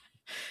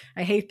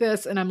 I hate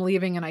this and I'm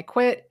leaving and I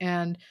quit.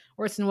 And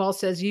Orson Welles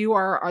says, you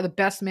are the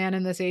best man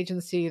in this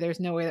agency. There's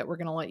no way that we're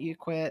going to let you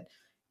quit.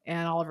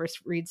 And Oliver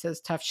Reed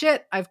says, tough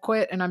shit. I've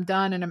quit and I'm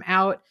done and I'm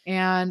out.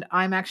 And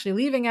I'm actually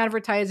leaving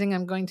advertising.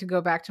 I'm going to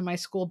go back to my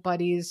school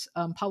buddies'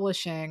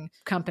 publishing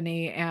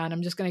company. And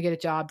I'm just going to get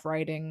a job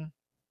writing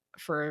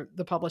for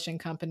the publishing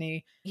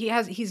company.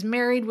 He's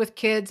married with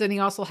kids and he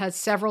also has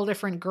several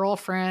different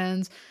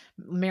girlfriends.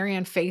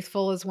 Marianne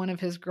Faithfull is one of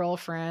his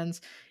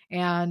girlfriends.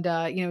 And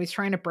he's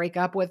trying to break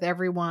up with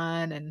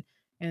everyone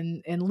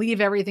and leave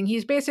everything.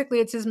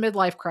 It's his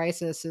midlife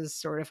crisis is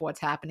sort of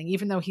what's happening,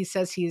 even though he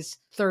says he's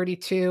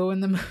 32 in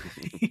the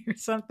movie or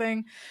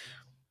something.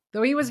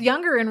 Though he was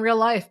younger in real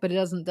life, but it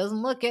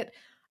doesn't look it.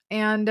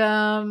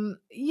 And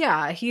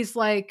he's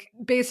like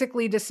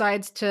basically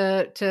decides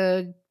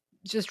to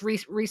just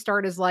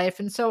restart his life.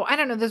 And so I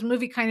don't know, this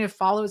movie kind of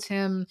follows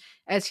him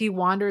as he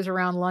wanders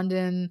around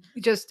London,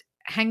 just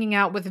hanging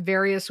out with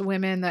various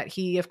women that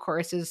he of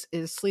course is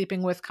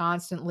sleeping with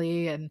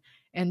constantly and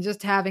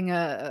just having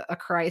a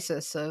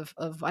crisis of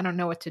I don't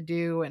know what to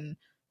do. And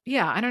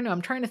I don't know,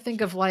 I'm trying to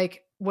think of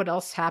like what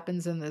else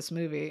happens in this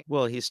movie.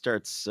 Well, he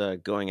starts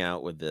going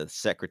out with the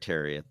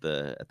secretary at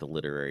the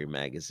literary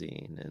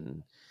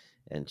magazine,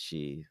 and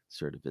she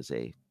sort of is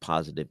a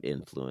positive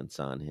influence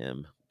on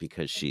him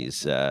because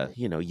she's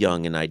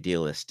young and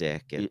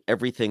idealistic and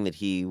everything that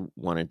he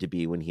wanted to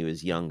be when he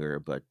was younger,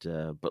 but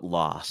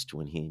lost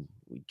when he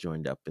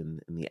joined up in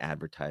the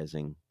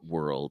advertising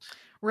world.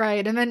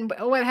 Right. And then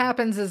what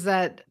happens is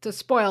that, to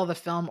spoil the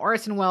film,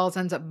 Orson Welles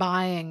ends up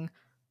buying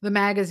the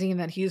magazine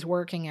that he's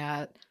working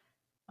at,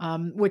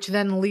 which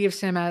then leaves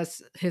him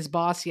as his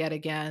boss yet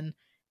again.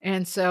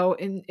 And so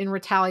in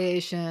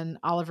retaliation,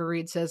 Oliver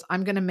Reed says,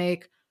 I'm going to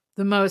make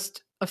the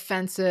most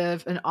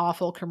offensive and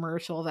awful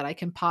commercial that I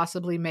can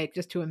possibly make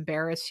just to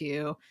embarrass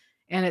you.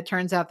 And it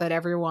turns out that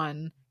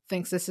everyone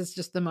thinks this is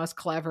just the most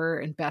clever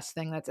and best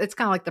thing. It's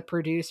kind of like the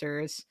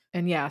producers.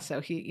 And so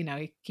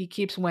he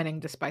keeps winning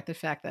despite the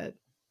fact that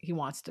he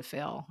wants to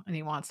fail and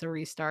he wants to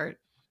restart.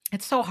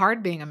 It's so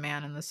hard being a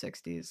man in the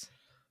 60s.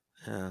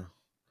 Yeah.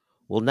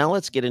 Well, now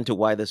let's get into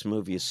why this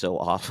movie is so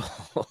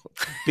awful.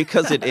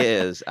 Because it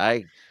is.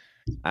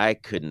 I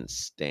couldn't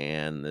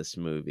stand this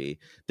movie.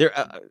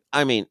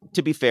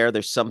 To be fair,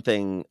 there's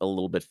something a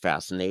little bit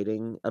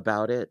fascinating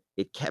about it.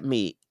 It kept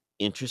me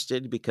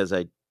interested because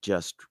I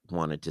just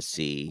wanted to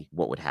see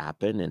what would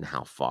happen and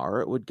how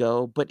far it would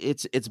go. But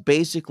it's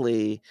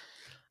basically,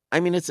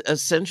 it's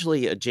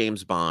essentially a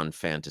James Bond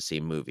fantasy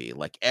movie.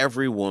 Like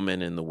every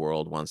woman in the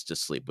world wants to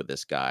sleep with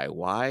this guy.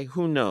 Why?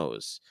 Who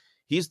knows?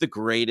 He's the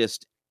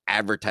greatest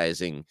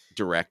advertising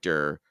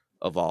director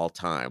of all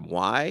time.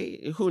 Why?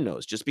 Who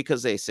knows? Just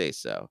because they say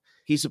so.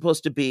 He's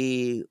supposed to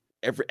be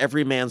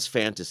every man's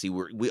fantasy.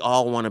 We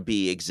all want to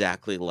be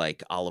exactly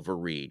like Oliver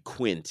Reed,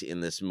 Quint in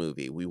this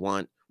movie. We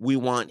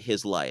want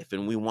his life,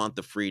 and we want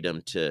the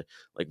freedom to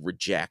like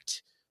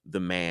reject the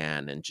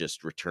man and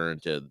just return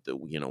to the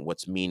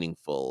what's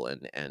meaningful.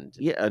 And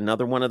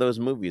another one of those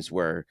movies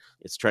where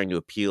it's trying to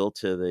appeal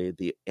to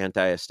the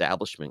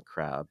anti-establishment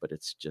crowd, but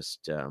it's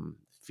just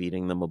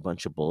feeding them a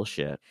bunch of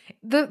bullshit.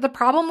 The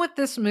problem with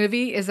this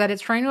movie is that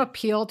it's trying to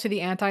appeal to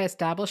the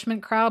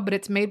anti-establishment crowd, but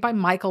it's made by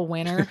Michael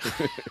Winner.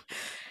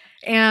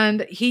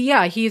 And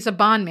he's a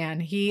Bond man.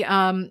 He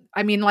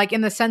like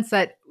in the sense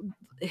that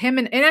him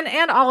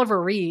and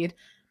Oliver Reed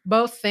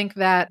both think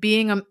that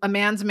being a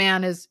man's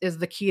man is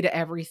the key to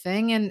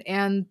everything.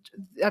 And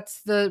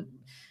that's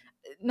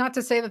not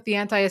to say that the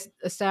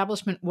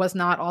anti-establishment was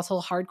not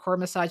also hardcore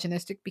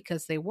misogynistic,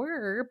 because they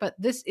were, but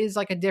this is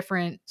like a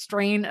different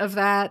strain of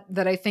that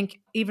I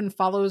think even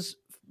follows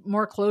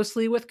more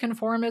closely with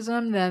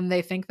conformism than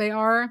they think they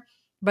are.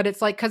 But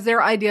it's like, because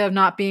their idea of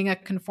not being a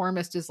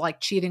conformist is like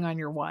cheating on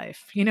your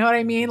wife. You know what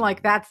I mean?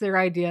 Like that's their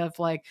idea of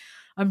like,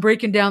 I'm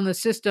breaking down the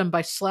system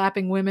by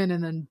slapping women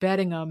and then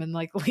betting them and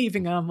like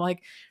leaving them.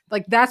 Like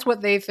that's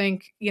what they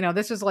think.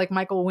 This is like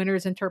Michael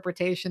Winner's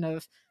interpretation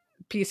of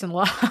peace and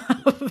love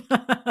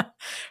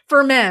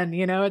for men.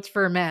 It's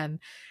for men.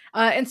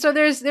 And so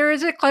there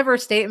is a clever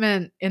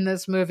statement in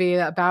this movie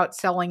about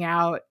selling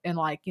out and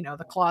like,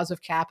 the claws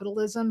of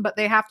capitalism, but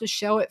they have to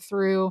show it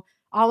through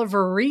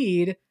Oliver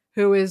Reed,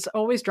 who is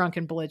always drunk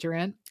and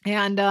belligerent.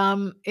 And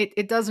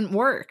it doesn't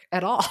work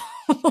at all.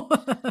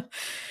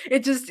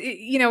 It just,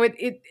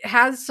 it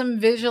has some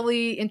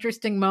visually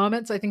interesting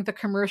moments. I think the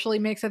commercial he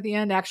makes at the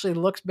end actually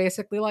looks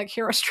basically like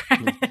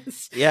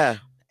Herostratus. Yeah.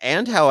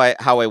 And how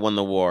I won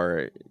the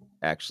war,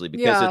 actually,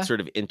 because it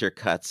sort of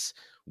intercuts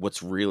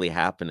what's really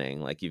happening.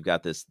 Like you've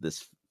got this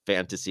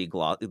fantasy,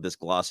 this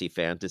glossy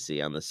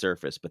fantasy on the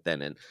surface, but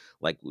then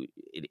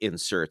it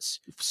inserts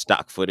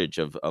stock footage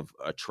of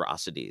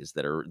atrocities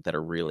that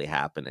are really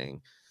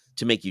happening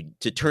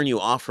to turn you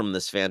off from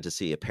this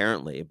fantasy,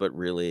 apparently. But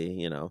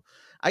really,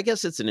 I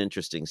guess it's an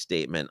interesting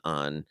statement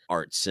on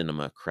art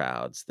cinema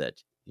crowds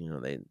that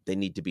they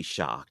need to be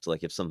shocked.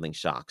 Like if something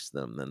shocks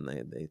them, then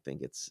they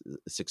think it's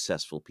a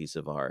successful piece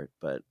of art.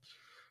 But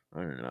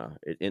I don't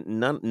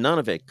know. None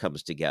of it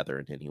comes together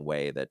in any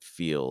way that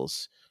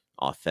feels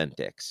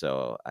authentic.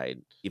 So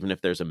even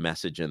if there's a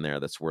message in there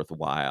that's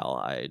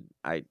worthwhile,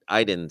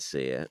 I didn't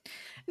see it.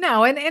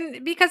 No,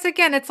 and because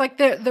again, it's like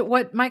the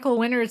what Michael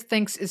Winters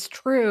thinks is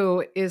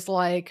true is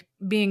like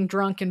being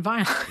drunk and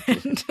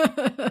violent.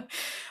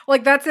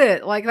 Like that's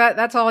it. Like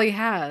that's all he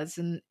has.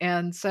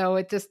 And so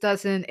it just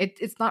doesn't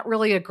it's not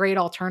really a great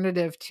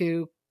alternative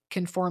to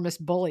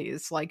conformist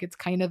bullies. Like it's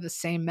kind of the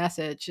same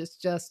message. It's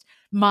just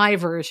my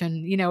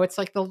version. It's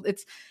like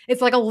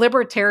it's like a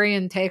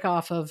libertarian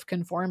takeoff of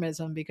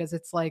conformism because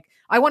it's like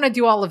I want to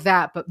do all of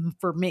that, but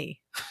for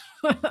me.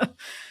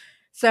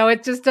 So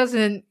it just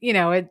doesn't,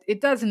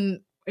 it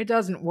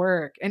doesn't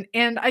work.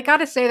 And I got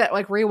to say that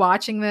like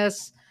rewatching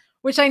this,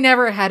 which I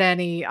never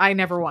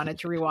wanted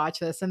to rewatch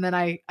this. And then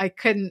I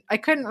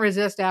couldn't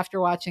resist after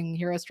watching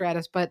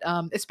Herostratus, but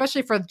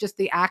especially for just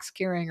the axe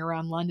carrying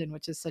around London,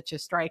 which is such a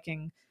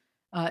striking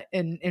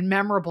and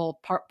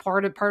memorable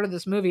part of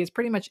this movie. It's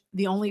pretty much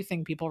the only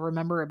thing people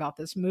remember about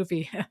this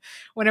movie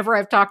whenever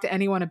I've talked to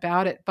anyone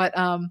about it. But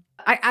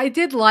I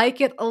did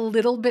like it a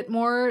little bit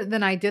more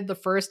than I did the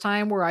first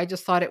time, where I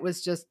just thought it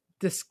was just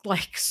this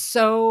like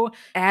so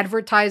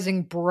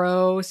advertising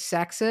bro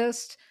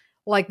sexist.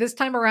 Like this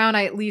time around,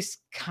 I at least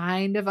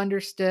kind of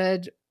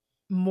understood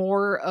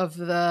more of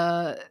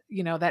the,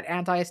 that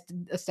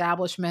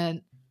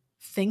anti-establishment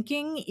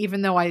thinking,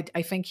 even though I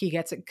think he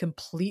gets it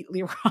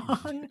completely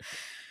wrong.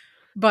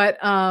 But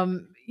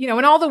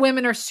and all the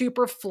women are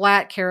super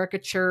flat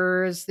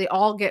caricatures. They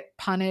all get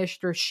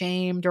punished or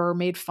shamed or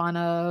made fun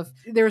of.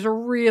 There's a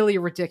really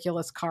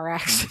ridiculous car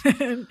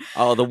accident.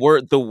 Oh,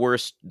 the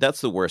worst.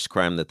 That's the worst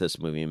crime that this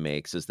movie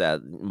makes. Is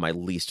that my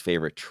least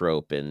favorite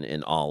trope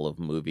in all of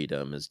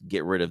moviedom is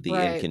get rid of the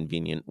Right.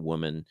 inconvenient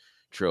woman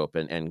trope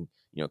and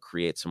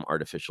create some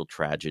artificial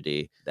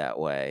tragedy that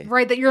way.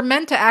 Right, that you're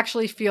meant to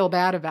actually feel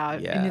bad about.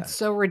 And Yeah. it's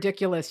so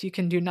ridiculous. You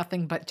can do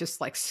nothing but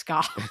just like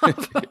scoff.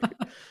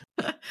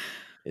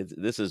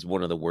 This is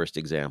one of the worst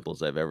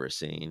examples I've ever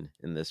seen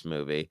in this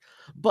movie.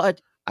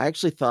 But I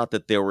actually thought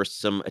that there were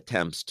some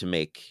attempts to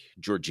make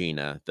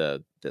Georgina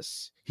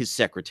his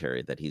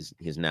secretary that he's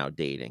now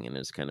dating and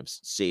is kind of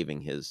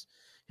saving his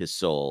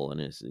soul and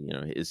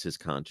is his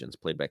conscience,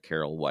 played by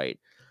Carol White.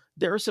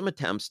 There are some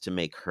attempts to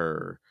make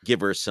her,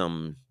 give her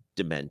some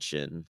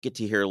dimension, get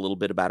to hear a little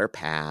bit about her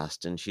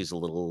past, and she's a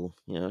little,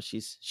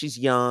 she's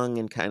young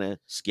and kind of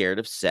scared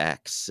of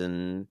sex,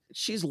 and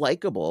she's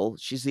likable.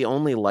 She's the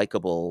only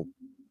likable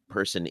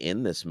person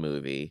in this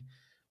movie,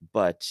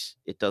 but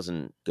it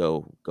doesn't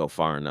go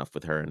far enough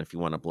with her. And if you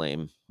want to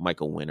blame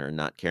Michael Winter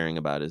not caring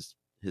about his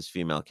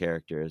female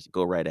characters,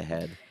 go right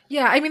ahead.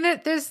 Yeah, I mean,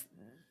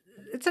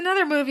 it's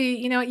another movie.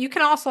 You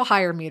can also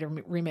hire me to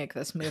remake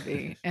this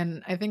movie,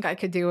 and I think I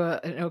could do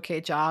an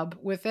okay job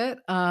with it.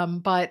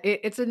 But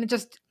it's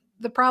just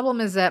the problem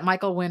is that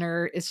Michael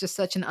Winter is just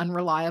such an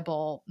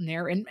unreliable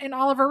narrator, and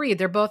Oliver Reed.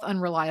 They're both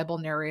unreliable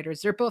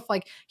narrators. They're both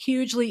like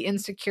hugely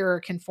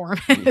insecure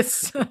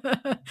conformists,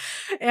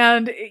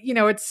 and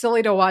it's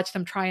silly to watch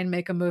them try and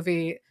make a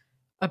movie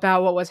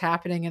about what was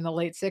happening in the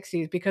late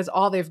 '60s because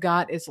all they've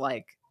got is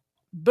like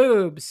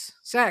boobs,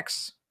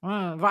 sex,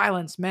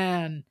 violence,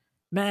 man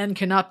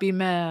cannot be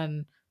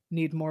man,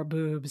 need more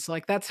boobs.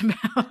 Like that's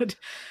about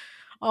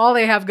all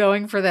they have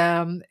going for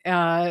them,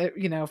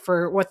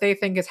 for what they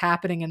think is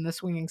happening in the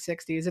swinging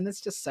 '60s. And it's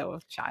just so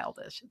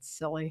childish. It's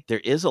silly. There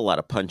is a lot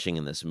of punching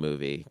in this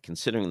movie,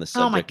 considering the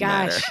Oh my subject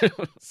gosh.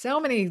 matter. So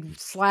many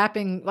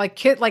slapping, like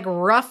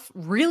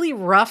really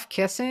rough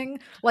kissing.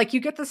 Like you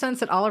get the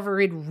sense that Oliver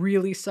Reed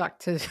really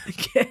sucked to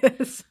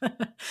kiss.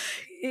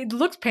 It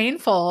looks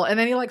painful. And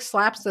then he like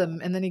slaps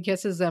them and then he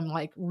kisses them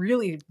like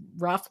really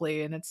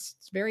roughly. And it's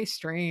very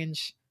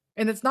strange.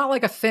 And it's not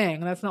like a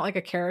thing. That's not like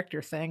a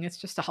character thing. It's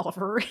just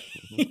Oliver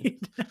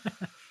Reed.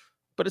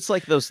 But it's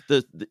like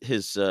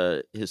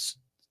his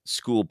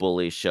school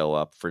bullies show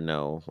up for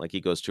like he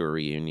goes to a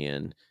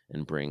reunion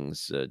and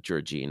brings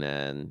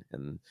Georgina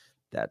and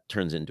that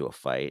turns into a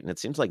fight. And it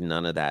seems like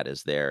none of that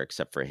is there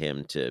except for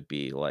him to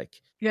be like,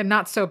 yeah,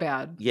 not so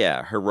bad.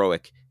 Yeah,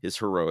 his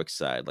heroic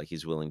side. Like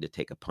he's willing to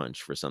take a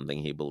punch for something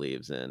he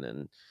believes in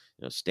and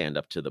stand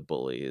up to the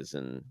bullies.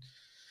 And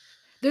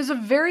there's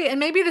and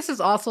maybe this is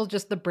also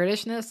just the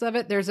Britishness of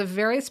it. There's a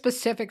very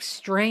specific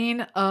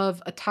strain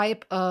of a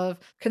type of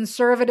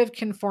conservative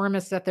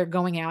conformist that they're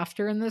going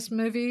after in this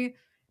movie.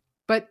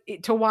 But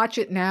to watch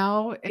it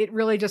now, it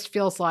really just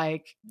feels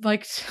like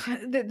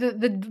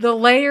the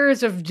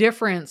layers of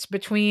difference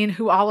between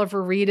who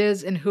Oliver Reed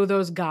is and who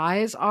those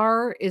guys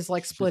are is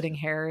like splitting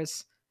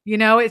hairs.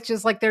 It's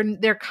just like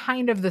they're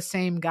kind of the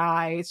same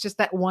guy. It's just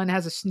that one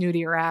has a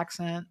snootier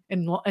accent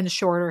and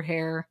shorter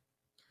hair.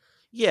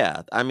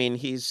 Yeah, I mean,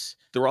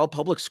 they're all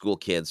public school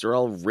kids. They're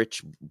all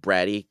rich,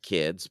 bratty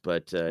kids,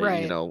 but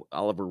Right.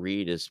 Oliver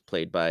Reed is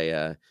played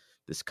by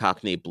this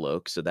Cockney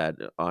bloke, so that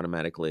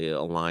automatically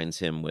aligns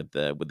him with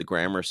the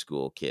grammar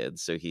school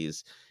kids. So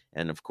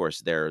and of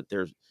course,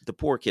 the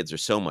poor kids are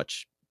so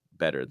much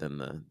better than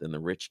the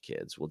rich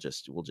kids. We'll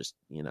just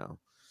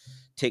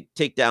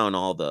take down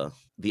all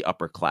the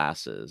upper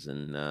classes,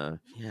 and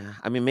yeah,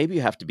 I mean, maybe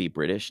you have to be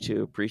British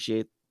to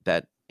appreciate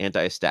that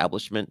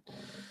anti-establishment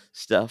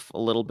stuff a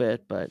little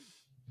bit, but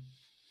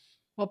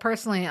Well,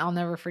 personally, I'll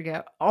never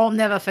forget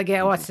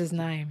what's his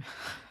name.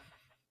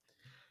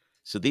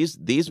 so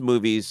these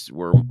movies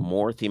were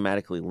more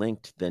thematically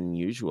linked than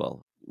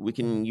usual. We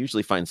can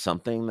usually find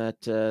something that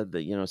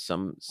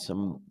some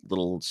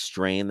little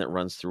strain that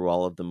runs through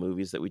all of the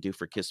movies that we do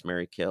for Kiss,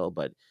 Marry, Kill,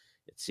 but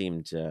it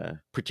seemed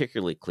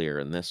particularly clear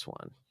in this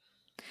one.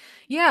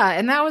 Yeah,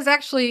 and that was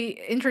actually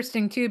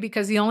interesting too,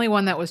 because the only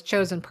one that was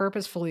chosen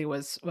purposefully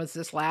was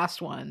this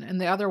last one,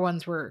 and the other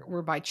ones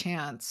were by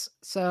chance.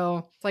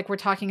 So, like, we're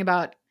talking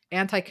about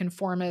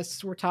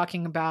anti-conformists, we're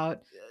talking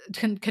about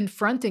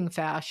confronting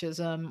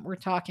fascism, we're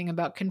talking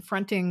about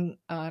confronting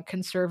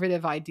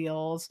conservative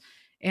ideals,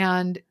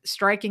 and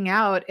striking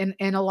out. And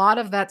a lot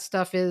of that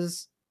stuff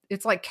it's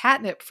like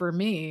catnip for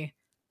me.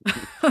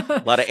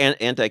 A lot of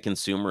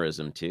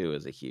anti-consumerism too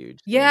is a huge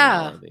theme in all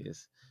Yeah. of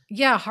these.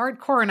 Yeah,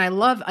 hardcore, and I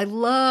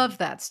love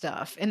that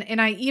stuff.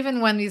 And I,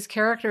 even when these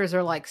characters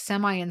are like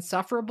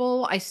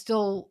semi-insufferable, I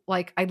still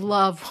like, I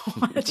love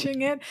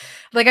watching it.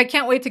 Like, I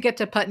can't wait to get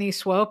to Putney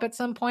Swope at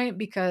some point,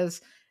 because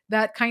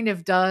that kind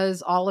of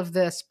does all of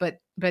this, but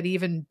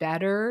even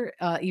better.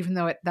 Even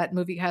though that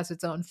movie has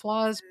its own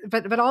flaws,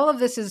 but all of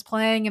this is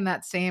playing in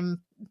that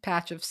same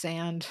patch of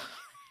sand.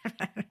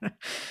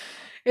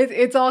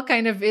 It's all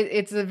kind of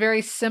it's a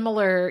very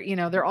similar,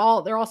 they're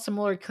all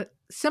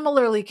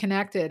similarly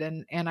connected,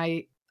 and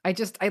I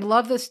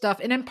love this stuff,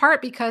 and in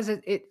part because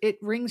it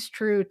rings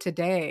true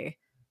today.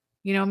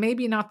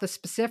 Maybe not the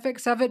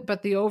specifics of it,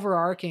 but the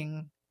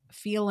overarching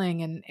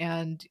feeling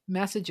and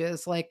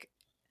messages. Like,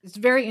 it's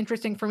very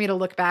interesting for me to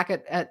look back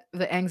at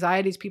the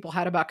anxieties people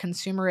had about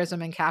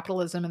consumerism and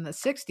capitalism in the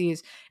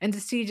 60s, and to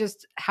see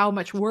just how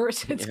much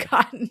worse it's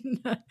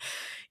gotten.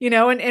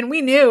 And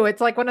we knew,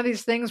 it's like one of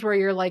these things where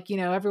you're like,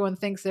 everyone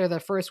thinks they're the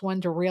first one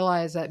to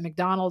realize that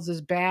McDonald's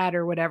is bad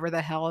or whatever the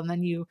hell. And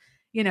then you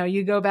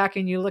go back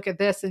and you look at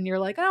this and you're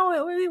like,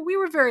 oh, we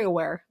were very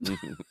aware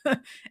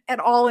at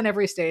all in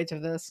every stage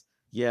of this.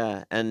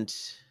 Yeah, and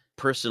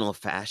personal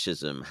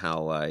fascism,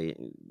 how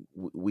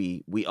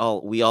we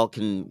all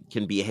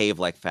can behave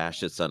like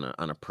fascists on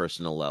a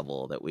personal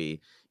level, that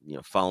we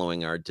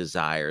following our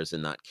desires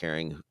and not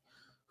caring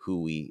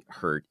who we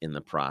hurt in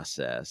the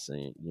process,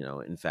 and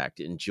in fact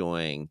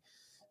enjoying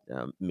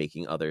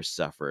making others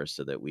suffer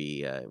so that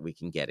we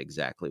can get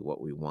exactly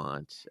what we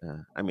want.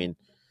 I mean,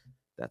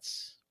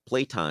 that's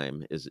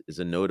Playtime is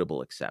a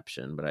notable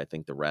exception, but I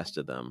think the rest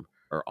of them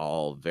are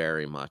all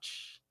very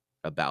much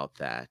about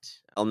that.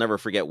 I'll never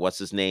forget what's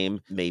his name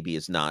maybe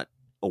is not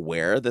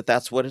aware that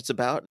that's what it's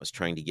about. Was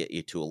trying to get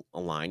you to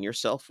align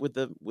yourself with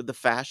the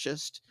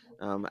fascist,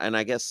 and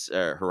I guess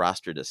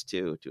Herostratus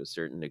too, to a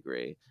certain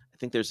degree. I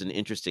think there's an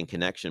interesting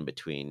connection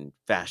between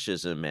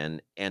fascism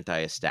and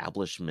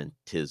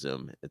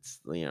anti-establishmentism. It's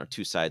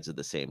two sides of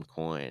the same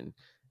coin.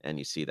 And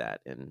you see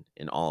that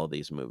in all of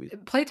these movies.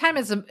 Playtime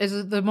is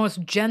the most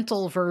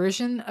gentle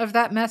version of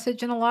that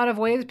message in a lot of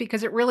ways,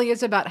 because it really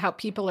is about how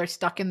people are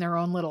stuck in their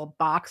own little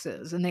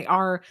boxes, and they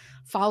are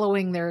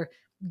following their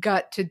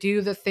gut to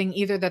do the thing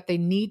either that they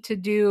need to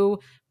do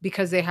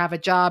because they have a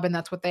job and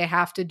that's what they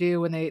have to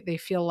do, and they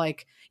feel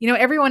like,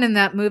 everyone in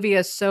that movie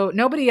is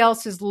nobody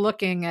else is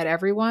looking at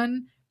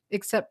everyone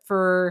except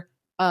for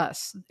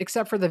us,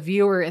 except for the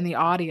viewer and the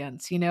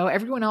audience.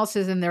 Everyone else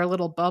is in their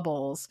little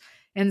bubbles.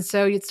 And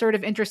so it's sort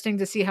of interesting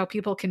to see how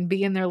people can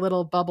be in their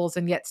little bubbles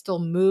and yet still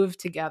move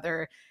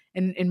together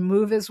and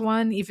move as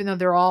one, even though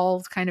they're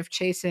all kind of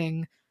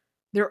chasing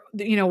their,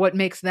 what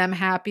makes them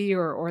happy,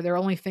 or they're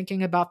only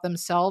thinking about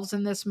themselves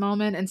in this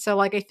moment. And so,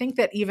 like, I think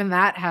that even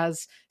that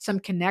has some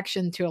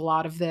connection to a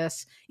lot of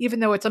this,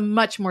 even though it's a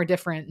much more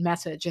different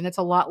message, and it's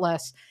a lot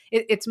less,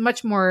 it's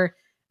much more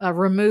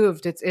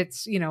removed.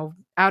 It's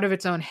out of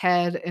its own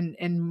head,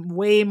 and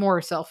way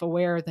more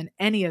self-aware than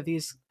any of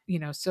these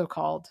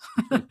so-called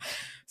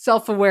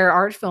self-aware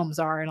art films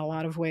are in a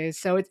lot of ways.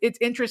 So it's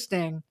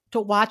interesting to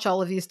watch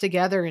all of these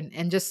together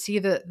and just see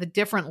the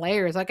different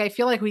layers. Like, I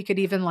feel like we could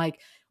even like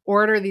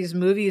order these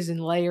movies in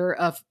layer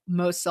of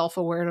most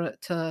self-aware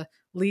to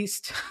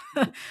least.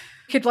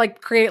 Could like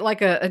create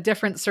like a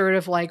different sort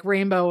of like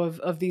rainbow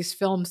of these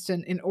films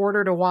in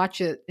order to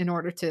watch it, in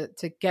order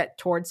to get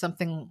towards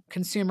something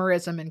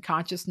consumerism and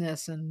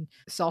consciousness and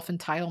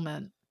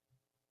self-entitlement.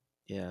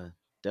 Yeah.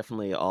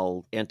 Definitely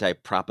all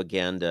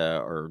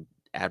anti-propaganda or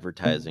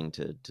advertising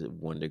to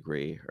one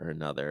degree or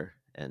another.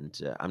 And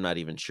I'm not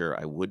even sure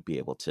I would be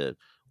able to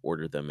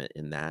order them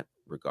in that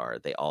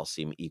regard. They all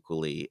seem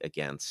equally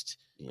against,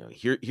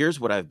 here's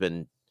what I've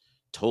been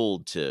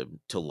told to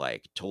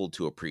like, told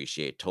to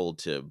appreciate, told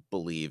to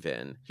believe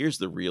in. Here's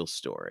the real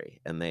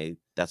story. And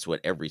that's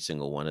what every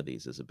single one of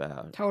these is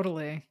about.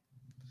 Totally.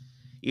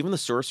 Even the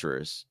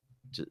sorcerers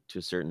to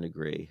a certain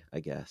degree, I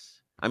guess.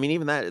 I mean,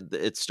 even that,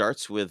 it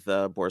starts with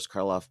Boris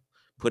Karloff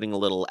putting a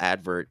little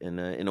advert in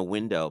a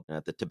window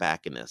at the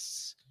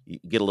tobacconists. You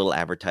get a little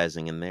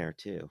advertising in there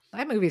too.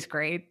 That movie's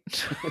great.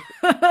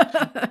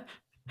 But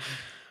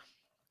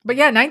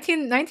yeah,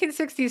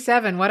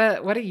 1967.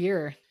 What a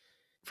year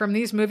from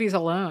these movies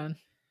alone.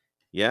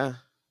 Yeah.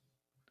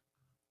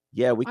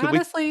 Yeah, we could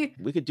Honestly,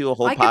 we could do a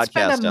whole I could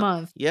spend podcast. a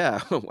month.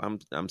 Yeah,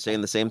 I'm saying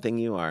the same thing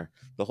you are.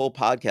 The whole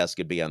podcast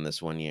could be on this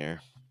one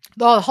year.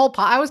 The whole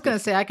I was going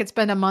to say I could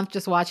spend a month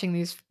just watching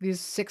these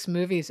 6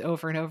 movies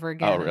over and over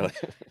again. Oh, really?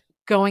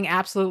 Going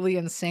absolutely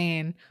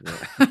insane.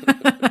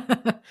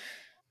 Yeah.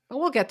 But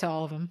we'll get to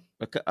all of them.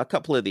 A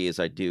couple of these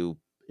I do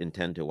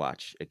intend to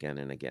watch again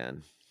and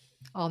again.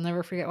 I'll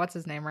never forget what's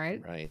his name,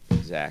 right? Right,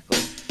 exactly.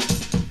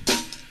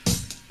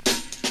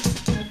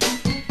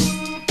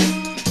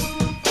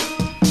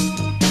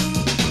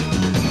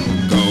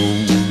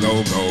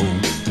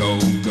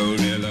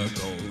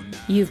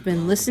 You've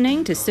been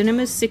listening to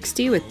Cinema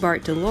 60 with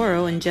Bart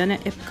DeLoro and Jenna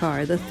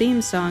Ipcar. The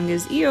theme song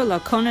is Io la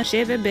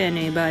conoscevo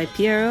bene by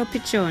Piero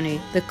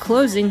Piccioni. The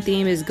closing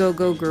theme is Go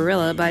Go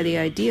Gorilla by The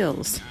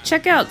Ideals.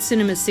 Check out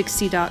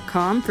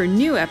cinema60.com for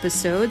new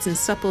episodes and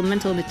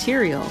supplemental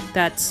material.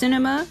 That's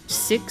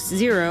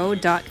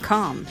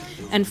cinema60.com.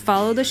 And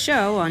follow the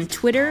show on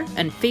Twitter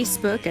and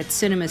Facebook at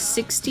Cinema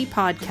 60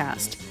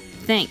 Podcast.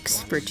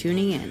 Thanks for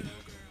tuning in.